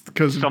 because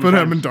put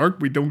him in Dark,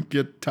 we don't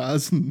get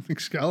Taz and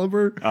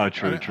Excalibur. Oh,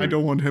 true. I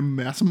don't want him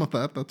messing with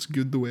that. That's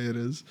good the way it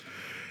is.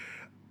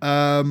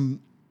 Yeah,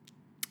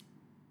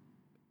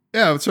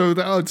 so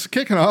it's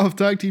kicking off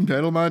tag team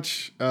title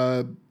match.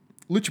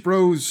 Lucha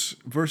Bros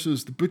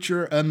versus the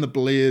Butcher and the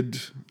Blade.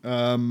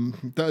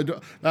 I'm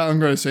going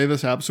to say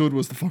this episode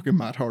was the fucking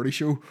Matt Hardy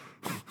show.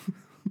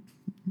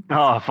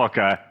 Oh, fuck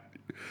that.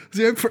 Is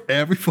he out for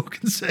every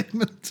fucking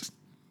segment?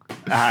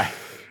 Aye.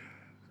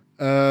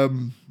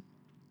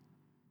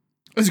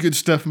 It's a good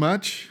stiff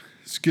match.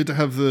 It's good to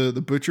have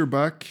the Butcher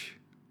back.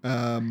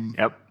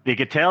 Yep. You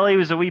could tell he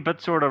was a wee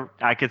bit sort of,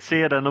 I could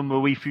see it in him, a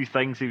wee few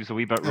things. He was a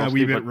wee bit rusty. A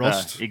wee bit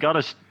rust. He got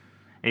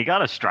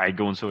a stride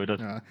going, so he did.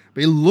 But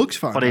he looks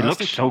fantastic. But he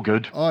looks so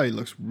good. Oh, he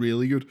looks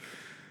really good.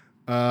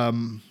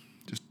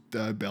 Just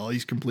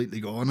belly's completely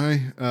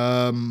gone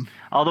now.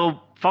 Although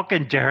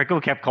fucking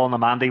Jericho kept calling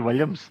him Andy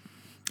Williams.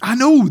 I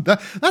know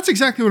that's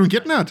exactly what I'm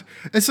getting at.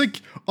 It's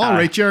like, all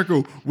right,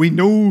 Jericho, we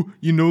know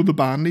you know the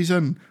band he's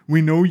in.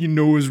 We know you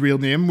know his real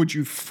name. Would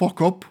you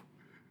fuck up?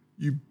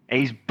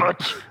 He's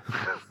Butch.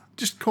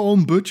 Just call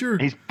him Butcher.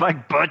 He's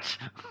Big Butch.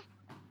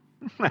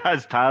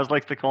 As Taz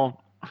likes to call him.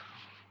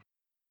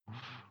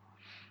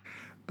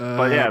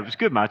 But yeah, it was a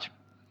good match.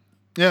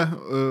 Yeah,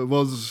 it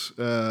was.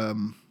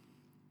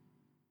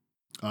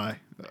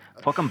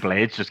 Fucking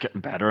Blade's just getting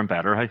better and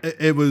better. Hey?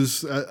 It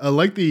was. I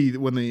like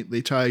when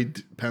they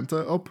tied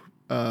Penta up.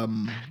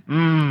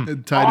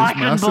 Tied his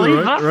mask to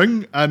the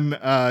ring, and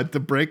to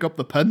break up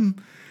the pin,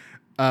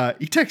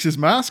 he takes his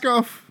mask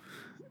off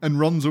and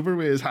runs over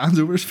with his hands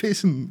over his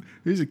face, and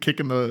he's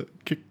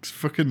kicks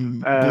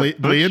fucking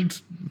Blade.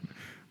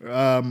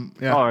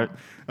 Yeah. All right.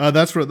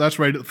 That's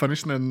right at the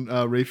finish, and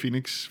then Ray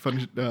Phoenix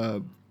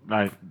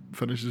Right.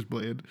 finishes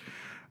Blade.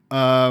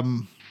 That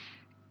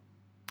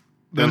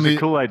Then was a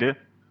cool idea.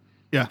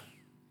 yeah.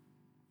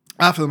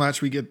 After the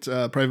match, we get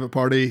Private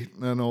Party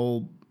and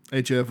all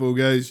HFO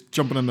guys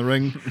jumping in the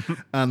ring,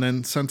 and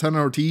then Santana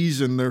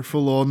Ortiz in their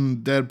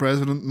full-on dead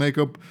president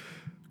makeup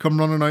come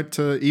running out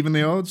to even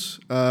the odds.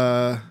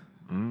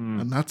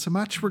 And that's a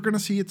match we're going to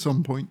see at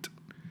some point.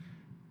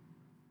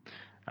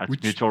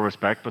 That's mutual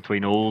respect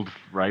between old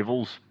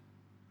rivals.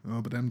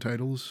 Oh, but them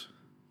titles,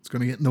 it's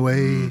going to get in the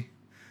way.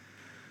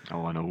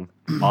 Oh, I know.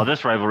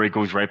 This rivalry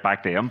goes right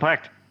back to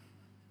Impact.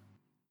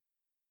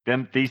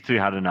 These two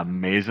had an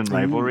amazing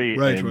rivalry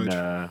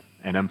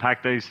in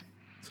Impact days.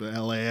 So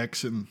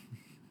LAX and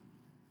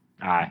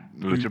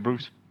Lucha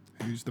Bros.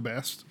 Who's the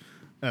best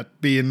at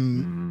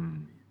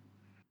being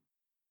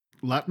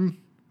Latin,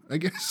 I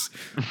guess.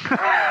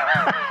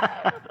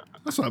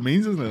 That's what it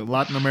means, isn't it?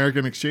 Latin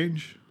American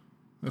exchange.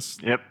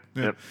 Yep.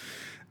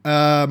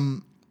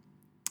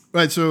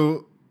 Right,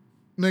 so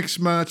next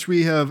match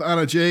we have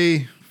Anna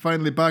Jay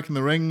finally back in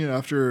the ring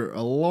after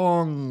a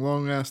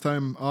long ass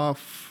time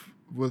off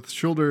with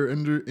shoulder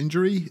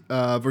injury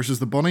versus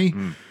the Bunny,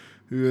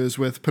 who is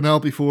with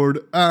Penelope Ford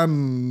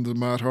and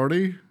Matt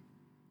Hardy.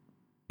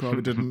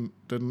 Probably didn't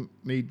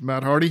need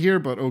Matt Hardy here,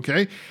 but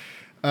okay.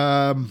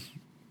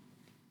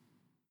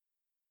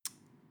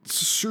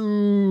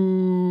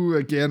 So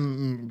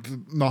again,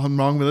 nothing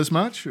wrong with this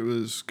match. It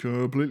was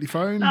completely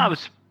fine. No,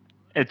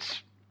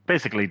 it's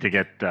basically to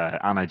get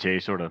Anna Jay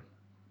sort of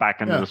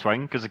back into the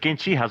swing, because again,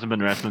 she hasn't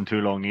been wrestling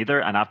too long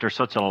either, and after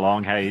such a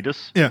long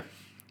hiatus. Yeah.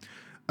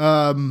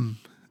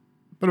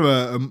 Bit of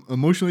a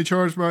emotionally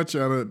charged match.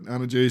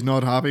 Anna Jay's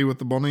not happy with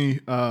the Bunny.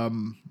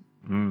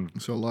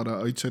 So a lot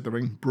of outside the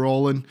ring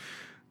brawling.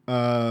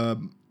 There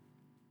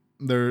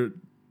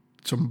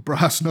some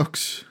brass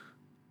knucks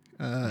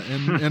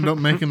end up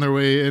making their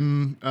way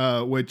in,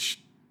 which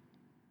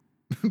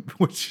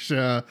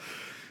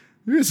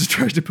who is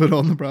trying to put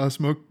on the brass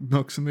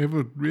knucks, and they have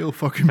a real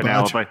fucking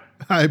badge.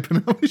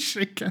 Penelope.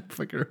 She can't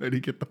figure out how to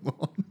get them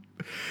on.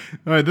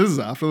 All right, this is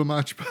after the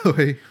match, by the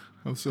way.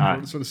 I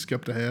sort of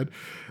skipped ahead.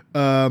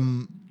 But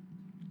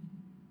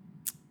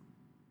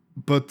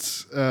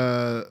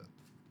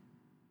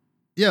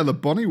the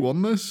Bunny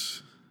won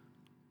this,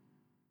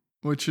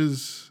 which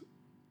is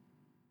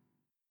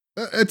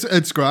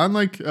it's grand.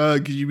 Like,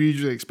 cause you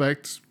usually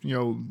expect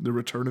the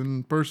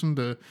returning person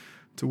to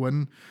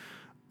win.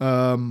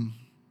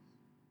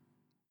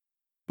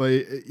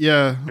 But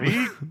yeah.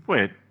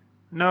 Wait,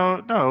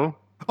 no.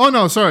 Oh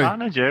no, sorry.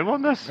 Anna Jay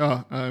won this.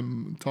 Oh,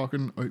 I'm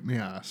talking out my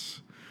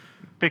ass.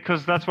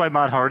 Because that's why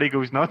Matt Hardy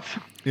goes nuts.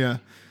 Yeah.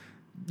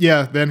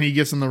 Yeah, then he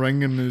gets in the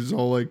ring and is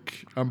all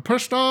like, I'm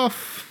pissed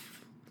off.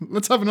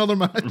 Let's have another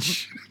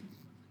match.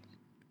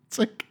 It's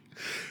like,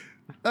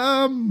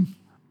 that's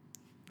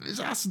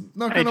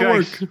not going to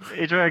work.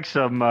 He drags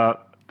some,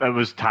 it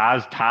was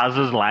Taz.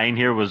 Taz's line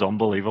here was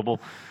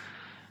unbelievable.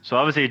 So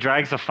obviously he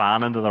drags a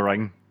fan into the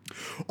ring.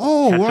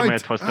 Oh, hits right. him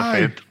with a twist of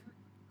fate.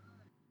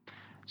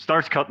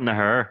 Starts cutting the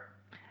hair.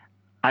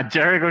 And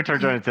Jericho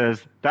turns around and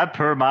says, that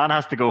poor man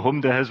has to go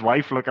home to his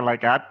wife looking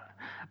like that.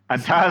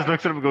 And Taz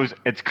looks at him and goes,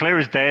 it's clear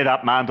as day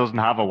that man doesn't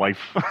have a wife.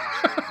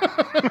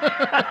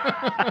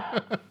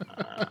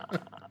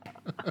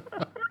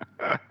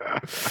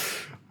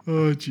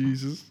 Oh,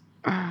 Jesus.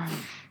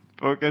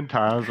 Fucking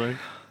Taz, like.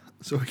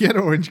 So we get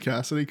Orange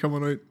Cassidy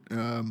coming out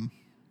and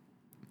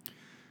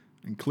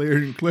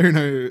clearing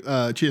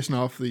out, chasing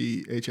off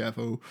the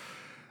HFO.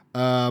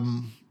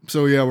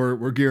 So yeah,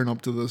 we're gearing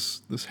up to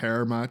this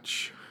hair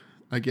match,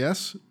 I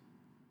guess.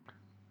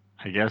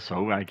 I guess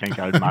so. I think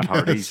Matt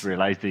Hardy's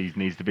realised he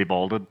needs to be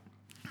balded.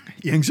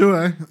 You think so,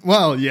 eh?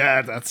 Well,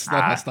 yeah, that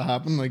has to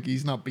happen. Like,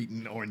 he's not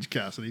beating Orange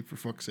Cassidy, for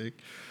fuck's sake.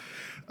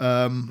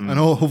 And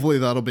hopefully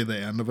that'll be the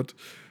end of it.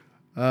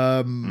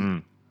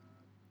 And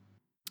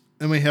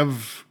we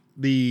have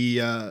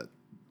the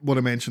what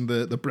I mentioned,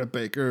 the Britt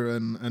Baker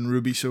and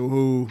Ruby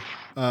Soho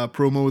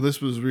promo.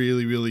 This was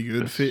really, really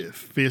good.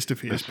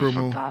 Face-to-face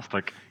promo.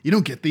 Fantastic. You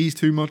don't get these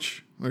too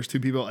much. There's two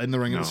people in the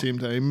ring at the same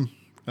time,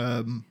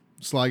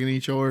 slagging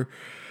each other.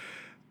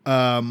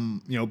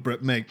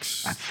 Britt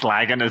makes... And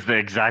slagging is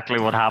exactly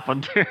what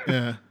happened.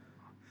 Yeah.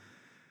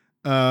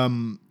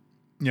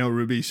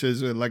 Ruby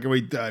says, like,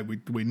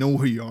 we know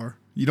who you are.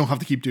 You don't have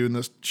to keep doing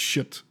this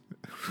shit.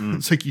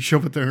 It's like you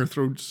shove it down her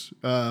throats.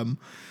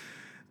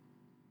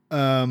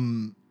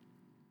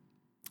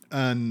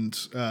 And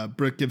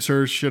Britt gives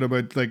her shit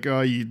about, like,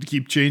 you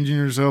keep changing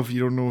yourself,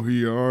 you don't know who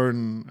you are,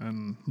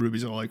 and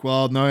Ruby's all like,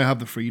 well, now I have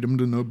the freedom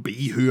to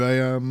be who I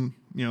am,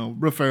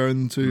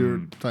 referring to her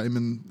time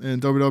in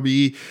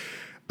WWE.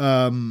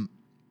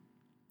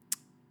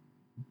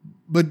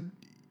 But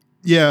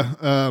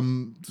yeah,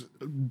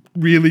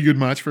 really good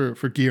match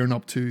for gearing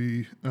up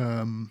to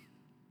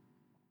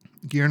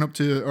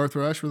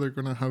Arthur Ashe, where they're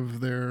gonna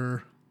have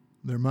their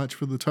match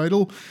for the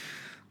title.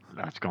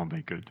 That's gonna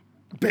be good.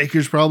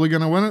 Baker's probably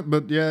gonna win it,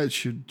 but yeah, it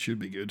should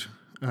be good.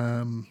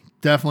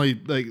 definitely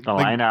The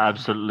line I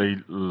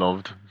absolutely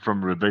loved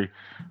from Ruby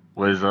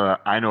was,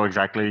 "I know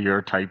exactly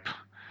your type.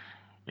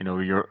 You know,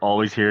 you're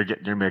always here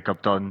getting your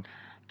makeup done,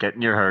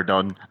 getting your hair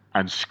done,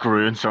 and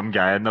screwing some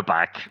guy in the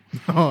back."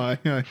 Oh, aye.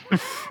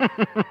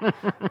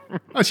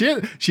 Oh,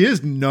 she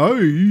is now.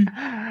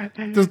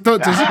 Does it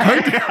count?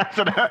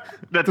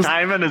 The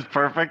timing is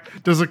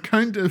perfect. Does it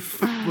count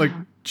if like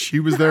she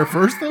was there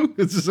first though?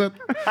 Is it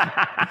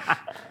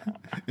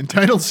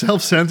entitled,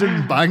 self-centered,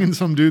 and banging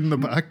some dude in the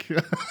back?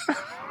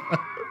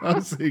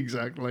 That's the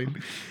exact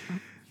line.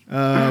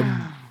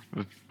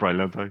 It's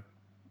brilliant.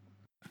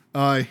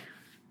 Aye.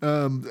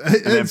 And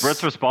then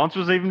Britt's response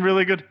was even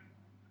really good.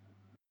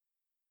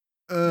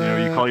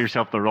 You call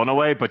yourself the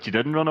runaway, but you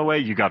didn't run away.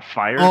 You got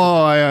fired.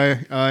 Oh,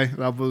 aye.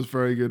 That was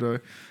very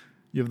good.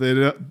 You have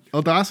the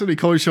audacity to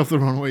call yourself the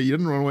runaway. You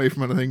didn't run away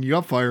from anything. You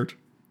got fired.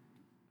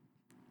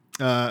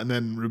 And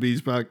then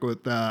Ruby's back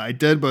with, "I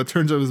did, but it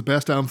turns out it was the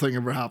best damn thing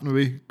ever happened to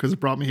me because it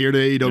brought me here to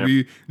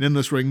AEW and in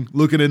this ring,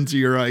 looking into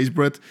your eyes,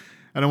 Britt.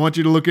 And I want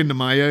you to look into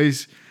my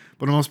eyes,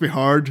 but it must be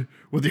hard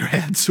with your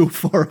head so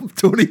far up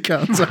Tony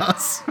Khan's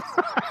ass."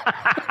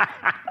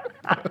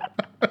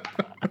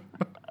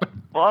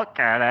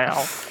 Fucking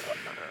hell.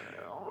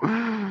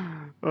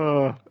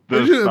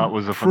 That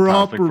was a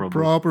fantastic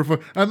proper fun.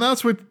 And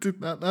that's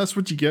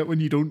what you get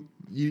when you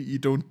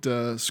don't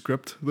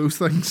script those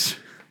things.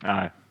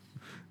 Aye.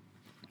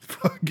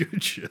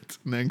 Good shit.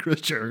 And then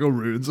Chris Jericho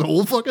ruins the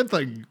whole fucking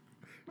thing.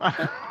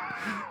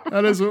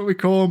 That is what we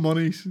call a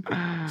money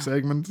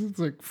segment. It's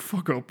like,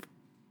 fuck up.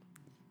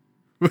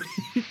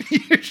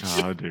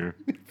 Oh dear.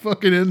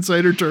 Fucking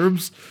insider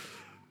terms.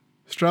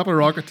 Strap a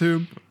rocket to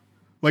him.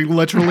 Like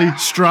literally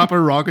strap a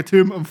rocket to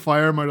him and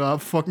fire him out of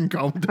that fucking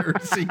commentary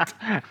seat.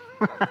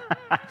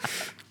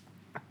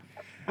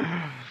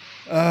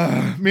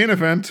 Main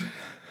event.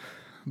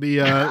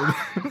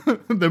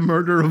 The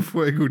murder of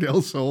Fuego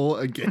del Sol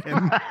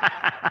again.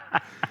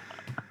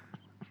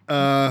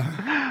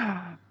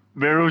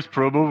 Miro's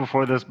promo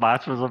before this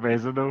match was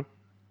amazing though.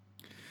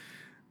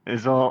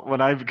 Is all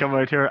when I come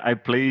out here, I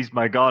please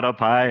my God up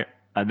high,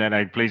 and then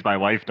I please my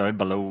wife down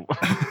below.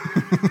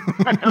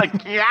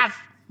 Like, yes.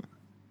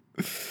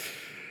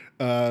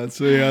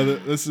 So yeah,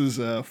 this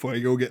is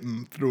Fuego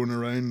getting thrown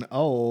around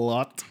a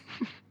lot.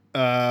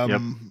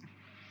 But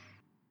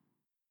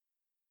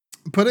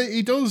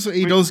he does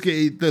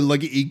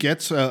get he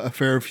gets a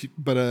fair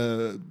bit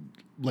of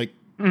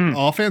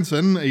offense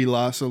in. He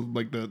lasts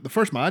like the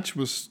first match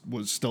was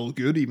still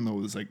good, even though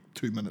it was like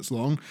 2 minutes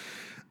long.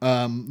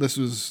 This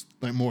was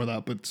like more of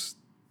that, but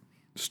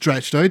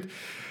stretched out.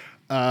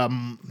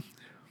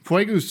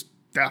 Fuego's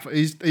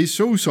he's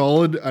so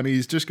solid, and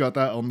he's just got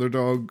that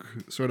underdog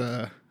sort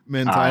of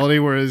mentality,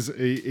 whereas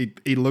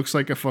he looks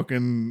like a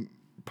fucking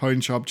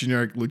pound shop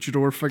generic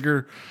luchador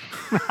figure,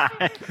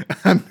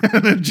 and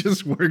it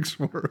just works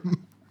for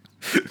him.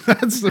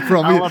 That's the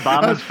problem.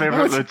 Alabama's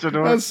favorite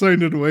luchador. That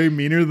sounded way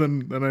meaner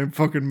than I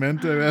fucking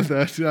meant.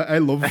 I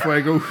love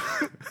Fuego.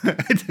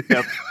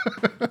 Yep.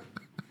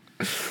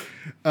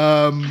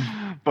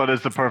 But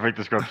it's the perfect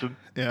description.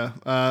 Yeah.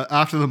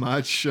 After the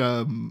match,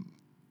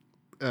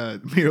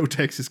 Miro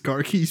takes his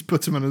car keys,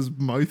 puts them in his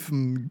mouth,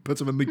 and puts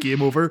them in the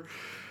game over.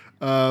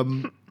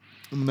 And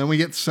then we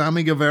get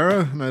Sammy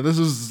Guevara. Now this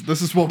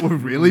is what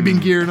we've really been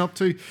gearing up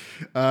to.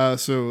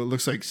 So it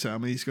looks like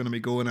Sammy's going to be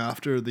going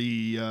after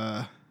the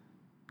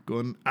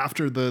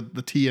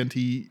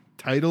TNT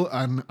title,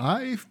 and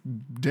I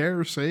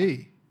dare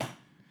say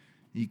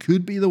he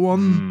could be the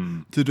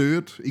one to do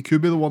it. He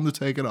could be the one to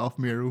take it off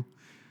Miro.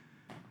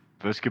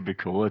 This could be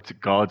cool. It's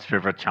God's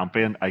favorite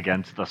champion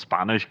against the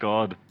Spanish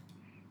God.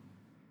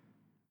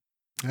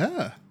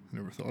 Yeah, I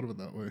never thought of it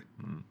that way.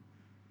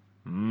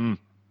 And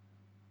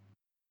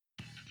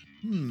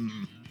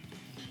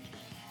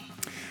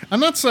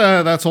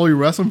that's all your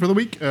wrestling for the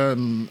week,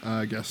 and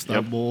I guess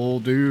that will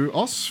do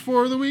us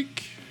for the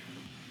week.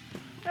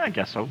 Yeah, I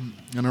guess so.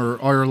 And our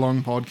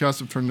hour-long podcasts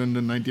have turned into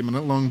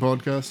 90-minute long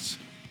podcasts.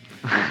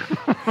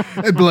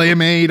 I blame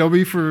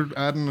AEW for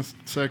adding a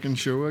second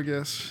show, I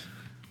guess.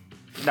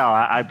 No,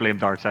 I blame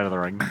Dark Side of the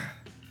Ring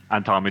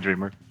and Tommy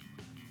Dreamer.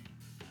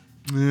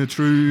 Yeah,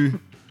 true.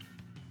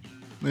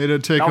 They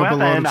did take up a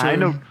lot of time. I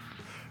know.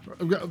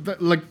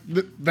 Like,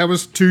 that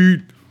was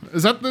two...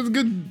 Is that the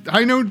good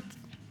high note?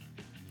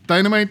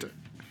 Dynamite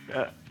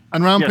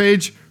and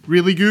Rampage, yes.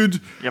 Really good.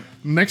 Yep.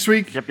 Next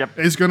week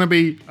is going to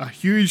be a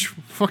huge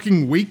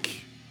fucking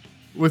week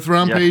with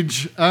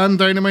Rampage and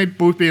Dynamite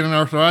both being in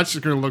Arthur Ashe.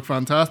 It's going to look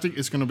fantastic.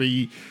 It's going to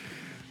be...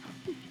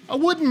 I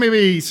wouldn't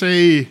maybe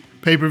say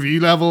pay-per-view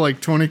level like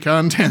Tony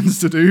Khan tends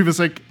to do. It's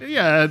like,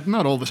 yeah,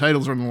 not all the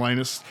titles are on the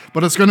line,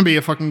 but it's going to be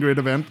a fucking great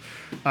event.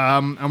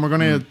 And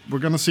we're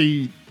gonna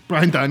see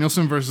Bryan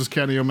Danielson versus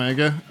Kenny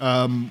Omega,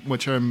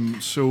 which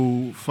I'm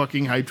so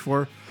fucking hyped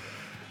for.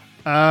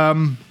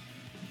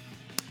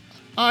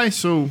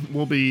 So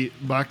we'll be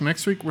back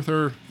next week with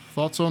our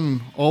thoughts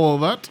on all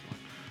of that.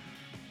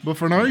 But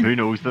for now, who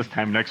knows? This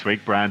time next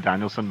week, Bryan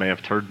Danielson may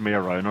have turned me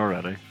around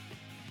already.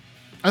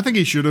 I think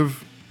he should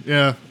have.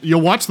 Yeah,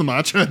 you'll watch the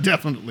match. I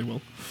definitely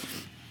will.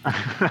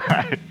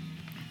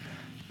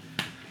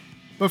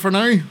 But for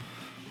now,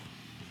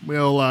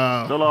 we'll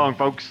So long,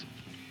 folks.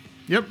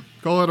 Yep,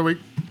 call it a week.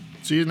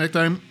 See you next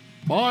time.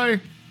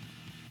 Bye.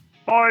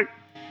 Bye.